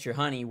 don't get your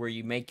honey where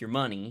you make your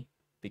money,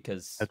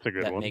 because that's a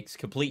good that one. makes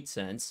complete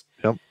sense.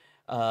 Yep.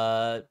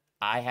 I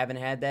haven't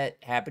had that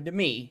happen to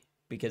me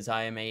because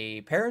I am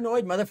a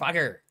paranoid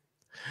motherfucker.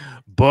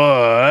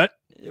 But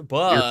your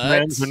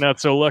friends are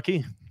not so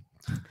lucky.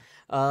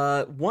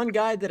 One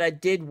guy that I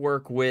did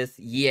work with,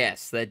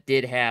 yes, that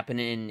did happen,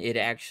 and it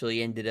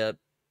actually ended up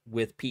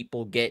with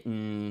people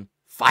getting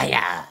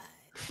fired.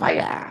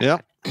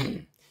 Yep.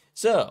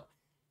 So,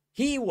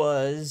 he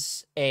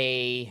was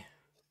a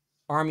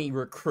Army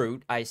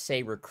recruit. I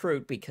say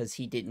recruit because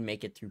he didn't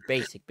make it through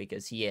basic,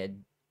 because he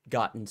had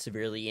gotten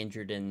severely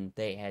injured and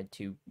they had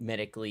to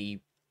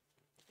medically,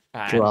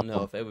 I don't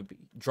know if it would be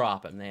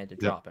drop him. They had to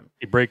drop him.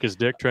 He break his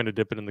dick trying to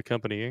dip it in the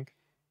company ink?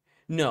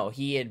 No,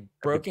 he had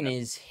broken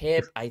his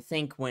hip, I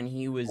think, when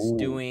he was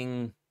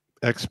doing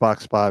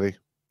Xbox body.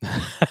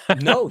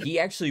 No, he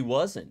actually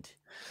wasn't.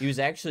 He was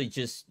actually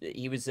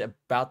he was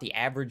about the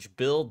average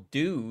build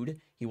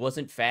dude. He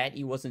wasn't fat.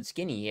 He wasn't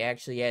skinny. He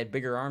actually had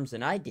bigger arms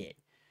than I did.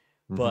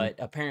 Mm-hmm. But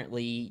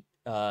apparently,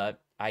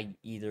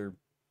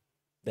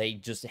 they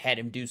just had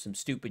him do some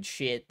stupid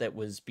shit that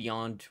was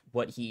beyond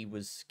what he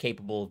was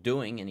capable of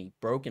doing, and he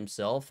broke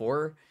himself,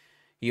 or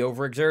he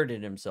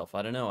overexerted himself.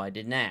 I don't know. I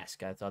didn't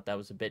ask. I thought that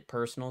was a bit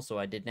personal, so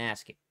I didn't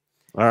ask it.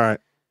 All right.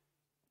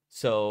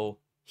 So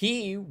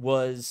he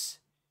was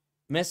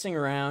messing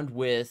around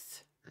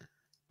with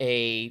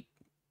a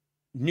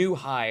new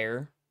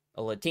hire,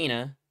 a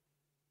Latina.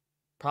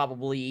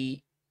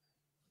 Probably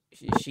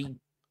she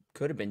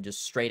could have been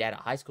just straight out of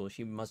high school.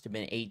 She must have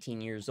been 18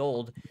 years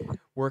old,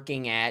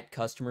 working at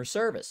customer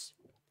service.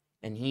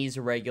 And he's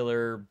a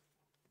regular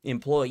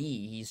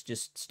employee. He's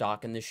just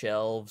stocking the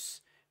shelves,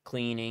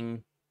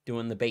 cleaning,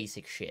 doing the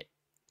basic shit.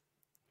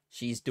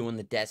 She's doing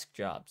the desk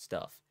job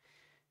stuff.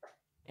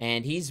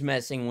 And he's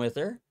messing with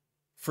her.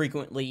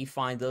 Frequently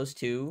find those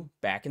two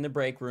back in the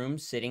break room,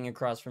 sitting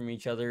across from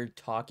each other,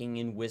 talking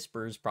in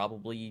whispers,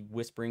 probably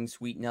whispering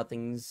sweet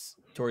nothings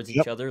towards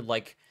each other,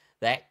 like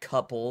that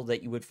couple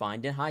that you would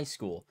find in high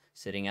school,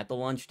 sitting at the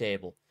lunch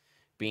table,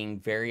 being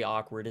very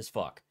awkward as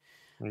fuck.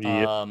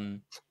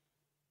 Yep.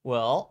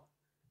 Well,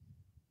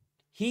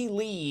 he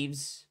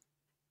leaves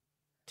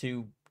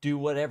to do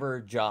whatever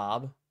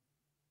job,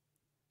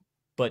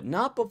 but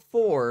not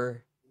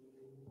before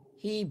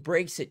he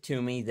breaks it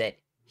to me that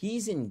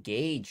he's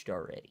engaged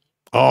already.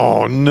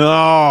 Oh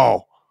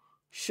no.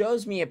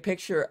 Shows me a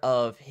picture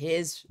of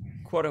his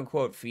quote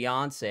unquote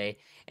fiance,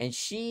 and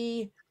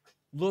she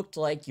looked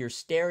like your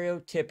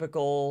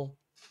stereotypical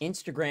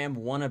Instagram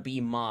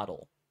wannabe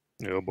model.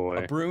 Oh boy.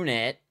 A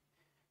brunette.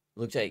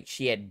 Looks like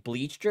she had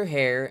bleached her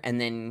hair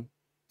and then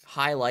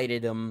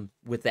highlighted them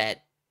with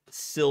that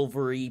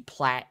silvery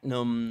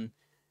platinum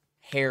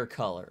hair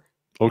color.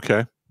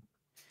 Okay.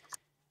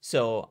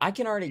 So I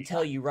can already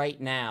tell you right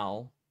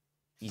now,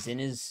 he's in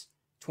his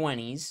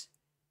 20s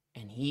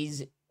and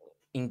he's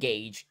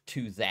engaged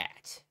to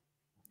that.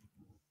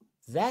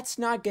 That's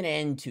not going to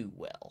end too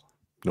well.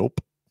 Nope.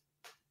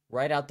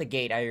 Right out the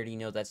gate, I already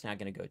know that's not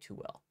going to go too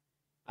well.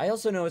 I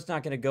also know it's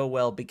not going to go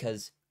well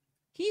because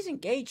he's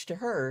engaged to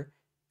her.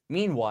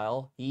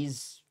 Meanwhile,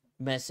 he's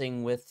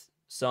messing with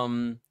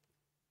some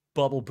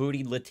bubble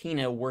booty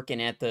Latina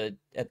working at the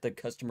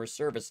customer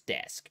service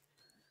desk.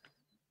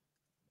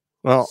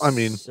 Well, I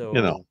mean,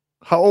 So-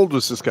 how old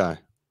was this guy?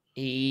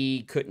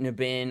 He couldn't have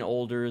been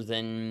older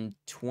than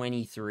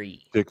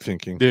 23. Dick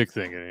thinking.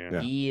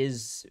 Yeah. He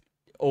is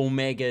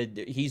Omega.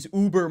 He's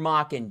Uber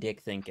mocking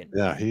Dick thinking.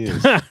 Yeah, he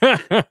is.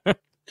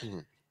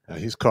 Yeah,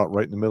 he's caught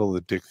right in the middle of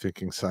the dick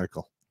thinking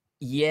cycle.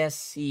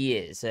 Yes, he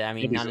is. I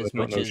mean, Maybe not so, as I don't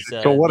much know as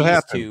shit. So what these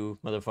happened? two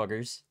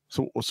motherfuckers.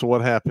 So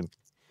what happened?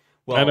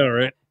 Well, I know,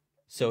 right?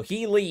 So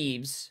he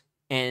leaves,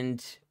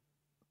 and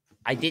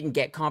I didn't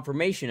get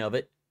confirmation of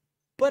it,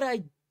 but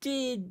I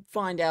did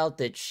find out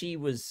that she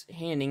was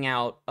handing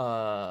out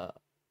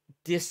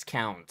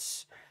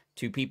discounts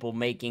to people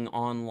making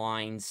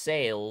online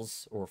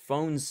sales or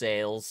phone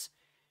sales.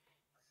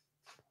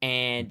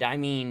 And I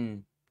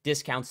mean,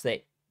 discounts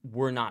that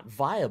were not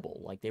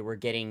viable. Like they were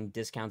getting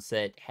discounts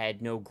that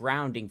had no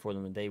grounding for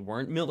them. They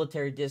weren't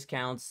military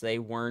discounts. They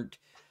weren't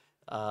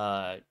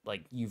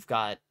like you've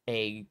got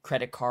a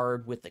credit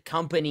card with the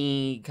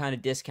company kind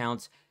of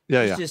discounts.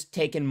 Yeah, He's yeah. just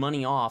taking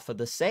money off of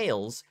the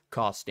sales,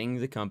 costing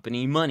the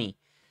company money.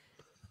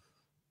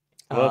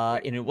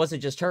 And it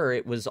wasn't just her.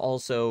 It was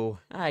also,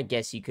 I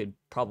guess you could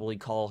probably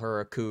call her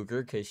a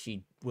cougar because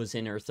she was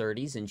in her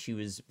 30s and she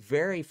was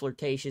very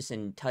flirtatious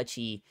and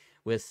touchy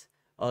with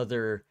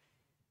other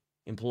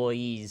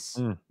employees.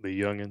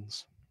 The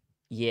youngins.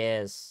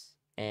 Yes.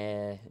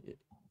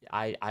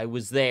 I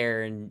was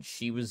there and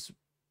she was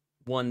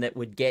one that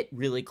would get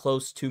really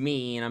close to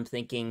me. And I'm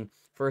thinking,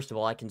 first of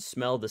all, I can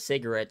smell the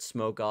cigarette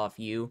smoke off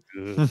you.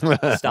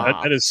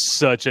 Stop. That is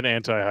such an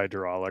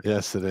anti-hydraulic.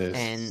 Yes, it is.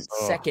 And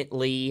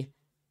secondly,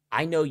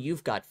 I know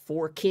you've got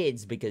 4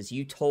 kids because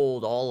you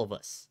told all of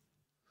us.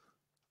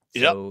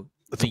 So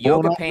It's the a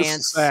blown yoga out Mrs.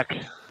 pants Sack.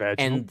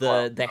 and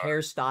the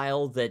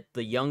hairstyle that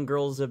the young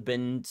girls have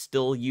been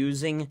still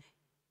using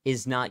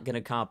is not going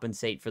to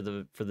compensate for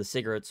the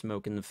cigarette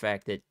smoke and the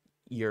fact that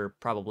you're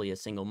probably a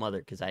single mother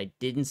because I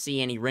didn't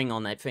see any ring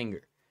on that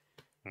finger.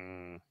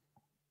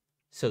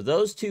 So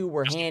those two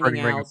were Just the handing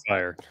burning ring out of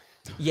fire.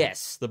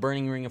 Yes, the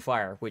burning ring of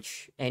fire,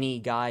 which any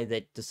guy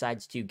that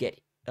decides to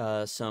get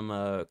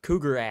some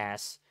cougar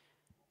ass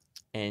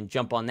and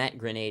jump on that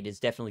grenade is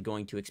definitely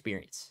going to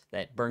experience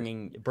that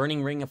burning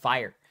ring of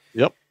fire.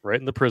 Yep, right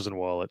in the prison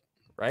wallet.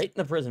 Right in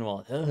the prison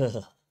wallet.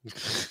 Ugh.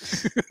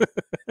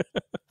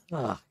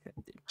 Ugh.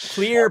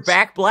 Clear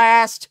back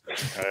blast.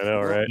 I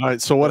know, right? All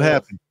right, so what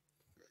happened?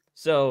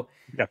 So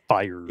got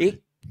fired.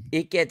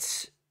 It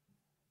gets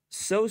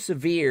so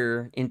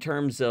severe in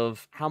terms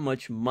of how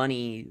much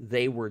money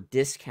they were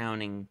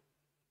discounting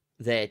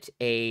that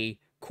a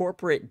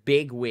corporate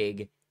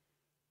bigwig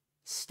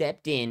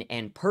stepped in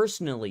and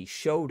personally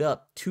showed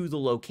up to the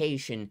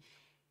location,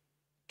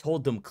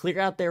 told them clear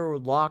out their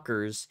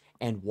lockers,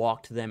 and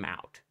walked them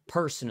out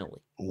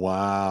personally.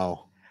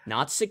 Wow.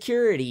 Not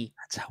security.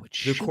 That's how it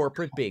the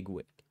corporate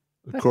bigwig.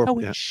 That's how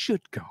it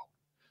should go.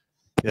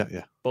 Yeah,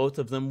 yeah. Both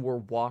of them were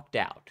walked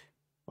out.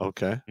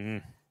 Okay.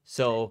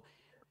 So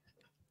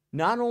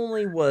not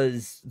only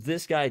was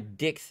this guy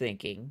dick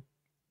thinking,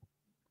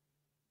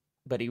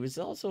 but he was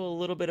also a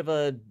little bit of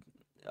a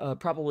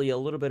probably a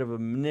little bit of a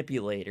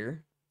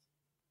manipulator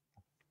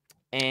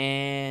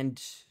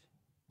and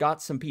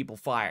got some people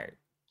fired.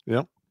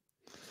 Yep.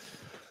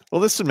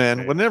 Well, listen,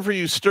 man, whenever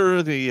you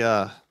stir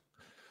the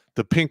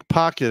pink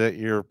pocket at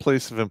your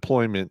place of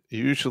employment,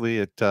 usually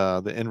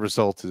the end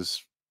result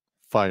is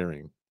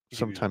firing,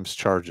 sometimes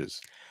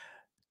charges.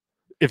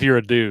 If you're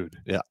a dude.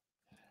 Yeah.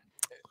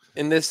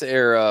 In this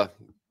era,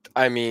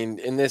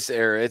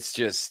 it's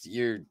just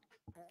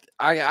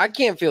I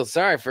can't feel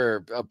sorry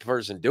for a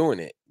person doing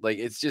it. Like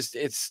it's just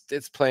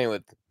it's playing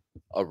with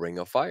a ring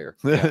of fire.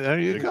 There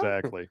you go.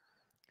 Exactly.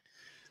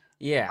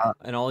 Yeah,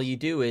 and all you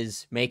do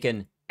is make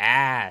an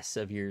ass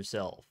of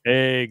yourself.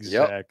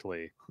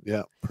 Exactly.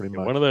 Yeah, pretty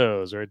much. One of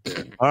those right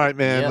there. All right,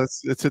 man. Yep.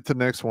 Let's hit the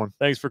next one.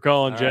 Thanks for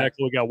calling, All Jack. right.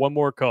 We got one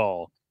more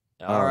call.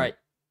 All right.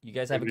 You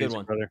guys have a Take it good easy,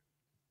 one. brother.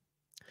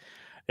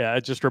 Yeah,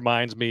 it just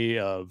reminds me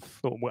of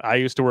I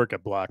used to work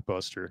at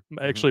Blockbuster.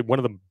 Actually, one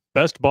of the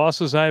best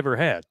bosses I ever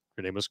had.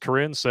 Her name was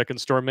Corinne. Second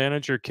store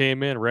manager,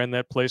 came in, ran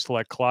that place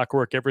like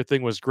clockwork.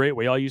 Everything was great.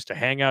 We all used to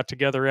hang out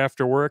together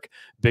after work.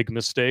 Big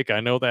mistake.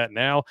 I know that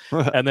now.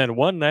 And then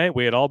one night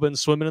we had all been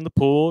swimming in the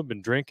pool,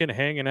 been drinking,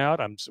 hanging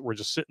out. We're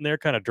just sitting there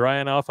kind of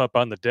drying off up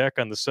on the deck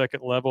on the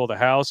second level of the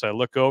house. I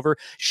look over.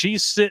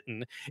 She's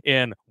sitting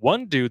in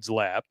one dude's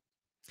lap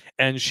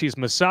and she's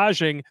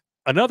massaging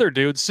another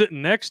dude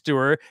sitting next to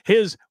her,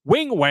 his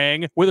wing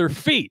wang with her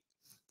feet.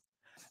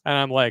 And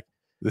I'm like,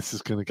 this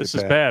is going to get This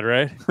is bad,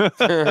 right?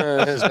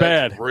 This is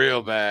bad.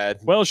 Real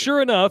bad. Well,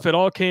 sure enough, it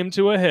all came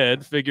to a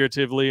head,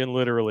 figuratively and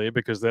literally,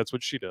 because that's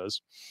what she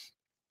does.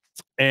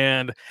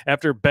 And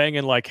after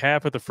banging like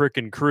half of the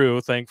frickin'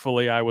 crew,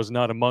 thankfully I was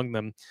not among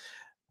them,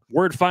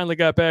 word finally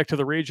got back to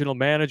the regional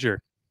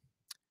manager.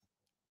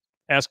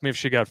 Asked me if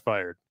she got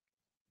fired.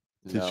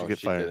 Did she get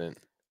fired? Didn't.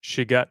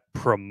 She got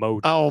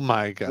promoted. Oh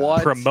my God.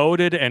 What?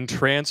 Promoted and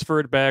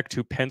transferred back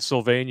to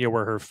Pennsylvania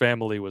where her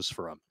family was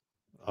from.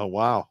 Oh,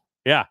 wow.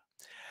 Yeah.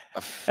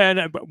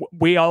 And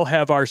we all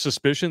have our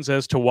suspicions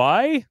as to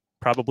why.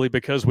 Probably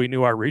because we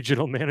knew our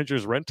regional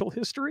manager's rental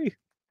history.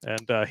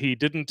 And he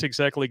didn't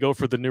exactly go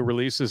for the new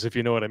releases, if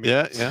you know what I mean.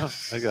 Yeah,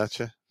 I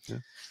gotcha. Yeah.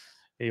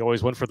 He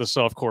always went for the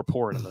softcore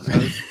porn.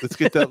 Let's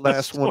get that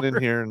last one in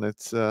here, and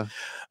it's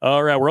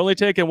all right. We're only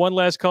taking one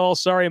last call.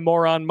 Sorry,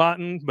 Moron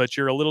Motton, but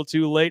you're a little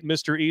too late.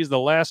 Mr. E's the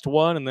last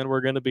one, and then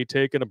we're going to be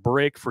taking a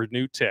break for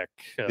new tech.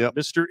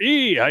 Mr.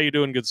 E, how you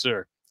doing, good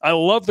sir? I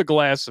love the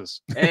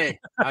glasses. Hey,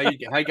 how you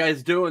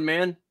guys doing,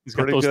 man? He's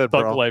got those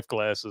Thug Life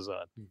glasses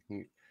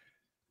on.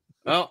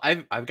 Well,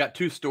 I've got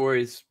two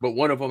stories, but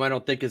one of them I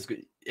don't think is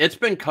good. It's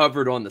been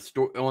covered on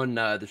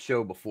the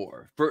show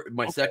before. For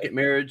my second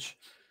marriage,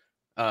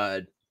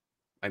 I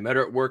met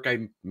her at work.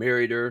 I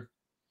married her.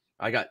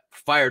 I got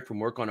fired from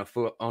work on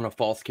a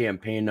false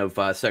campaign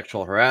of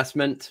sexual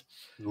harassment.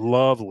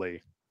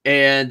 Lovely.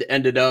 And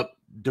ended up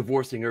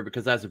divorcing her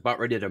because I was about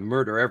ready to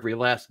murder every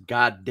last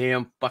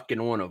goddamn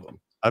fucking one of them.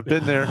 I've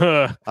been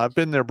there. I've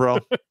been there, bro.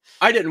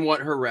 I didn't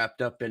want her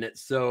wrapped up in it.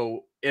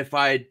 So if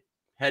I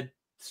had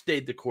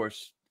stayed the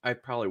course, I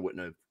probably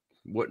wouldn't have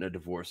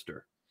divorced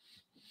her.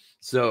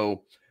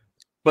 So,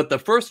 but the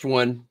first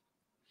wife,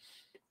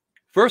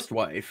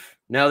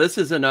 now this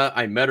isn't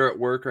I met her at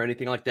work or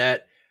anything like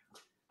that.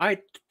 I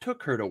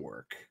took her to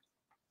work.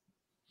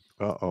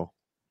 Uh-oh.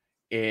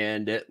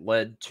 And it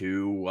led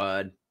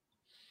to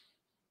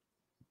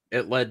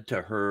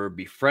her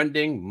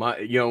befriending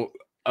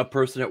a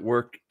person at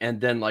work and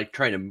then like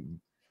trying to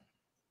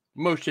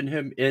motion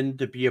him in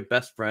to be a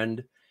best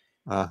friend.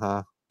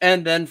 Uh-huh.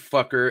 And then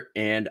fuck her,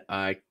 and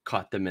I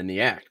caught them in the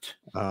act.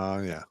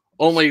 Yeah.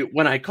 Only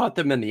when I caught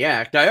them in the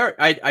act,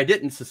 I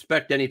didn't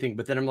suspect anything,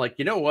 but then I'm like,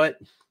 you know what?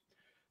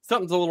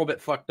 Something's a little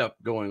bit fucked up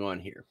going on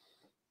here.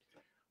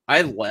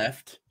 I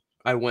left.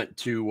 I went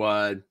to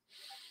I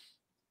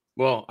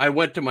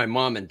went to my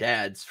mom and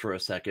dad's for a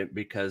second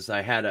because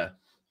I had a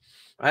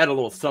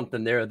little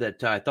something there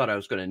that I thought I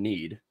was going to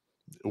need.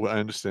 Well, I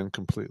understand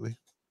completely.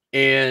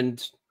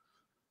 And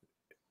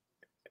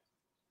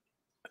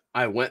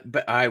I went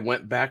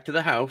back to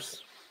the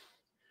house,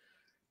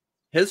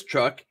 his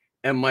truck,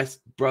 and my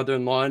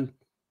brother-in-law's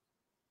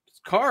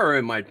car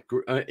in my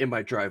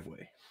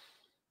driveway.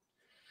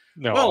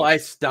 No. Well, I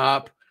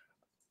stop.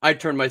 I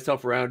turn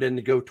myself around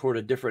and go toward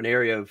a different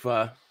area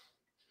of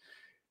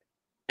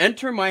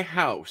enter my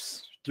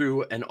house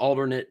through an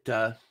alternate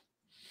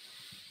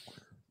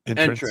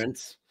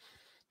entrance.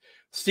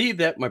 See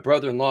that my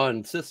brother-in-law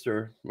and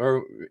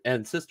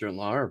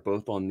sister-in-law are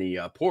both on the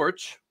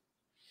porch.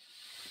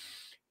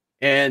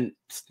 And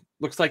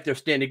looks like they're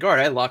standing guard.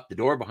 I locked the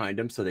door behind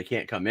them so they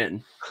can't come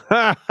in.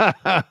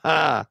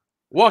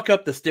 Walk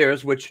up the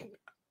stairs, which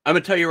I'm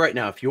going to tell you right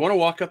now, if you want to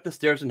walk up the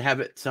stairs and have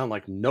it sound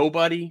like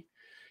nobody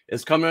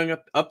is coming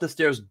up the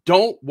stairs,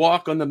 don't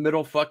walk on the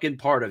middle fucking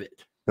part of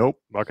it. Nope.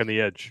 Walk on the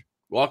edge.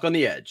 Walk on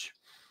the edge.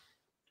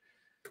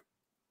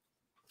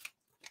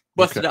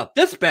 Busted out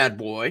this bad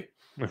boy.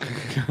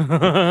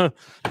 And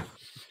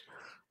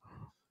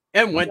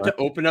went to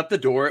open up the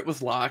door. It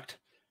was locked.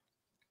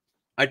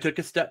 I took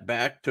a step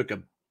back, took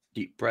a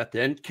deep breath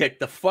in, kicked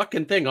the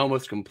fucking thing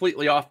almost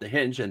completely off the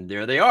hinge, and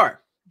there they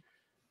are.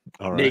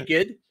 All right.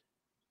 Naked.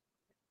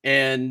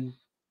 And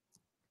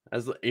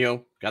as you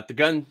know, got the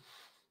gun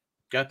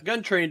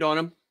trained on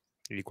them.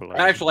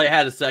 Equalizer. Actually, I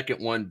had a second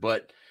one,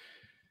 but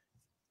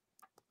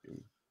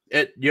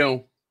it,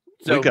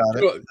 so We got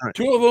it.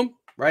 two of them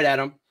right at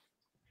him.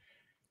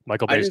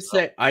 Michael I Bay's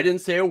didn't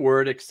say a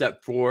word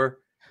except for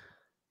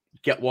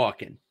get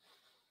walking.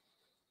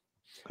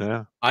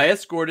 Yeah. I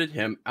escorted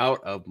him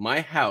out of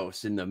my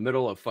house in the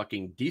middle of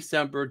fucking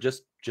December,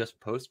 just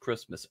post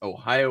Christmas,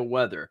 Ohio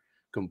weather,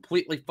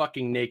 completely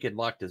fucking naked,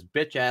 locked his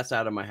bitch ass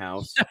out of my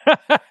house.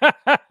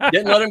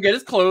 Didn't let him get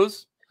his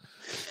clothes.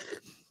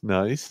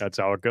 Nice. That's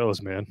how it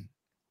goes, man.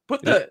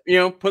 Put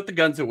the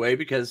guns away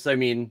because I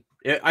mean,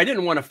 I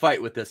didn't want to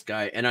fight with this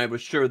guy, and I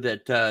was sure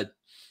that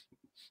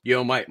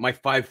my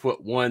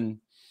 5'1",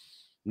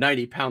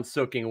 90-pound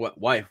soaking wet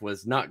wife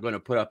was not going to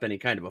put up any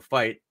kind of a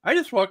fight. I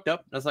just walked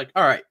up and I was like,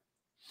 all right,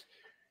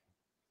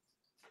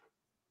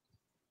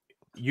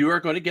 you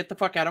are going to get the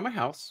fuck out of my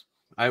house.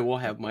 I will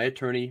have my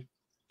attorney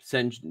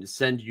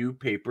send you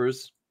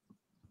papers.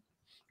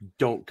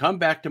 Don't come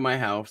back to my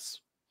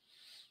house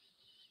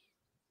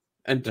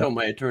until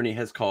my attorney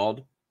has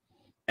called,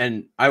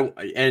 and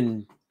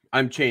I'm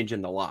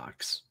changing the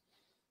locks.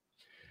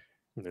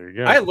 There you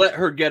go. I let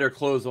her get her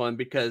clothes on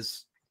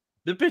because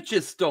the bitch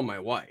is still my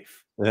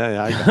wife.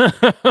 Yeah, I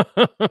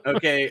got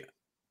Okay.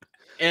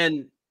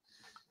 And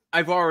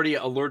I've already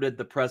alerted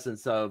the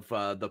presence of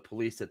the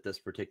police at this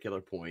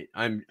particular point.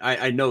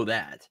 I know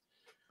that.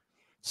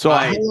 So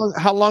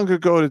how long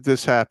ago did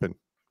this happen?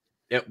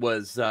 It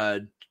was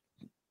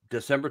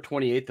December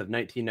 28th of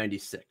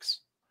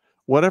 1996.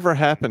 Whatever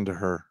happened to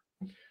her?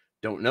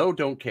 Don't know,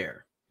 don't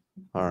care.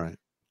 All right.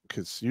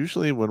 Because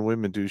usually when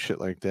women do shit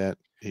like that,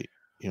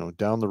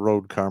 down the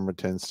road, karma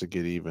tends to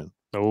get even.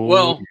 Oh,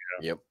 well,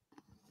 yep.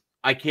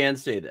 I can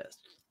say this.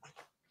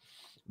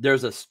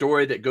 There's a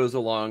story that goes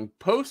along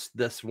post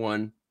this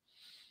one,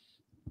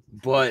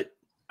 but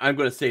I'm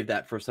going to save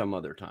that for some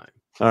other time.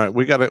 All right,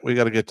 we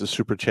gotta get to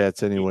super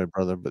chats anyway,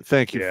 brother. But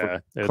thank you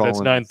for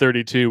calling. That's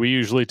 9:32. We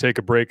usually take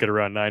a break at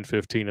around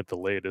 9:15 at the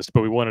latest,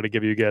 but we wanted to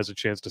give you guys a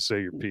chance to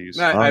say your piece.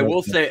 I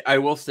will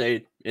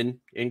say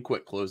in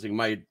quick closing,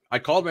 I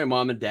called my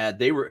mom and dad.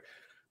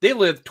 They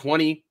lived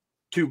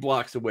 22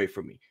 blocks away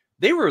from me.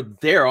 They were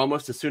there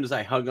almost as soon as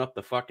I hung up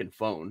the fucking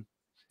phone.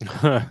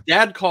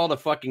 Dad called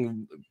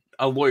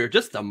a lawyer,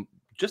 just the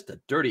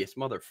dirtiest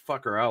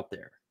motherfucker out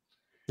there.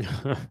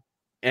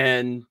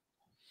 And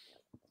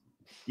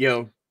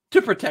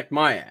to protect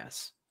my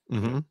ass.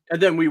 Mm-hmm.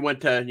 And then we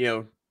went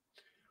to,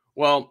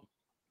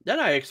 then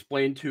I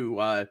explained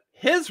to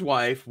his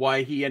wife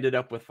why he ended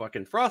up with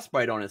fucking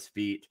frostbite on his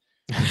feet.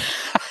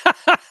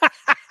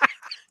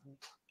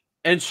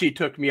 And she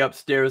took me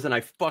upstairs and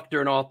I fucked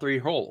her in all 3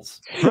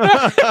 holes.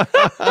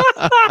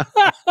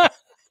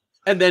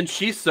 And then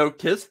she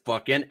soaked his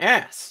fucking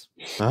ass.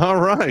 All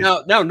right.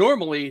 Now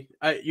normally,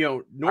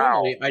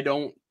 I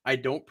don't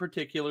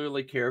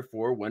particularly care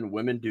for when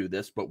women do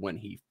this, but when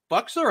he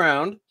fucks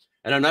around,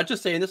 and I'm not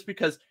just saying this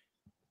because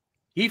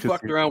he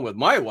fucked around with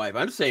my wife,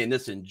 I'm saying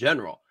this in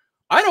general.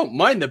 I don't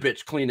mind the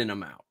bitch cleaning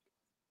him out.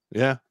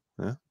 Yeah.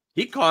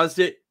 He caused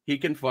it. He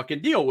can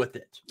fucking deal with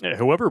it. Yeah,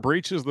 whoever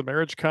breaches the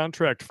marriage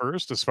contract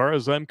first, as far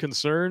as I'm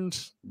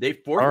concerned, they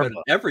forfeit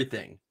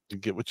everything. You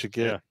get what you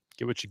get. Yeah,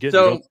 get what you get.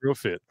 So, you don't throw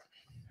fit.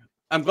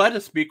 I'm glad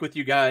to speak with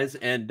you guys,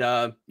 and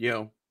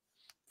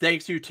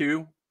thanks you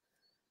too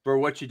for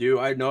what you do.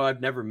 I know I've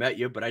never met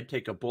you, but I'd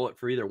take a bullet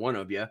for either one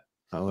of you.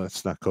 Oh,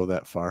 let's not go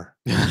that far.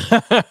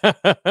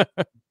 I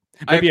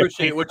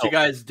appreciate what you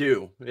guys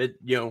do.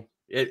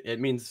 It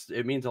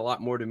means a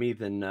lot more to me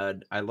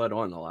than I let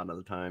on a lot of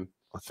the time.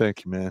 Well,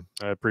 thank you, man.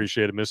 I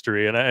appreciate it,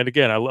 Mystery. And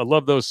again, I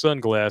love those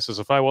sunglasses.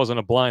 If I wasn't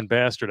a blind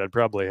bastard, I'd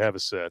probably have a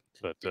set.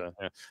 But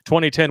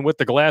 2010 with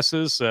the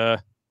glasses, yeah,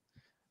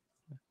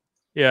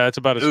 it's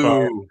about as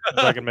far as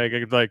I can make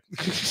it. Like,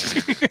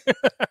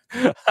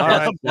 all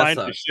right, I'm blind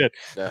as shit.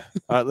 Yeah.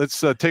 All right,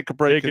 let's take a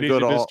break and go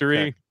to Mystery.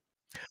 Okay.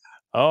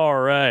 All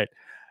right.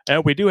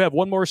 And we do have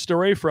one more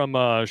story from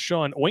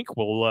Sean Oink.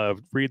 We'll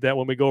read that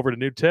when we go over to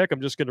New Tech.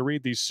 I'm just going to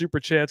read these super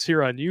chats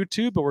here on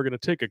YouTube, but we're going to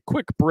take a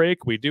quick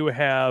break. We do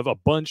have a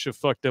bunch of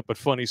fucked up but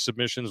funny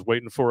submissions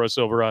waiting for us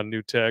over on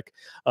New Tech.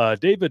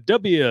 David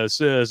W.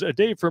 says,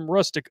 Dave from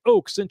Rustic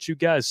Oak sent you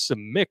guys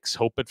some mix.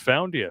 Hope it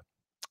found you.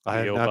 I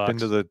have not been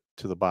to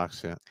the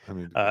box yet. I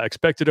mean,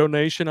 expect a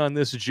donation on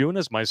this June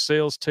as my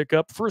sales tick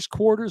up. First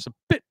quarter's a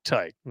bit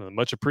tight.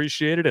 Much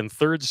appreciated. And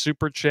third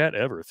super chat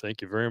ever.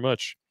 Thank you very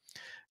much.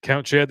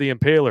 Count Chad the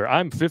Impaler.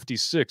 I'm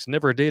 56.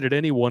 Never dated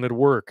anyone at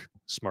work.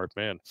 Smart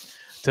man.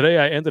 Today,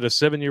 I ended a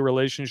 7-year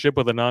relationship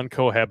with a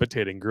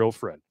non-cohabitating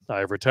girlfriend. I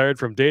have retired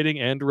from dating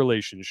and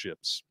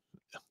relationships.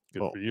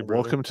 Good for you,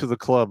 brother. Welcome to the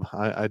club.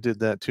 I did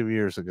that 2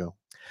 years ago.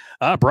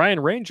 Brian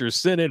Rangers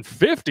sent in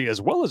 50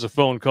 as well as a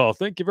phone call.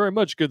 Thank you very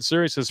much, good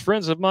sir. He says,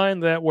 friends of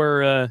mine that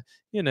were,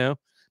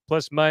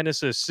 plus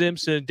minus a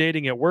Simpson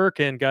dating at work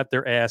and got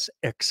their ass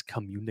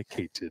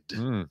excommunicated.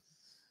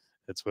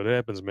 That's what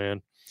happens,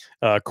 man.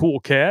 Cool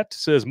Cat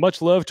says,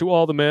 much love to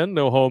all the men.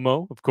 No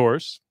homo, of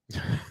course.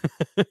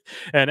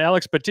 And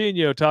Alex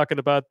Patino talking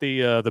about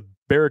the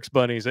barracks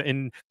bunnies.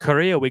 In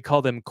Korea, we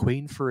call them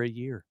queen for a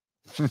year.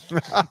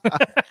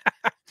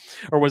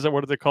 Or was that,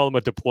 what do they call them?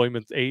 A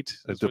deployment 8?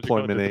 A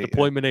deployment 8.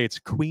 Deployment 8's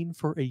queen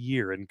for a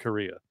year in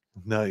Korea.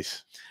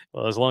 Nice.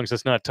 Well, as long as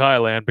it's not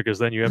Thailand, because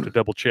then you have to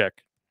double check.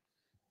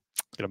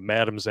 Get a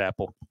madam's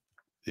apple.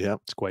 Yeah,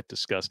 it's quite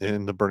disgusting.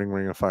 In the burning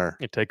ring of fire.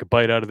 You take a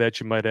bite out of that,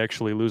 you might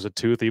actually lose a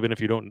tooth, even if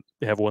you don't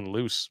have one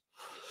loose.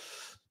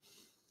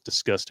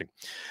 Disgusting.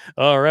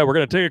 All right, we're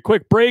going to take a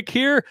quick break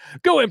here.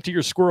 Go empty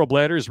your squirrel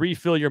bladders,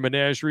 refill your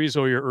menageries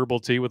or your herbal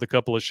tea with a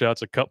couple of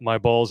shots of Cup My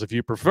Balls if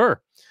you prefer.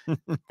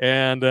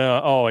 And,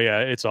 oh, yeah,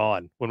 it's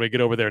on when we get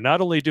over there. Not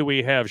only do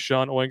we have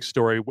Sean Oink's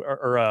story,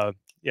 I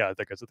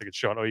think it's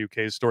Sean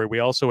OUK's story. We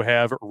also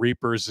have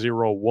Reaper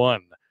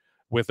 01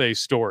 with a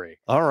story.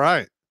 All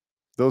right.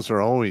 Those are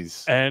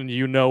always. And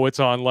you know it's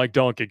on like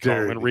Donkey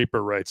Kong when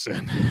Reaper writes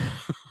in.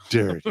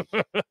 dare you?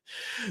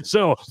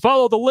 So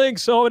follow the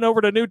links and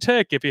over to New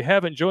Tech. If you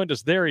haven't joined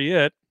us there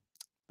yet,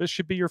 this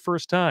should be your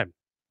first time.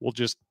 We'll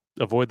just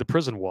avoid the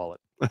prison wallet.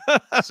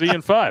 See you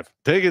in 5.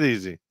 Take it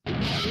easy.